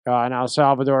president in El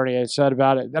Salvador, and he had said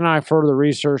about it. Then I further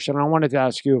researched, and I wanted to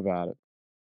ask you about it.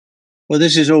 Well,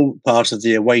 this is all part of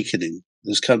the awakening.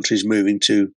 This country's moving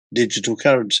to digital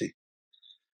currency.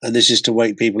 And this is to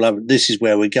wake people up. This is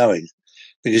where we're going.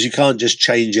 Because you can't just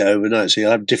change it overnight. So you'll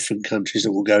have different countries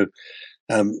that will go,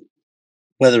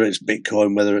 whether it's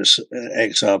Bitcoin, whether it's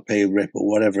XRP, Ripple,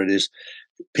 whatever it is.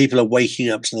 People are waking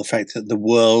up to the fact that the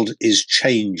world is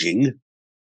changing.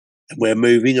 And we're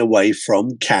moving away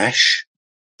from cash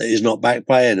that is not backed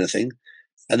by anything.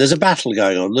 And there's a battle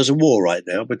going on. There's a war right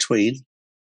now between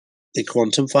the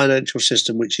quantum financial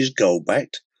system, which is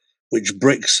gold-backed, which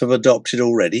BRICS have adopted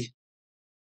already.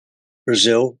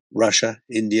 Brazil, Russia,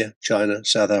 India, China,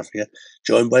 South Africa,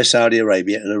 joined by Saudi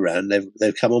Arabia and Iran.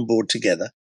 They've come on board together.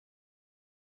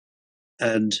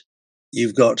 And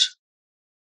you've got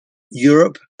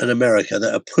Europe and America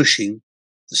that are pushing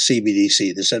the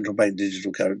CBDC, the central bank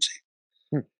digital currency.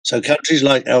 So countries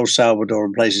like El Salvador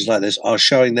and places like this are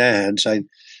showing their hand, saying,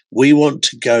 we want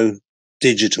to go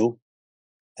digital.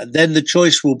 And then the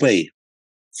choice will be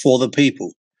for the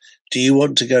people. Do you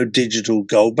want to go digital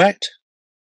gold-backed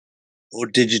or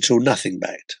digital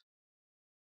nothing-backed?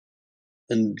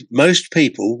 And most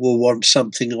people will want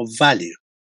something of value.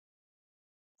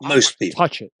 Most people.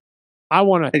 Touch it. I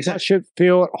want to touch it,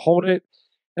 feel it, hold it.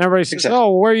 And everybody says,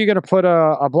 oh, where are you going to put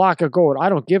a block of gold? I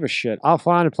don't give a shit. I'll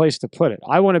find a place to put it.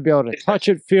 I want to be able to touch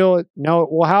it, feel it, know it.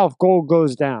 Well, how if gold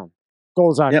goes down?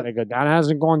 Gold's not going to go down. It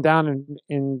hasn't gone down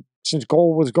since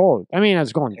gold was gold. I mean,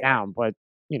 it's going down, but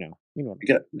you know.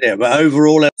 Yeah, but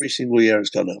overall, every single year it's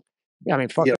gone up. Yeah, I mean,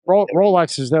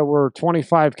 Rolexes that were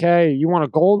 $25K. You want a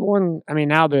gold one? I mean,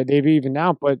 now they've evened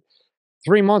out, but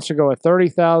 3 months ago, a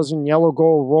 30,000 yellow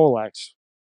gold Rolex,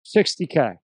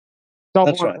 $60K,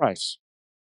 double the price.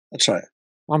 That's right.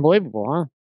 Unbelievable, huh?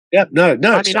 Yeah, no. I mean,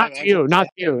 not to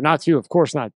you, of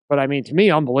course not. But I mean, to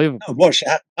me, unbelievable. No,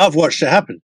 I've watched it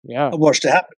happen. Yeah, I've watched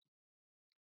it happen.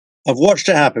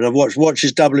 I've watched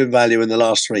watches double in value in the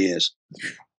last 3 years.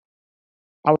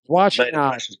 I was watching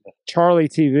Charlie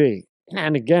TV,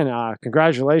 and again,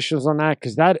 congratulations on that,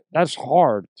 because that's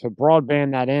hard to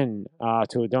broadband that in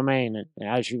to a domain,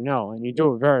 as you know, and you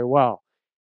do it very well.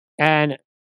 And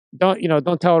don't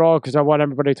tell it all, because I want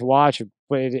everybody to watch it,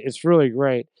 but it's really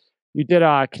great. You did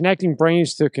Connecting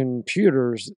Brains to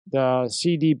Computers, the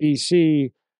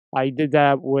CDBC. I did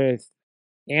that with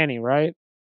Annie, right?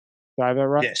 Do I have that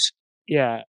right? Yes.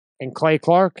 Yeah. And Clay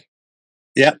Clark?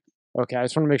 Yeah. Okay, I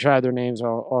just want to make sure I had their names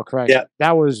all correct. Yeah.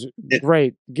 That was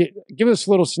great. Give us a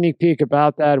little sneak peek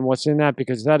about that and what's in that,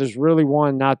 because that is really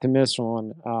one not to miss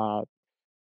on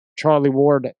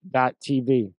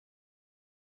CharlieWard.tv.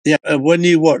 Yeah, when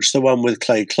you watch the one with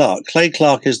Clay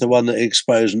Clark is the one that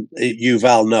exposed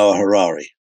Yuval Noah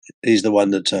Harari. He's the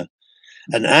one that,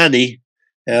 and Annie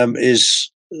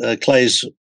is Clay's.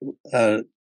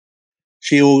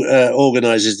 She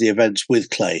organizes the events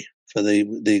with Clay for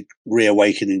the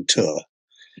Reawakening tour,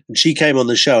 and she came on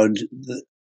the show, and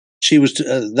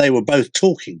they were both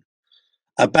talking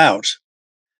about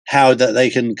how that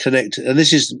they can connect. And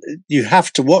you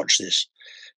have to watch this,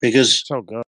 because so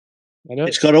good.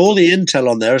 It's got all the intel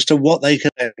on there as to what they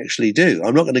can actually do.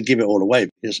 I'm not going to give it all away,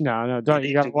 because no, don't.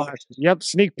 You got to watch. Yep,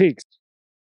 sneak peeks.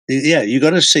 Yeah, you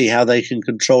got to see how they can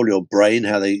control your brain,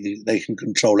 how they can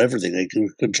control everything. They can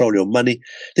control your money.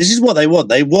 This is what they want.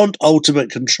 They want ultimate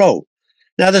control.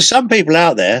 Now, there's some people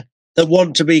out there that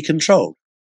want to be controlled.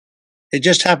 It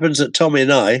just happens that Tommy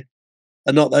and I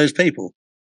are not those people.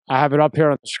 I have it up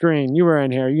here on the screen. You were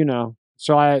in here, you know.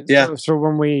 So So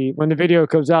when the video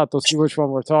comes out, they'll see which one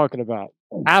we're talking about.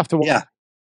 Afterwards,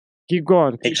 keep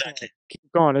going. Keep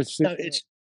going.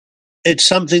 It's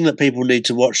something that people need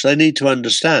to watch. They need to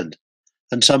understand.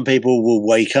 And some people will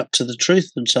wake up to the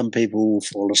truth, and some people will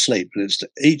fall asleep. And it's to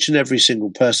each and every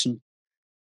single person.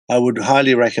 I would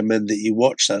highly recommend that you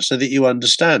watch that so that you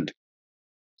understand.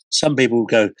 Some people will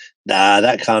go, nah,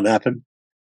 that can't happen.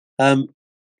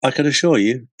 I can assure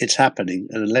you it's happening.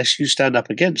 And unless you stand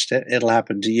up against it, it'll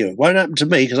happen to you. It won't happen to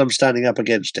me because I'm standing up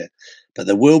against it. But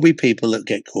there will be people that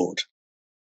get caught.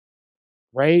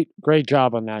 Great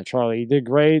job on that, Charlie. You did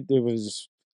great. It was,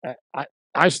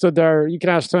 I stood there. You can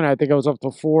ask Tony. I think I was up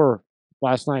till 4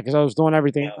 last night because I was doing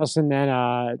everything else, and then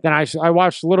I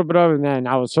watched a little bit of it, and then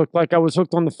I was hooked. Like I was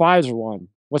hooked on the Pfizer one.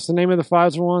 What's the name of the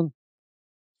Pfizer one?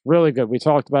 Really good. We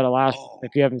talked about it last.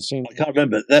 If you haven't seen, I can't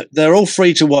remember. They're all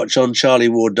free to watch on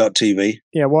CharlieWard.tv.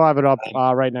 Yeah, we'll have it up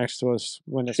right next to us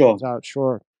when it comes out.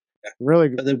 Sure. Really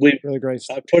good. Really great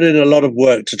stuff. I put in a lot of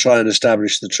work to try and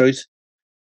establish the truth.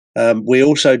 We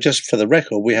also, just for the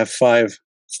record, we have 5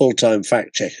 full-time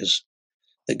fact checkers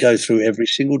that go through every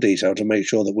single detail to make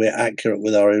sure that we're accurate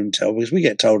with our own intel, because we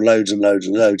get told loads and loads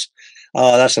and loads.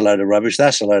 Oh, that's a load of rubbish.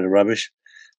 That's a load of rubbish.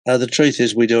 The truth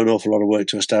is, we do an awful lot of work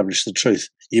to establish the truth.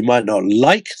 You might not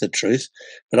like the truth,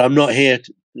 but I'm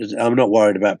not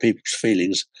worried about people's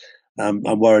feelings. I'm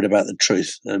worried about the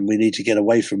truth, and we need to get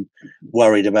away from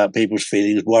worried about people's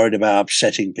feelings, worried about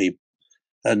upsetting people,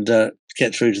 and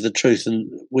get through to the truth.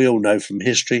 And we all know from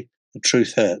history, the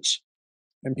truth hurts.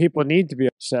 And people need to be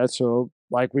upset. So,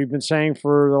 like we've been saying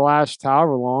for the last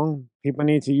however long, people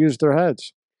need to use their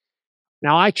heads.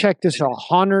 Now, I checked this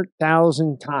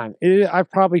 100,000 times.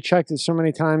 I've probably checked it so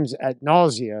many times at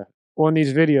nausea on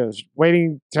these videos,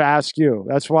 waiting to ask you.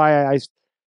 That's why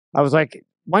I was like,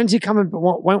 when's he coming?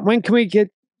 When can we get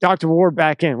Dr. Ward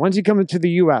back in? When's he coming to the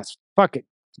U.S.? Fuck it.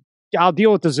 I'll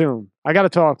deal with the Zoom. I got to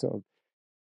talk to him.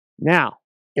 Now,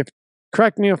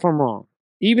 correct me if I'm wrong,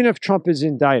 even if Trump is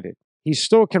indicted, he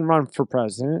still can run for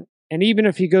president. And even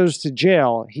if he goes to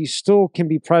jail, he still can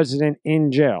be president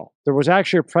in jail. There was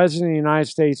actually a president of the United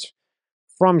States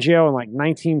from jail in like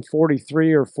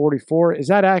 1943 or 44. Is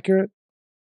that accurate?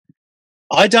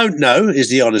 I don't know is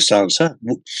the honest answer.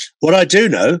 What I do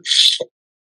know,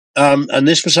 and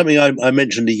this was something I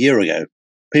mentioned a year ago,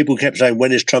 people kept saying,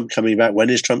 when is Trump coming back? When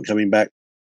is Trump coming back?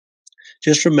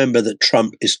 Just remember that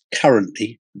Trump is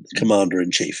currently the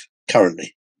commander-in-chief,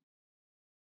 currently.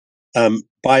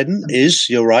 Biden is,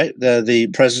 you're right, the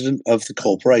president of the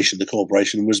corporation. The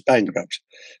corporation was bankrupt,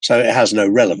 so it has no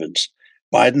relevance.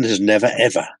 Biden has never,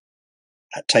 ever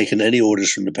taken any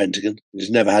orders from the Pentagon. He's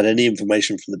never had any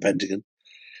information from the Pentagon.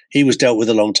 He was dealt with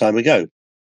a long time ago.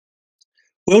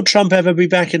 Will Trump ever be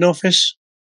back in office?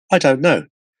 I don't know.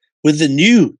 With the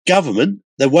new government,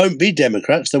 there won't be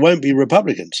Democrats, there won't be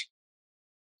Republicans.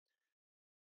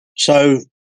 So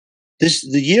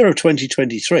the year of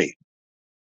 2023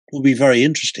 will be very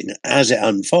interesting as it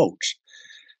unfolds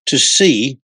to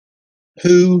see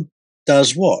who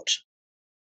does what.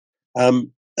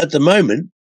 At the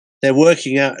moment, they're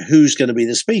working out who's going to be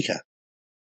the speaker.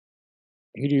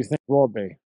 Who do you think will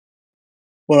be?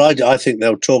 Well, I think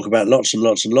they'll talk about lots and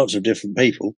lots and lots of different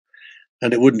people,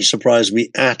 and it wouldn't surprise me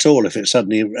at all if it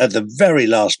suddenly, at the very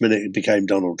last minute, it became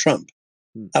Donald Trump.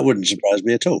 That wouldn't surprise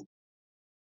me at all.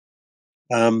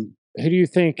 Who do you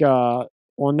think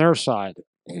on their side?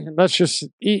 Let's just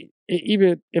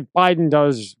even if Biden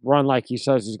does run like he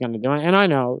says he's going to do it, and I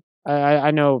know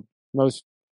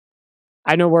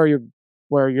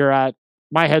where you're at.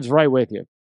 My head's right with you,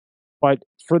 but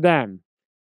for them,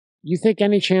 you think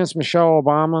any chance Michelle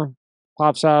Obama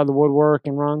pops out of the woodwork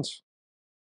and runs?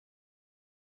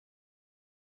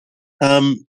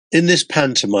 In this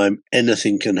pantomime,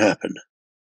 anything can happen.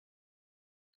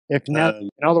 In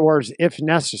other words, if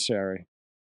necessary.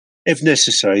 If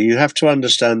necessary, you have to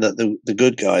understand that the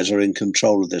good guys are in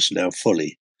control of this now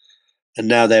fully, and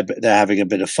now they're having a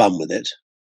bit of fun with it,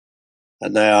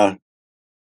 and they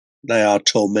are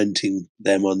tormenting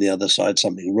them on the other side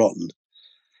something rotten.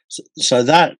 So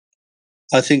that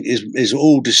I think is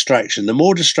all distraction. The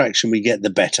more distraction we get, the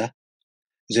better,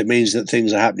 because it means that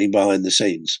things are happening behind the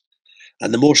scenes,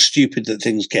 and the more stupid that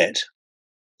things get,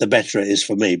 the better it is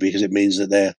for me, because it means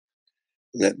that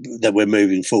that we're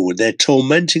moving forward. They're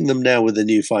tormenting them now with the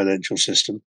new financial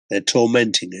system. They're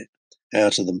tormenting it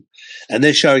out of them, and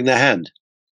they're showing their hand.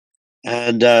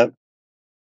 And they're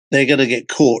going to get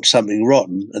caught something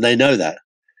rotten, and they know that.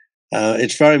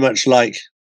 It's very much like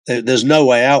there's no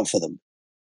way out for them.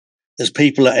 There's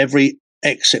people at every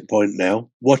exit point now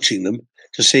watching them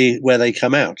to see where they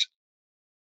come out.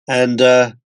 And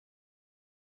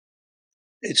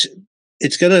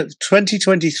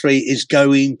 2023 is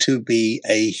going to be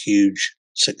a huge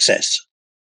success.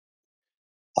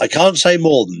 I can't say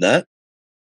more than that.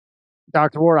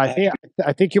 Dr. Ward, I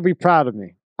think you'll be proud of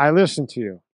me. I listened to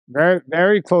you very,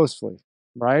 very closely,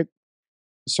 right?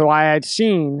 So I had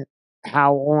seen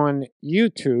how on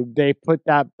YouTube they put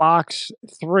that box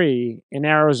 3 in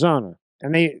Arizona,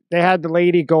 and they had the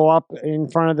lady go up in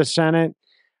front of the Senate.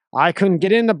 I couldn't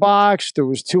get in the box. There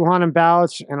was 200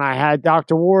 ballots, and I had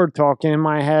Dr. Ward talking in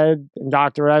my head and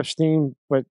Dr. Epstein.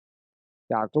 But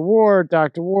Dr. Ward,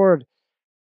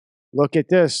 look at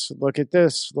this, look at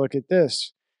this, look at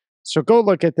this. So go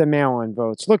look at the mail-in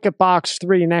votes. Look at box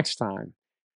 3 next time.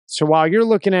 So while you're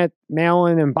looking at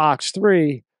mail-in and box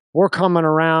 3, we're coming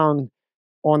around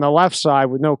on the left side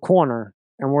with no corner,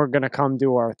 and we're going to come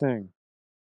do our thing.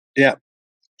 Yeah,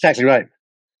 exactly right.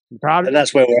 You proud of me? And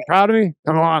that's where we're proud of me?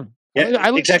 Come on.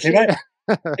 Yeah, exactly right.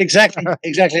 exactly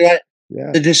right.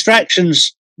 Yeah. The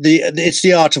distractions, it's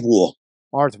the art of war.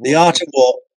 The art of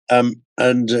war,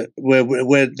 and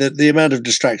where the amount of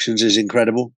distractions is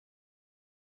incredible.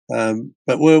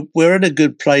 But we're in a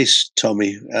good place,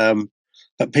 Tommy.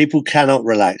 But people cannot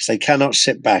relax. They cannot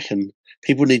sit back, and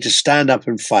people need to stand up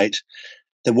and fight.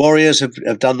 The warriors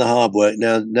have done the hard work.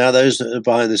 Now those that are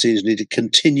behind the scenes need to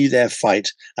continue their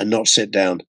fight and not sit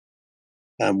down.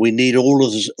 We need all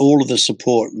of the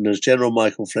support. And as General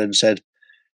Michael Flynn said,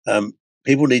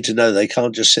 people need to know they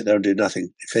can't just sit there and do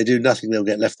nothing. If they do nothing, they'll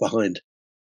get left behind.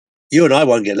 You and I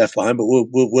won't get left behind, but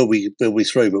we'll be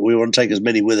through. But we want to take as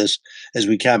many with us as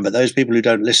we can. But those people who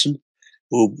don't listen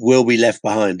will be left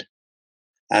behind.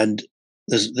 And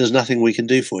there's nothing we can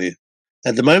do for you.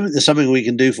 At the moment, there's something we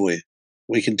can do for you.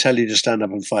 We can tell you to stand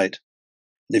up and fight.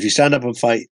 And if you stand up and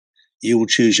fight, you will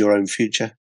choose your own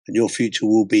future, and your future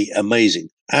will be amazing,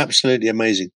 absolutely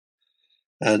amazing.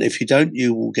 And if you don't,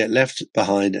 you will get left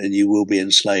behind and you will be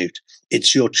enslaved.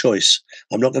 It's your choice.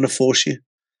 I'm not going to force you.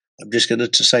 I'm just going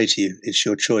to say to you, it's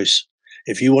your choice.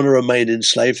 If you want to remain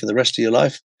enslaved for the rest of your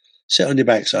life, Sit on your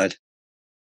backside.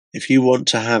 If you want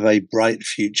to have a bright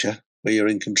future where you're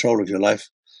in control of your life,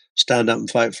 stand up and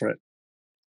fight for it.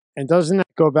 And doesn't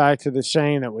that go back to the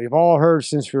saying that we've all heard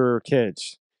since we were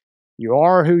kids? You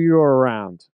are who you are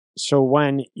around. So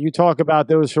when you talk about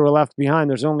those who are left behind,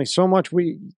 there's only so much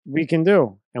we can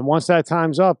do. And once that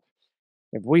time's up,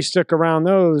 if we stick around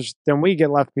those, then we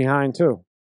get left behind too.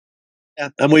 Yeah,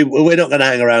 and we're not going to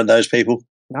hang around those people.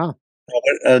 No.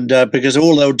 And because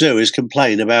all they'll do is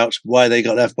complain about why they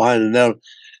got left behind, and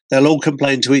they'll all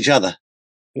complain to each other.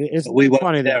 It's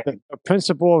funny that the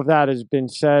principle of that has been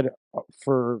said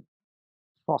for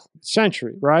a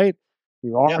century, right?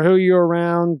 You are who you're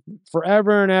around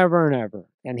forever and ever and ever.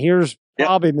 And here's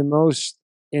probably the most,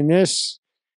 in this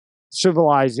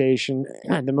civilization,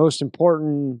 the most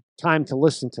important time to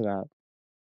listen to that.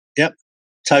 Yep,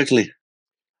 totally.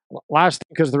 Last thing,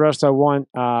 because the rest I want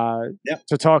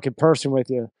to talk in person with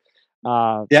you.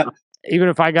 Even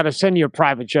if I got to send you a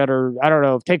private jet, or I don't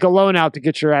know, take a loan out to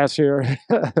get your ass here.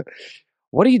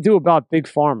 What do you do about big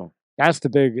pharma? That's a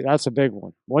big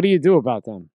one. What do you do about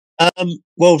them?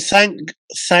 Well, thank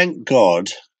God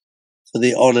for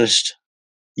the honest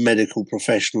medical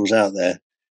professionals out there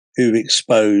who've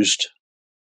exposed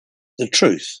the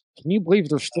truth. Can you believe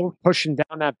they're still pushing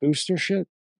down that booster shit?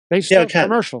 They still have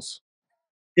commercials.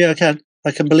 Yeah,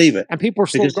 I can believe it. And people are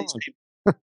still going.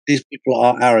 These people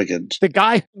are arrogant. The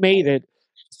guy who made it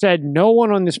said no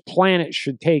one on this planet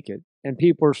should take it, and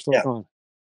people are still going.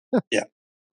 Yeah.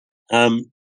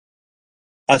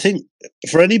 I think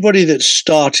for anybody that's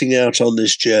starting out on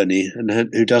this journey and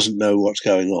who doesn't know what's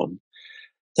going on,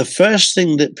 the first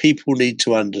thing that people need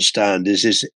to understand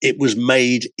is it was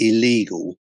made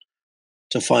illegal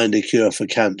to find a cure for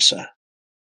cancer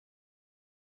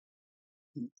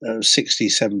 60,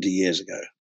 70 years ago,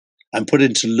 and put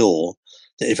into law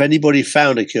that if anybody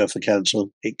found a cure for cancer,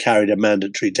 it carried a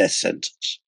mandatory death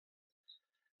sentence.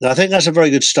 Now, I think that's a very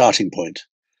good starting point,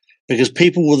 because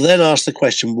people will then ask the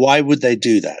question, why would they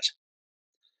do that?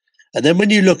 And then when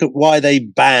you look at why they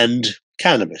banned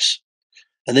cannabis,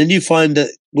 and then you find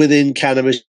that within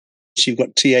cannabis, you've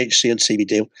got THC and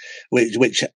CBD,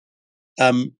 which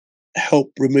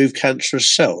help remove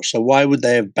cancerous cells. So why would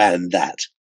they have banned that?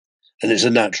 And it's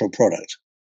a natural product.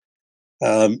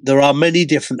 There are many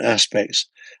different aspects.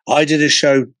 I did a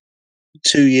show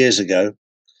 2 years ago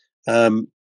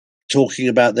talking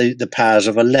about the powers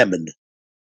of a lemon.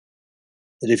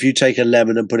 That if you take a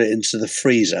lemon and put it into the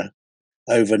freezer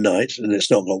overnight, and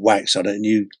it's not got wax on it, and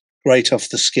you grate off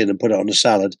the skin and put it on a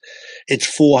salad, it's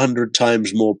 400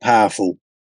 times more powerful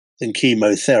than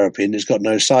chemotherapy, and it's got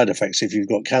no side effects if you've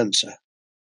got cancer.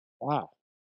 Wow.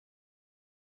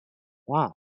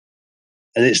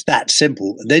 And it's that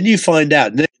simple. And then you find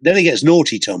out, and then it gets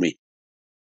naughty, Tommy.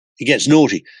 It gets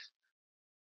naughty.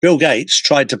 Bill Gates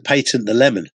tried to patent the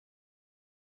lemon.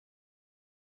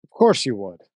 Of course you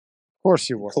would.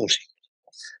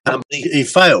 He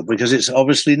failed because it's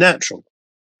obviously natural.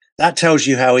 That tells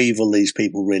you how evil these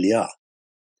people really are.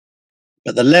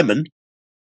 But the lemon,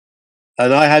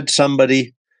 and I had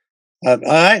somebody,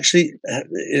 I actually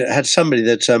had somebody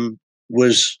that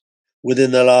was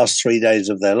within the last 3 days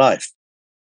of their life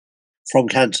from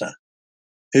cancer,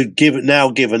 who'd now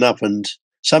given up, and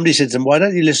somebody said to them, why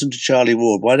don't you listen to Charlie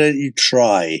Ward? Why don't you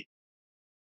try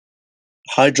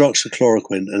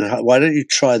hydroxychloroquine, and why don't you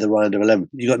try the rind of a lemon?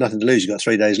 You've got nothing to lose. You've got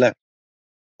 3 days left.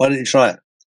 Why don't you try it?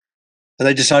 And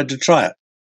they decided to try it.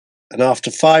 And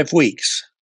after 5 weeks,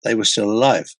 they were still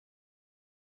alive.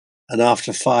 And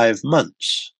after 5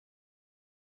 months,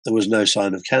 there was no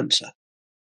sign of cancer.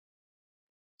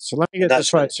 So let me get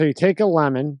this right. So you take a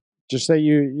lemon, just that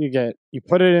you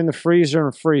put it in the freezer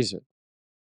and freeze it.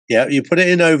 Yeah, you put it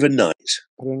in overnight.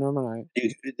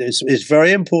 It's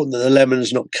very important that the lemon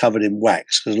is not covered in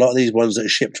wax, because a lot of these ones that are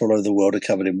shipped all over the world are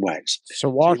covered in wax. So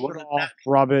wash it off,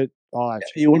 rub it, all that.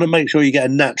 You want to make sure you get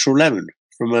a natural lemon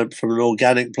from an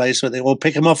organic place, or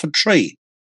pick them off a tree.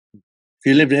 If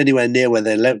you live anywhere near where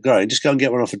they're growing, just go and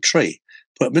get one off a tree.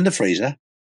 Put them in the freezer,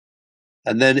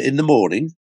 and then in the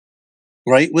morning,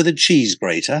 grate with a cheese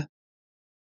grater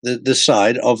the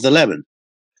side of the lemon.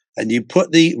 And you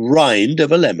put the rind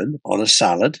of a lemon on a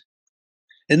salad.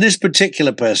 In this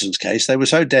particular person's case, they were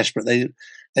so desperate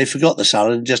they forgot the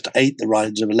salad and just ate the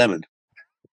rinds of a lemon.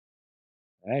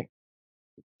 Hey.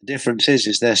 The difference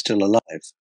is they're still alive.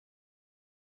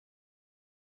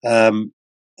 And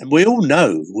we all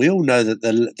know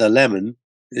that the lemon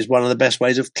is one of the best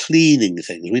ways of cleaning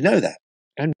things. We know that.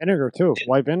 And vinegar too,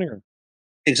 white vinegar.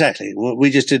 Exactly. We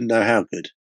just didn't know how good.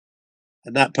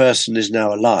 And that person is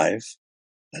now alive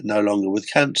and no longer with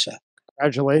cancer.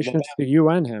 Congratulations to you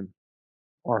and him.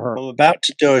 or her? I'm about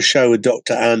to do a show with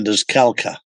Dr. Anders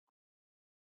Kalka,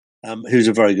 who's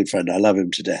a very good friend. I love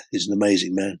him to death. He's an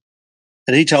amazing man.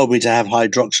 And he told me to have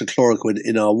hydroxychloroquine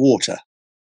in our water.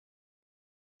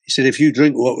 He said, if you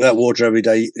drink that water every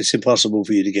day, it's impossible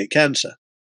for you to get cancer.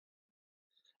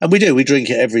 And we do. We drink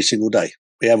it every single day.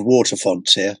 We have water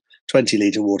fonts here,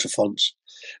 20-litre water fonts.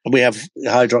 And we have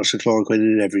hydroxychloroquine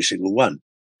in every single one.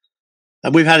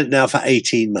 And we've had it now for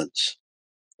 18 months.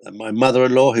 And my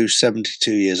mother-in-law, who's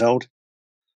 72 years old,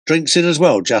 drinks it as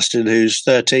well. Justin, who's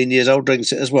 13 years old,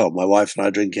 drinks it as well. My wife and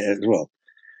I drink it as well.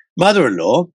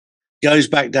 Mother-in-law goes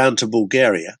back down to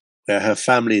Bulgaria, where her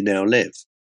family now live,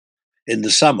 in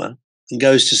the summer, and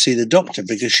goes to see the doctor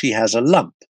because she has a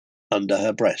lump under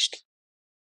her breast.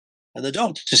 And the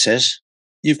doctor says,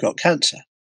 you've got cancer.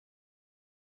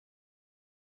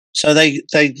 So they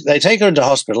take her into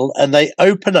hospital and they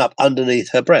open up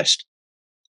underneath her breast.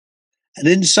 And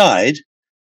inside,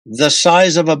 the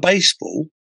size of a baseball,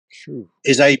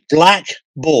 is a black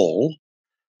ball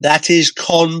that is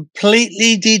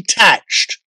completely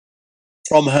detached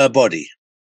from her body.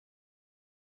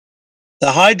 The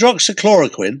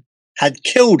hydroxychloroquine had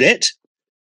killed it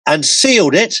and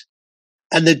sealed it,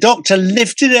 and the doctor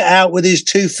lifted it out with his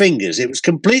 2 fingers. It was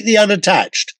completely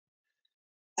unattached.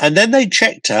 And then they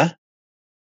checked her,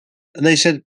 and they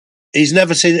said, he's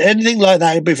never seen anything like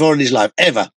that before in his life,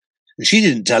 ever. And she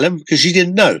didn't tell him because she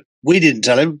didn't know. We didn't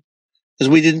tell him because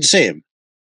we didn't see him.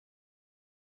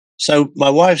 So my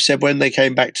wife said when they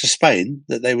came back to Spain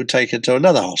that they would take her to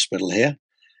another hospital here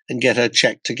and get her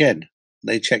checked again.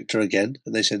 They checked her again,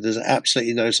 and they said there's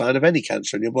absolutely no sign of any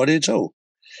cancer in your body at all.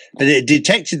 And it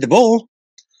detected the ball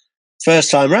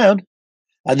first time round,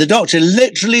 and the doctor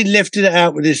literally lifted it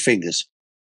out with his fingers,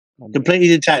 completely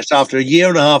detached after a year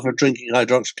and a half of drinking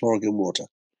hydroxychloroquine water.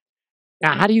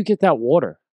 Now, how do you get that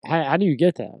water? How do you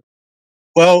get that?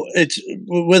 Well, it's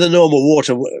with a normal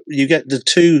water, you get the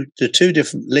two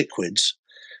different liquids,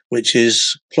 which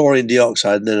is chlorine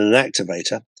dioxide and then an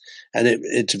activator, and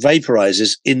it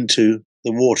vaporizes into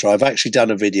the water. I've actually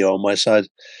done a video on my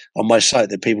site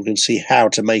that people can see how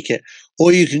to make it,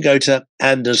 or you can go to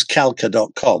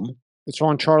anderskalka.com. It's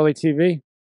on Charlie TV.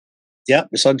 Yeah,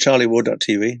 it's on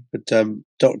charlieward.tv, but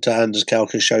Dr. Anders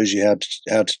Kalka shows you how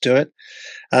to do it.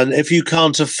 And if you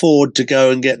can't afford to go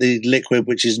and get the liquid,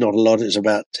 which is not a lot, it's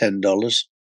about $10,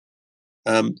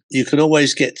 you can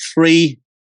always get 3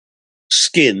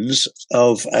 skins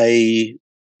of a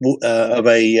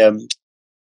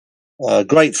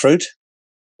grapefruit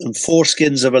and 4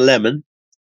 skins of a lemon,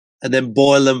 and then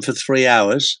boil them for 3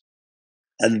 hours.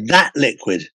 And that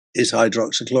liquid is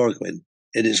hydroxychloroquine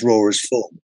in its rawest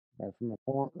form.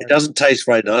 It doesn't taste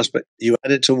very nice, but you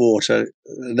add it to water.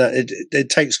 It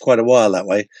takes quite a while that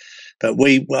way. But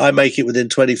I make it within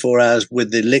 24 hours with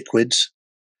the liquids,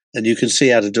 and you can see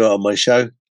how to do it on my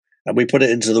show. And we put it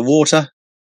into the water,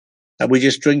 and we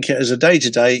just drink it as a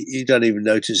day-to-day. You don't even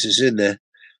notice it's in there.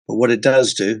 But what it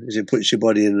does do is it puts your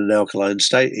body in an alkaline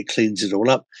state. It cleans it all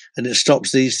up, and it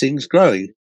stops these things growing.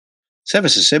 It's ever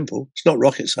so simple. It's not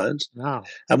rocket science. Wow.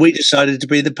 And we decided to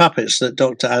be the puppets that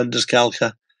Dr. Anders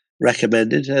Kalka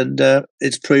recommended, and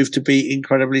it's proved to be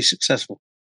incredibly successful.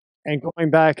 And going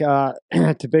back to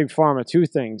Big Pharma, 2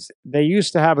 things. They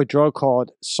used to have a drug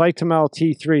called Cytomel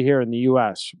T3 here in the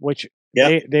U.S., which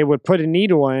they would put a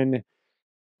needle in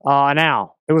an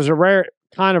owl. It was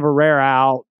kind of a rare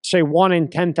owl. Say 1 in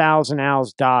 10,000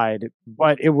 owls died,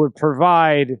 but it would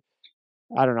provide,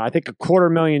 I don't know, I think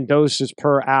 250,000 doses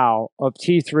per owl of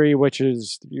T3, which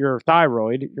is your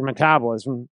thyroid, your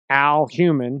metabolism, owl,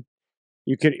 human.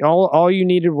 You could all you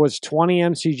needed was 20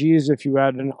 mcgs if you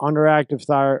had an underactive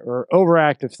thyroid or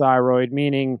overactive thyroid,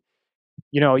 meaning,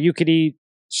 you could eat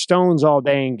stones all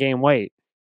day and gain weight.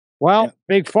 Well,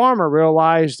 Big Pharma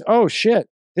realized, oh shit,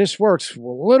 this works a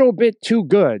little bit too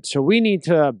good. So we need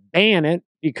to ban it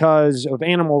because of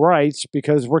animal rights,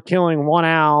 because we're killing 1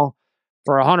 owl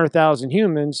for 100,000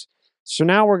 humans. So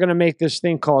now we're going to make this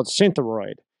thing called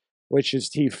Synthroid, which is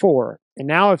T4. And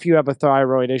now if you have a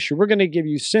thyroid issue, we're going to give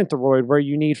you Synthroid, where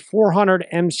you need 400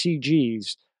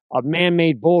 mcgs of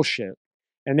man-made bullshit.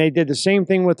 And they did the same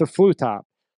thing with the Flutop.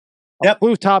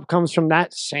 Flutop comes from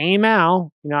that same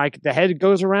owl. The head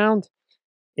goes around.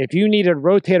 If you needed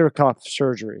rotator cuff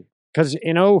surgery, because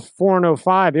in 04 and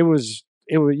 05,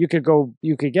 you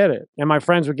could get it. And my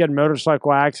friends would get a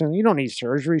motorcycle accident. You don't need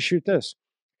surgery, shoot this.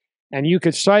 And you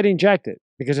could site inject it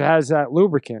because it has that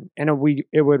lubricant, and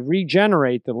it would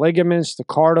regenerate the ligaments, the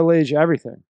cartilage,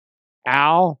 everything.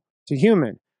 Owl to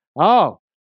human. Oh,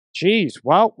 geez.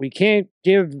 Well, we can't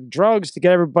give drugs to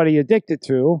get everybody addicted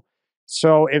to.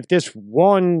 So if this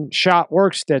one shot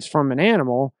works that's from an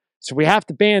animal, So we have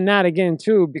to ban that again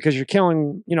too, because you're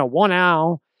killing, one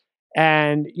owl.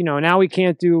 And, now we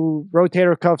can't do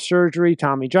rotator cuff surgery,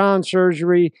 Tommy John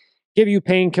surgery, give you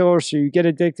painkillers so you get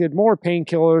addicted, more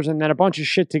painkillers, and then a bunch of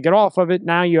shit to get off of it.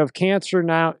 Now you have cancer.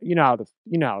 Now, you know how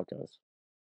it goes.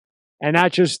 And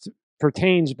that just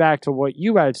pertains back to what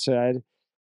you had said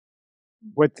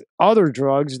with other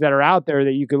drugs that are out there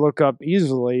that you could look up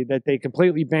easily that they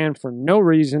completely banned for no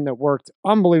reason that worked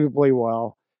unbelievably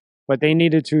well, but they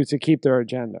needed to keep their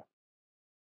agenda.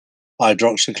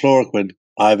 Hydroxychloroquine,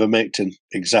 ivermectin,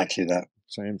 exactly that.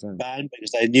 Same thing. Banned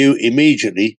because they knew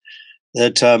immediately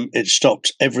that it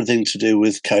stopped everything to do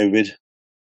with COVID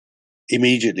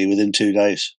immediately within 2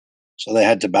 days. So they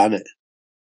had to ban it.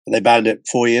 And they banned it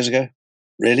 4 years ago.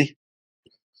 Really?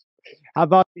 How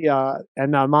about the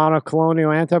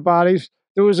monoclonal antibodies?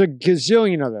 There was a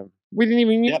gazillion of them. We didn't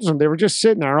even use them. They were just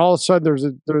sitting there. All of a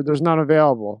sudden, there's none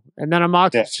available. And then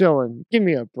amoxicillin. Yeah. Give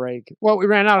me a break. Well, we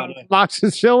ran out of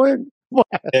amoxicillin? What?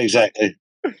 Exactly.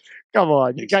 Come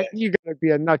on. You got to be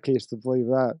a nutcase to believe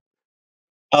that.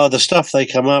 Oh, the stuff they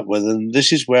come up with. And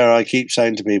this is where I keep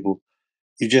saying to people,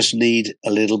 you just need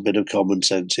a little bit of common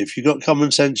sense. If you've got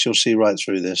common sense, you'll see right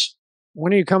through this.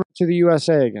 When are you coming to the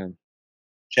USA again?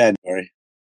 January.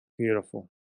 Beautiful.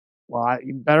 Well,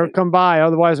 you better come by.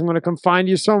 Otherwise, I'm going to come find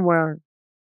you somewhere.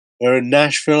 We're in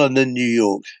Nashville and then New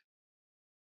York.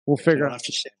 We'll figure out. I'll have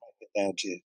to sit back down to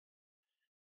you.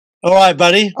 All right,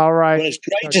 buddy. All right. Well, it's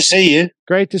great to see you.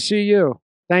 Great to see you.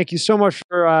 Thank you so much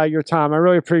for your time. I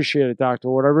really appreciate it, Dr.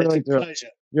 Ward. I really do. Pleasure.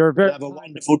 You're very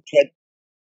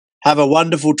have a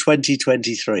wonderful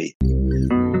 2023.